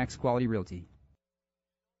at RE/MAX Quality Realty.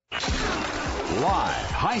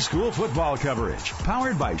 Live high school football coverage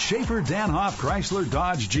powered by Schaefer Danhoff Chrysler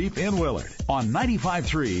Dodge Jeep in Willard on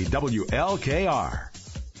 95.3 WLKR.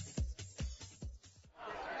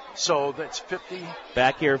 So that's 50.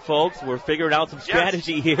 Back here, folks. We're figuring out some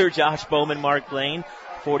strategy here. Josh Bowman, Mark Lane,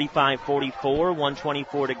 45-44,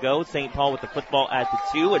 1:24 to go. St. Paul with the football at the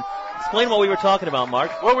 2. And explain what we were talking about,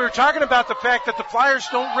 Mark. Well, we were talking about the fact that the Flyers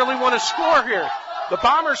don't really want to score here. The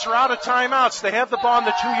Bombers are out of timeouts. They have the ball on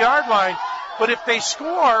the 2-yard line. But if they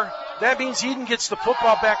score, that means Edon gets the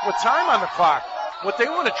football back with time on the clock. What they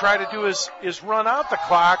want to try to do is run out the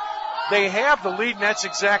clock. They have the lead, and that's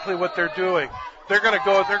exactly what they're doing. They're going to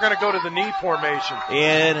go to the knee formation.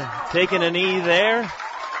 And taking a knee there.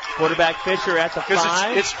 Quarterback Fisher at the 5.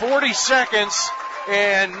 Because it's 40 seconds,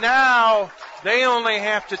 and now they only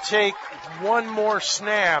have to take one more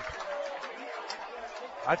snap.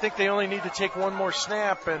 I think they only need to take one more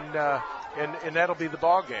snap, and that'll be the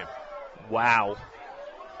ball game. Wow.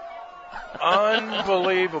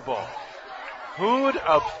 Unbelievable. Who'd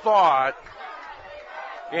have thought?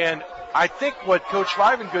 And I think what Coach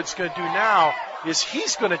Livengood's going to do now is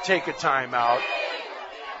he's going to take a timeout.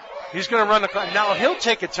 He's going to run the clock. Now he'll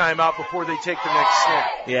take a timeout before they take the next snap.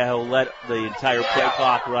 Yeah, he'll let the entire play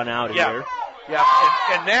clock run out here. Yeah,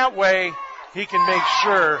 and that way he can make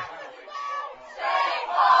sure.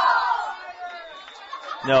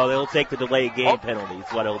 No, they'll take the delayed game penalty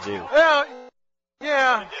is what he'll do. Well,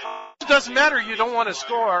 yeah. It doesn't matter. You don't want to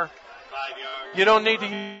score. You don't need to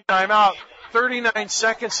use timeout. 39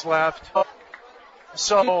 seconds left.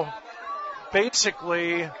 So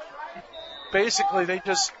basically they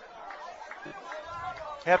just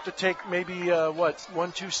have to take maybe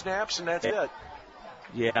 1-2 snaps, and that's it.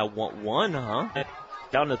 Yeah, one, huh?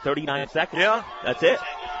 Down to 39 seconds. Yeah, that's it.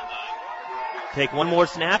 Take one more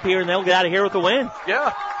snap here, and they'll get out of here with a win.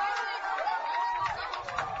 Yeah.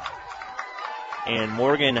 And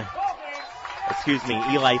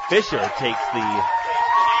Eli Fisher takes the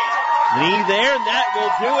Knee there, and that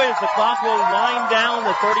will do it as the clock will wind down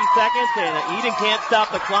to 30 seconds, and Edon can't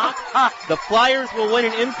stop the clock. The Flyers will win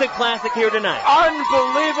an instant classic here tonight.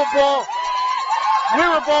 Unbelievable. We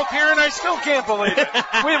were both here, and I still can't believe it.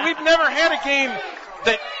 We've never had a game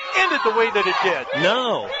that ended the way that it did.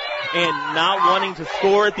 No. And not wanting to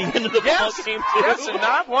score at the end of the ball game, too. Yes, and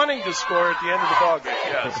not wanting to score at the end of the ball game,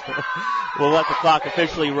 yes. We'll let the clock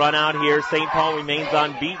officially run out here. St. Paul remains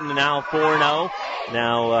unbeaten, now 4-0.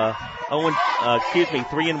 Now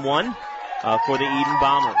 3-1 for the Edon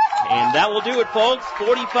Bombers. And that will do it, folks.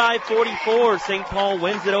 45-44. St. Paul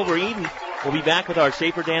wins it over Edon. We'll be back with our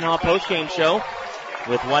Schaefer-Danhoff postgame show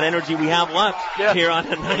with what energy we have left here on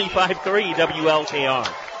 95.3 WLKR.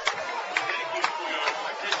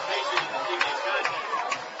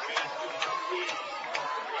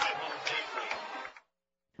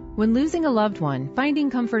 When losing a loved one, finding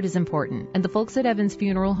comfort is important, and the folks at Evans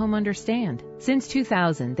Funeral Home understand. Since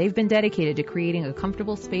 2000, they've been dedicated to creating a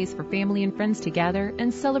comfortable space for family and friends to gather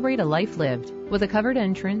and celebrate a life lived. With a covered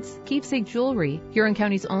entrance, keepsake jewelry, Huron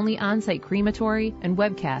County's only on-site crematory, and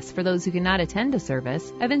webcasts for those who cannot attend a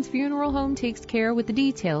service, Evans Funeral Home takes care with the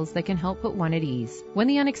details that can help put one at ease. When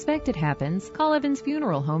the unexpected happens, call Evans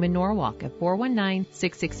Funeral Home in Norwalk at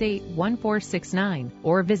 419-668-1469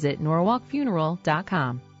 or visit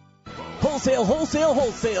norwalkfuneral.com. Wholesale, wholesale,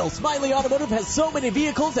 wholesale. Smiley Automotive has so many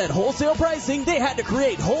vehicles at wholesale pricing, they had to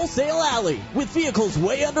create Wholesale Alley. With vehicles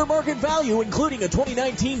way under market value, including a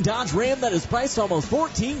 2019 Dodge Ram that is priced almost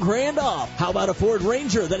 $14,000 off. How about a Ford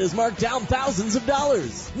Ranger that is marked down thousands of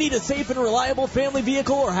dollars? Need a safe and reliable family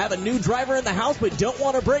vehicle or have a new driver in the house but don't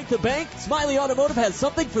want to break the bank? Smiley Automotive has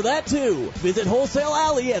something for that too. Visit Wholesale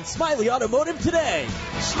Alley at Smiley Automotive today.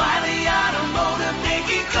 Smiley Automotive,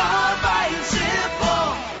 making car buying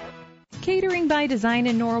simple. Catering by Design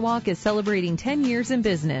in Norwalk is celebrating 10 years in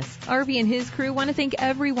business. Arby and his crew want to thank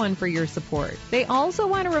everyone for your support. They also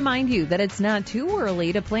want to remind you that it's not too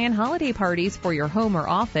early to plan holiday parties for your home or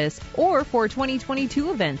office or for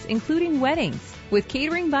 2022 events, including weddings. With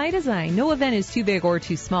Catering by Design, no event is too big or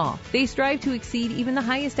too small. They strive to exceed even the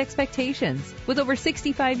highest expectations. With over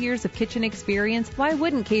 65 years of kitchen experience, why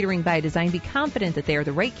wouldn't Catering by Design be confident that they are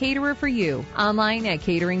the right caterer for you? Online at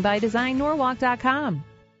cateringbydesign.norwalk.com.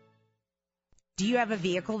 Do you have a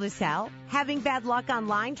vehicle to sell? Having bad luck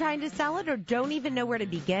online trying to sell it or don't even know where to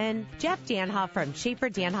begin? Jeff Danhoff from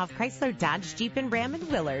Schaefer-Danhoff Chrysler Dodge Jeep and Ram in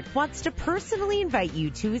Willard wants to personally invite you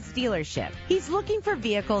to his dealership. He's looking for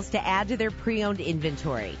vehicles to add to their pre-owned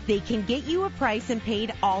inventory. They can get you a price and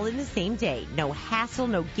paid all in the same day. No hassle,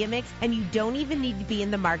 no gimmicks, and you don't even need to be in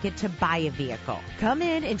the market to buy a vehicle. Come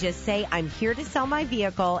in and just say, I'm here to sell my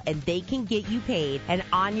vehicle, and they can get you paid and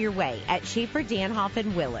on your way at Schaefer-Danhoff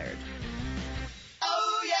in Willard.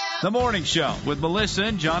 The Morning Show with Melissa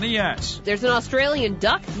and Johnny S. There's an Australian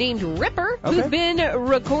duck named Ripper who's been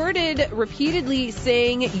recorded repeatedly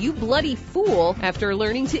saying, "You bloody fool," after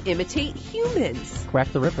learning to imitate humans.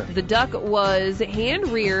 Quack the Ripper. The duck was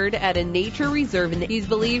hand-reared at a nature reserve, and he's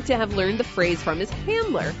believed to have learned the phrase from his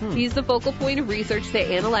handler. He's the focal point of research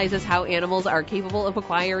that analyzes how animals are capable of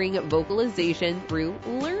acquiring vocalization through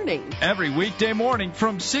learning. Every weekday morning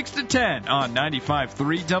from 6 to 10 on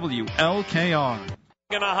 95.3 WLKR.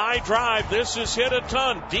 In a high drive, this is hit a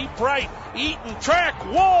ton. Deep right, Eaton track,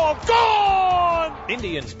 wall, gone!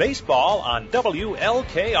 Indians baseball on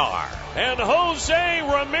WLKR. And Jose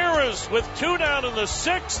Ramirez with 2 down in the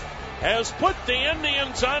 6th has put the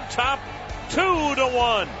Indians on top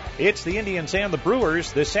 2-1. It's the Indians and the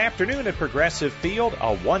Brewers this afternoon at Progressive Field.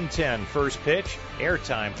 A 1:10 first pitch.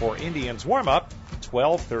 Airtime for Indians warm-up,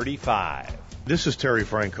 12:35. This is Terry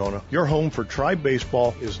Francona. Your home for Tribe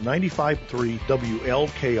Baseball is 95.3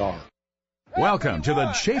 WLKR. Welcome to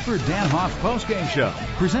the Schaefer-Danhoff postgame show,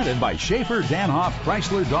 presented by Schaefer-Danhoff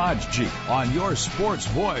Chrysler Dodge Jeep on your sports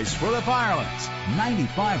voice for the Firelands,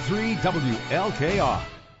 95.3 WLKR.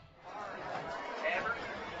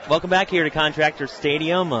 Welcome back here to Contractor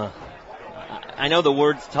Stadium. I know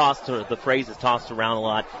the phrase is tossed around a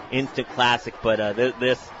lot, instant classic, but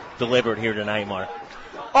this delivered here tonight, Mark.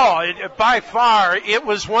 By far, it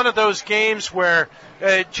was one of those games where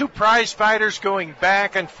two prize fighters going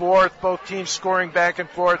back and forth, both teams scoring back and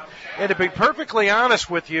forth. And to be perfectly honest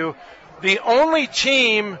with you, the only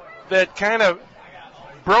team that kind of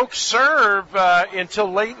broke serve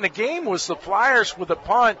until late in the game was the Flyers with a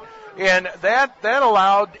punt. And that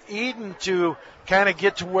allowed Edon to kind of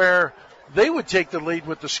get to where they would take the lead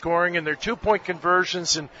with the scoring and their 2-point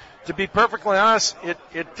conversions. And to be perfectly honest,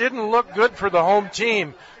 it didn't look good for the home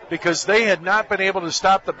team because they had not been able to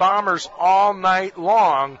stop the Bombers all night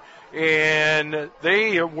long. And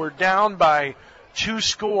they were down by 2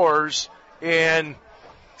 scores. And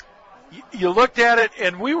you looked at it,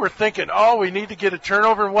 and we were thinking, oh, we need to get a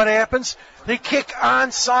turnover. And what happens? They kick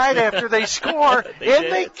onside after they score, they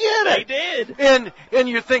get it. They did. And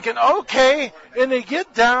you're thinking, okay. And they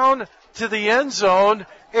get down to the end zone,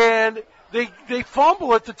 and they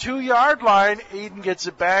fumble at the 2-yard line. Eden gets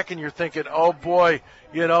it back, and you're thinking, oh, boy,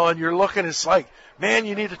 and you're looking, it's like, man,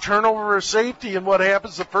 you need a turnover or safety, and what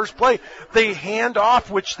happens the first play? They hand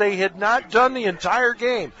off, which they had not done the entire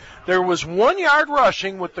game. There was 1 yard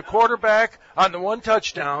rushing with the quarterback on the 1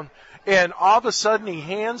 touchdown, and all of a sudden he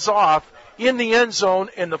hands off in the end zone,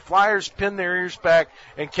 and the Flyers pin their ears back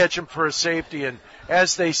and catch him for a safety, and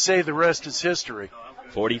as they say, the rest is history.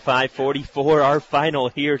 45-44, our final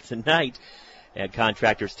here tonight at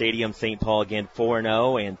Contractor Stadium. St. Paul again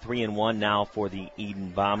 4-0 and 3-1 now for the Eden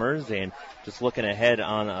Bombers. And just looking ahead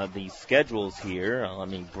on the schedules here, let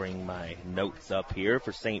me bring my notes up here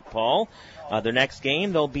for St. Paul. Their next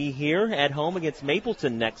game, they'll be here at home against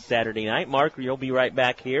Mapleton next Saturday night. Mark, you'll be right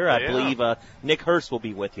back here. I believe Nick Hurst will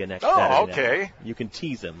be be with you next Saturday okay. night. You can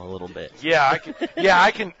tease him a little bit. Yeah, I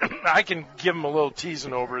can give him a little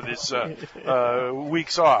teasing over this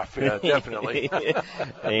weeks off. Yeah, definitely.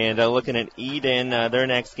 And looking at Eden, their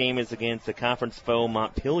next game is against the conference foe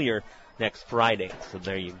Montpelier next Friday. So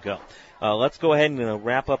there you go. Let's go ahead and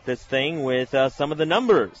wrap up this thing with some of the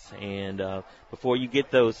numbers. And before you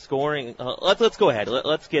get those scoring, let's go ahead.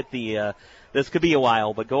 Let's get the. This could be a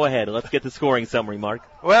while, but go ahead. Let's get the scoring summary, Mark.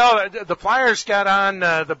 Well, the Flyers got on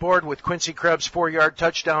the board with Quincy Krebs' 4-yard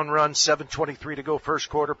touchdown run, 7:23 to go first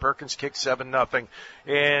quarter. Perkins kicked 7-0.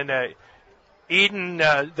 And Eden,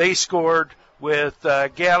 they scored with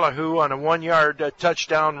Gallahue on a 1-yard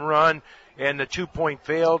touchdown run, and the 2-point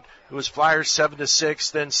failed. It was Flyers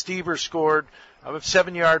 7-6. Then Stever scored a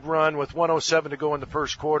 7-yard run with 1:07 to go in the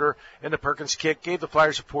first quarter, and the Perkins kick gave the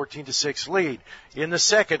Flyers a 14-6 lead. In the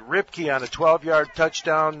second, Ripke on a 12-yard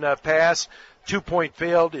touchdown pass, 2-point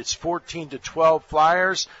failed. It's 14-12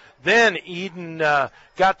 Flyers. Then Eden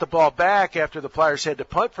got the ball back after the Flyers had to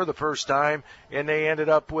punt for the first time, and they ended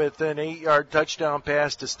up with an 8-yard touchdown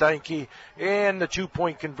pass to Steinke and the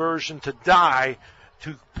 2-point conversion to Dye.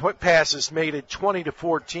 2 passes made it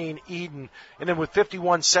 20-14 Eden. And then with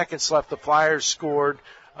 51 seconds left, the Flyers scored.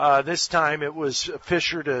 This time it was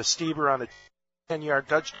Fisher to Stever on a 10-yard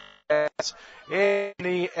touchdown pass and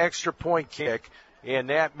the extra point kick. And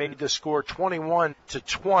that made the score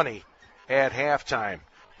 21-20 at halftime.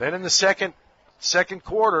 Then in the second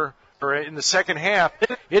quarter, or in the second half,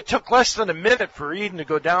 it took less than a minute for Eden to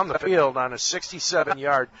go down the field on a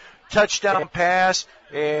 67-yard touchdown pass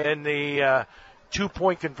and the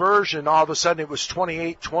 2-point conversion. All of a sudden it was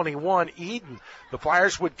 28-21 Eden. The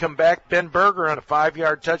Flyers would come back. Ben Berger on a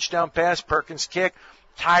 5-yard touchdown pass. Perkins kick.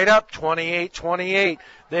 Tied up 28-28.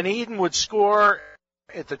 Then Eden would score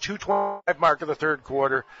at the 2:25 mark of the third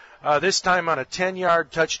quarter. This time on a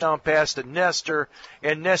 10-yard touchdown pass to Nestor.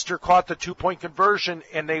 And Nestor caught the 2-point conversion,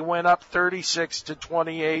 and they went up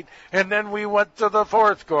 36-28. And then we went to the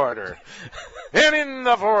fourth quarter. And in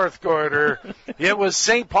the fourth quarter, it was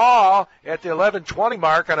St. Paul at the 11:20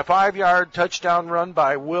 mark on a 5-yard touchdown run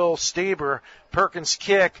by Will Steber. Perkins'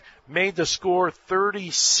 kick made the score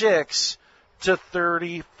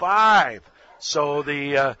 36-35. So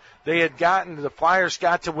the Flyers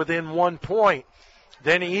got to within 1 point.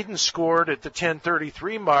 Then Eden scored at the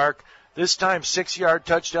 10:33 mark. This time 6-yard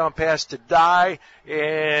touchdown pass to Dye,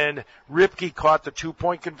 and Ripke caught the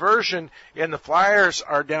 2-point conversion, and the Flyers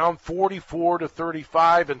are down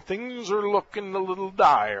 44-35, and things are looking a little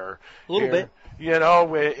dire. A little bit.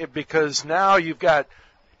 Because now you've got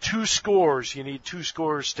 2 scores. You need 2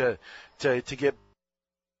 scores to get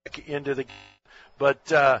back into the game. But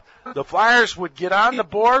the Flyers would get on the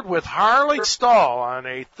board with Harley Stahl on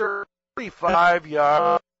a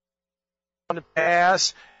 35-yard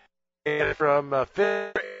pass. And from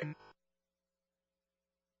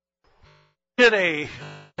in a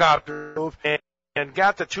copter move and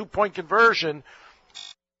got the 2-point conversion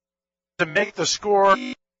to make the score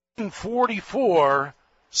 44,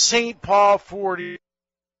 St. Paul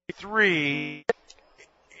 43.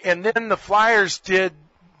 And then the Flyers did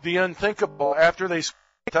the unthinkable. After they scored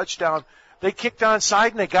a touchdown, they kicked onside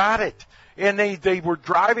and they got it. And they were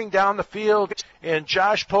driving down the field, and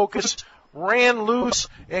Josh Pocus ran loose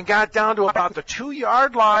and got down to about the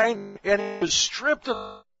 2-yard line, and he was stripped of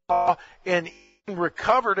the ball and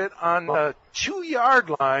recovered it on the 2-yard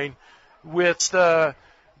line with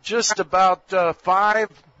just about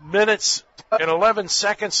 5 minutes and 11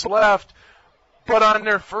 seconds left. But on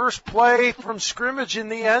their first play from scrimmage in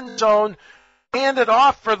the end zone, handed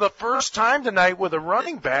off for the first time tonight with a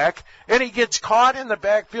running back, and he gets caught in the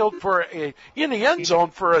backfield in the end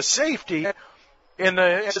zone for a safety. And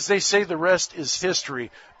as they say, the rest is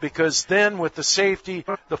history, because then with the safety,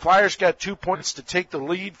 the Flyers got 2 points to take the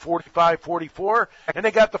lead, 45-44, and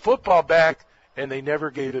they got the football back, and they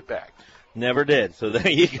never gave it back. Never did. So there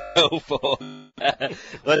you go, folks.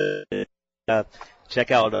 Let's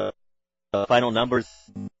check out final numbers.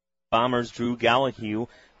 Bombers' Drew Gallahue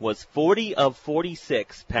was 40 of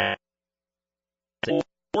 46 passing,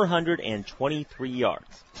 423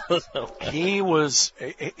 yards.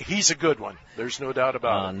 He's a good one. There's no doubt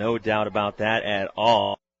about it. No doubt about that at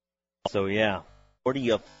all. So, yeah,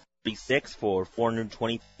 40 of 46 for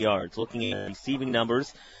 423 yards. Looking at receiving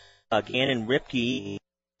numbers, Gannon Ripke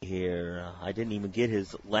here. I didn't even get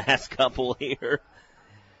his last couple here.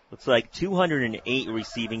 Looks like 208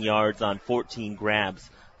 receiving yards on 14 grabs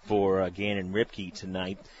for Gannon Ripke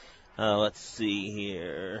tonight. Let's see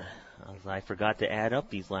here. I forgot to add up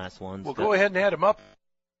these last ones. Well, go ahead and add them up.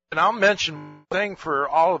 And I'll mention one thing for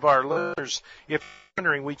all of our listeners. If you're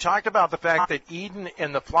wondering, we talked about the fact that Edon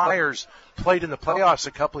and the Flyers played in the playoffs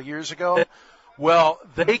a couple of years ago. Well,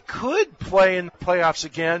 they could play in the playoffs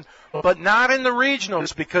again, but not in the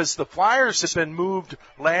regionals, because the Flyers have been moved.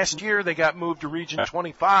 Last year they got moved to Region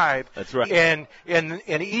 25. That's right. And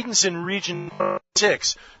Edon's in Region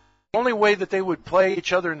 6. The only way that they would play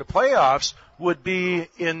each other in the playoffs would be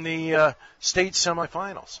in the state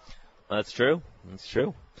semifinals. That's true. That's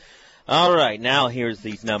true. All right, now here's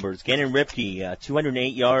these numbers. Gannon Ripke,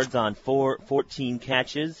 208 yards on 14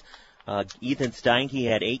 catches. Ethan Steinke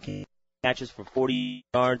had 8 catches for 40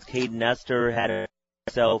 yards. Caden Nestor had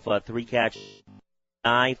himself 3 catches,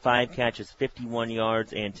 5 catches, 51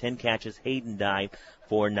 yards, and 10 catches. Hayden Dye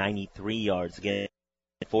for 93 yards. Again,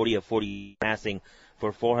 40 of 40 passing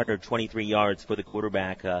for 423 yards for the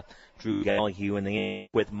quarterback, Drew Gallahue, and they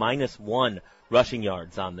with -1 rushing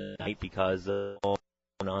yards on the night because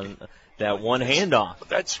on that one handoff.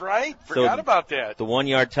 That's right. Forgot about that. The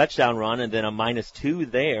 1-yard touchdown run and then a -2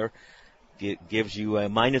 there gives you a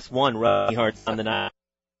 -1 rushing yards on the night.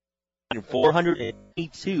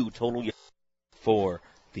 482 total yards for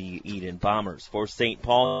the Edon Bombers. For St.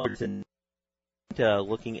 Paul,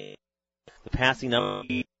 looking at the passing number,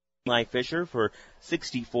 Eli Fisher for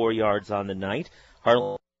 64 yards on the night.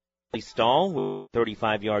 Harley Stahl with a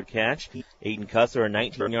 35-yard catch. Aiden Cusser a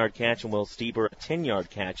 19-yard catch, and Will Stieber a 10-yard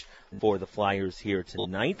catch for the Flyers here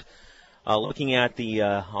tonight. Looking at the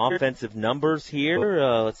offensive numbers here,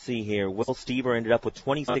 let's see here. Will Stieber ended up with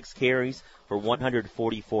 26 carries for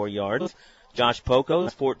 144 yards. Josh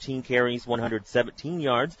Pocos, 14 carries, 117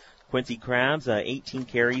 yards. Quincy Krabs, 18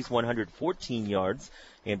 carries, 114 yards.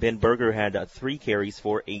 And Ben Berger had 3 carries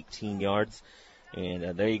for 18 yards. And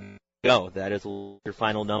there you go. That is your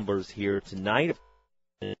final numbers here tonight.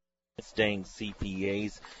 Staying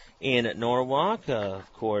CPAs in Norwalk.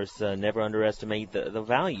 Of course, never underestimate the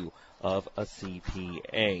value of a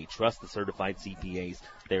CPA. Trust the certified CPAs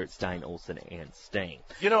there at Stein, Olson, and Stang.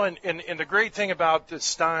 You know, and the great thing about the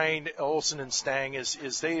Stein, Olson, and Stang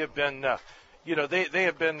is they have been they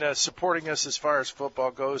have been supporting us as far as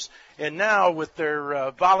football goes, and now with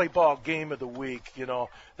their volleyball game of the week,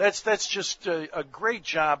 that's just a great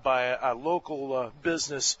job by a local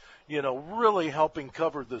business, really helping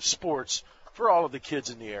cover the sports for all of the kids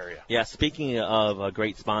in the area. Yeah, speaking of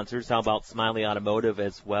great sponsors, how about Smiley Automotive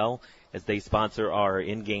as well, as they sponsor our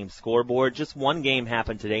in-game scoreboard. Just one game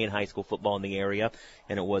happened today in high school football in the area,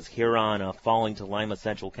 and it was Huron falling to Lima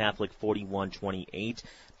Central Catholic 41-28.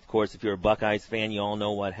 Of course, if you're a Buckeyes fan, you all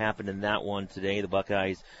know what happened in that one today. The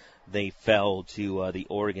Buckeyes, they fell to the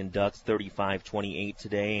Oregon Ducks 35-28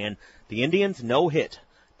 today, and the Indians no hit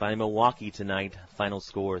by Milwaukee tonight. Final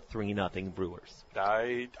score 3-0 Brewers.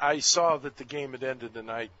 I saw that the game had ended,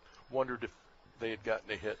 and I wondered if they had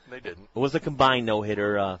gotten a hit, and they didn't. It was a combined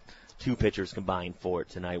no-hitter. 2 pitchers combined for it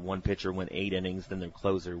tonight. One pitcher went 8 innings, then their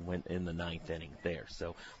closer went in the 9th inning there.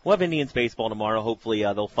 So we'll have Indians baseball tomorrow. Hopefully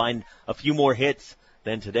they'll find a few more hits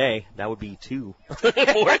than today. That would be 2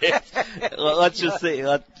 more hits. Let's just see.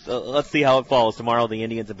 Let's see how it falls tomorrow. The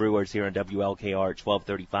Indians and Brewers here on WLKR at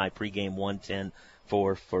 12:35. Pregame 1:10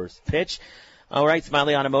 for first pitch. All right,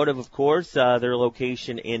 Smiley Automotive, of course, their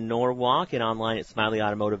location in Norwalk and online at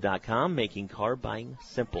smileyautomotive.com, making car buying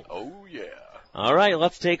simple. Oh, yeah. All right,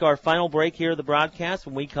 let's take our final break here of the broadcast.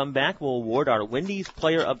 When we come back, we'll award our Wendy's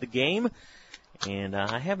Player of the Game. And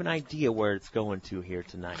I have an idea where it's going to here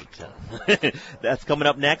tonight. That's coming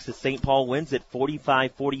up next as St. Paul wins at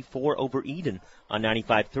 45-44 over Edon on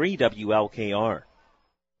 95.3 WLKR.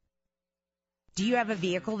 Do you have a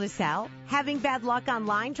vehicle to sell? Having bad luck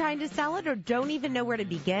online trying to sell it or don't even know where to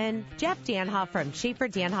begin? Jeff Danhoff from Schaefer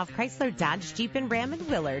Danhoff Chrysler Dodge Jeep and Ram in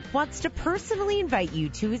Willard wants to personally invite you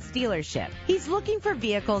to his dealership. He's looking for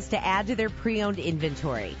vehicles to add to their pre-owned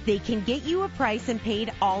inventory. They can get you a price and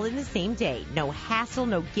paid all in the same day. No hassle,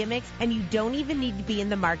 no gimmicks, and you don't even need to be in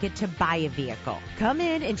the market to buy a vehicle. Come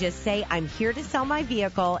in and just say, I'm here to sell my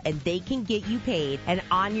vehicle, and they can get you paid and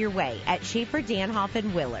on your way at Schaefer Danhoff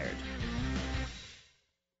in Willard.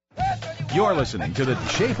 You're listening to the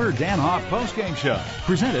Schaefer Danhoff postgame show,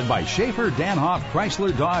 presented by Schaefer Danhoff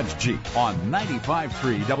Chrysler Dodge Jeep on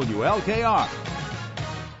 95.3 WLKR.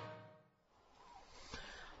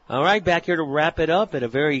 All right, back here to wrap it up at a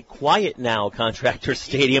very quiet now Contractor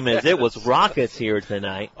Stadium as it was raucous here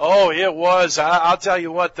tonight. Oh, it was. I'll tell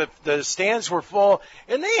you what, the stands were full,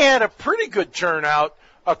 and they had a pretty good turnout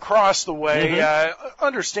across the way,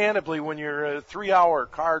 understandably when you're a 3-hour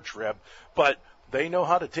car trip, but they know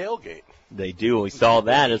how to tailgate. They do. We saw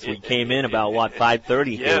that as we came in about,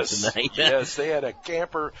 5:30 here tonight. Yes, they had a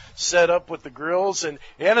camper set up with the grills and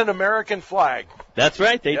an American flag. That's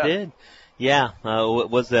right, they did. Yeah, it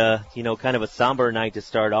was kind of a somber night to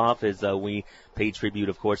start off as we paid tribute,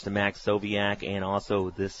 of course, to Max Soviak and also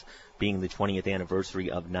this being the 20th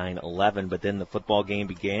anniversary of 9/11. But then the football game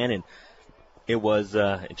began, and it was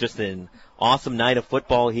just an awesome night of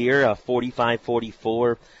football here,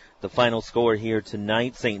 45-44. The final score here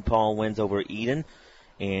tonight, St. Paul wins over Edon.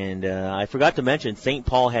 And I forgot to mention, St.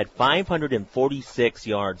 Paul had 546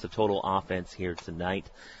 yards of total offense here tonight.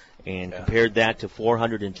 And compared that to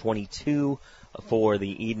 422 for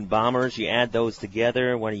the Edon Bombers. You add those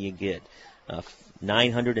together, what do you get?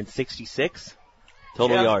 966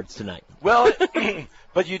 total yards tonight. Well,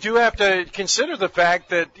 but you do have to consider the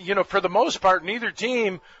fact that, for the most part, neither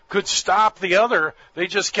team could stop the other. They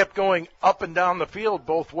just kept going up and down the field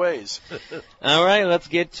both ways. All right, let's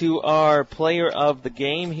get to our player of the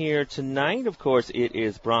game here tonight. Of course, it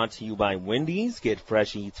is brought to you by Wendy's. Get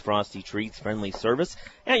fresh eats, frosty treats, friendly service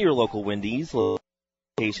at your local Wendy's.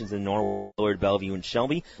 Locations in Norwood, Bellevue, and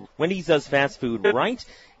Shelby. Wendy's does fast food right,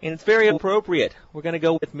 and it's very appropriate. We're going to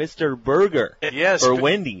go with Mr. Burger for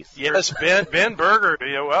Wendy's. Yes, Ben Burger.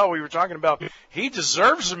 Well, we were talking about he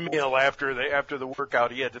deserves a meal after the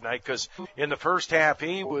workout he had tonight, because in the first half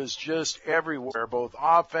he was just everywhere, both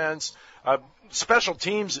offense, special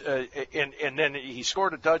teams, and then he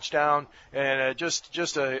scored a touchdown, and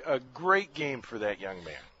just a great game for that young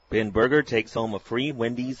man. Ben Burger takes home a free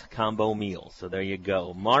Wendy's combo meal. So there you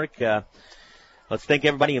go. Mark, let's thank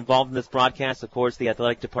everybody involved in this broadcast. Of course, the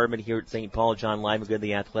athletic department here at St. Paul, John Livengood,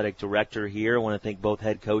 the athletic director here. I want to thank both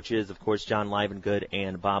head coaches, of course, John Livengood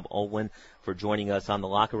and Bob Olwin, for joining us on the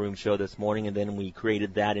Locker Room Show this morning. And then we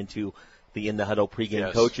created that into the In the Huddle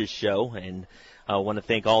pregame coaches show. And I want to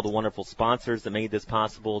thank all the wonderful sponsors that made this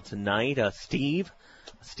possible tonight. Steve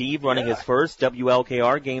running his first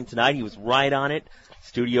WLKR game tonight. He was right on it.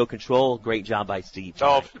 Studio control, great job by Steve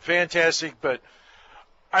tonight. Oh, fantastic! But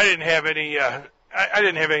I didn't have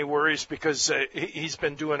any worries because he's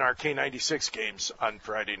been doing our K96 games on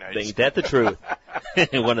Friday nights. Ain't that the truth? I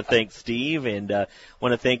want to thank Steve and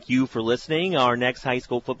want to thank you for listening. Our next high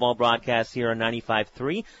school football broadcast here on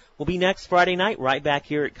 95.3 will be next Friday night, right back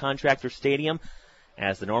here at Contractor Stadium,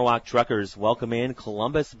 as the Norwalk Truckers welcome in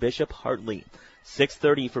Columbus Bishop Hartley.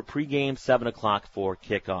 6:30 for pregame, 7 o'clock for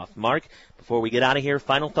kickoff. Mark, before we get out of here,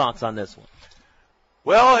 final thoughts on this one.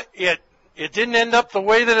 Well, it didn't end up the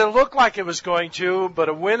way that it looked like it was going to, but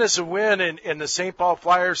a win is a win, and the St. Paul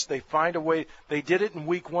Flyers, they find a way. They did it in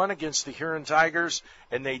Week 1 against the Huron Tigers,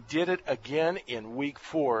 and they did it again in Week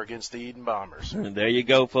 4 against the Edon Bombers. There you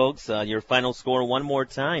go, folks. Your final score one more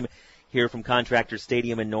time here from Contractor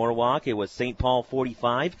Stadium in Norwalk. It was St. Paul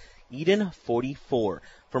 45, Edon 44.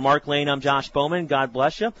 For Mark Lane, I'm Josh Bowman. God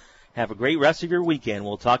bless you. Have a great rest of your weekend.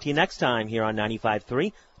 We'll talk to you next time here on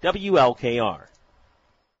 95.3 WLKR.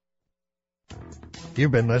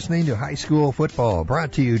 You've been listening to High School Football,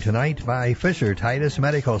 brought to you tonight by Fisher Titus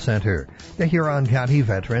Medical Center, the Huron County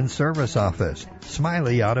Veterans Service Office,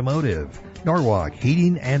 Smiley Automotive, Norwalk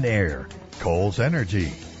Heating and Air, Coles Energy,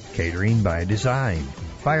 Catering by Design,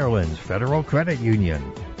 Firelands Federal Credit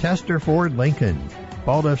Union, Tester Ford Lincoln,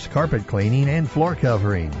 Balduff's Carpet Cleaning and Floor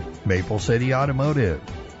Covering, Maple City Automotive,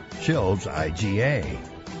 Shields IGA,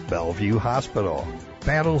 Bellevue Hospital,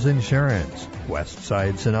 Battles Insurance,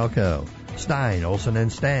 Westside Sunoco, Stein, Olson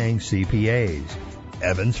and Stang CPAs,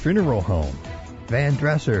 Evans Funeral Home, Van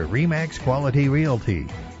Dresser Remax Quality Realty,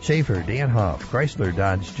 Schaefer Danhoff Chrysler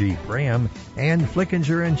Dodge Jeep Ram, and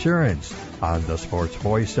Flickinger Insurance on the sports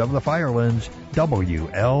voice of the Firelands,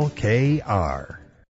 WLKR.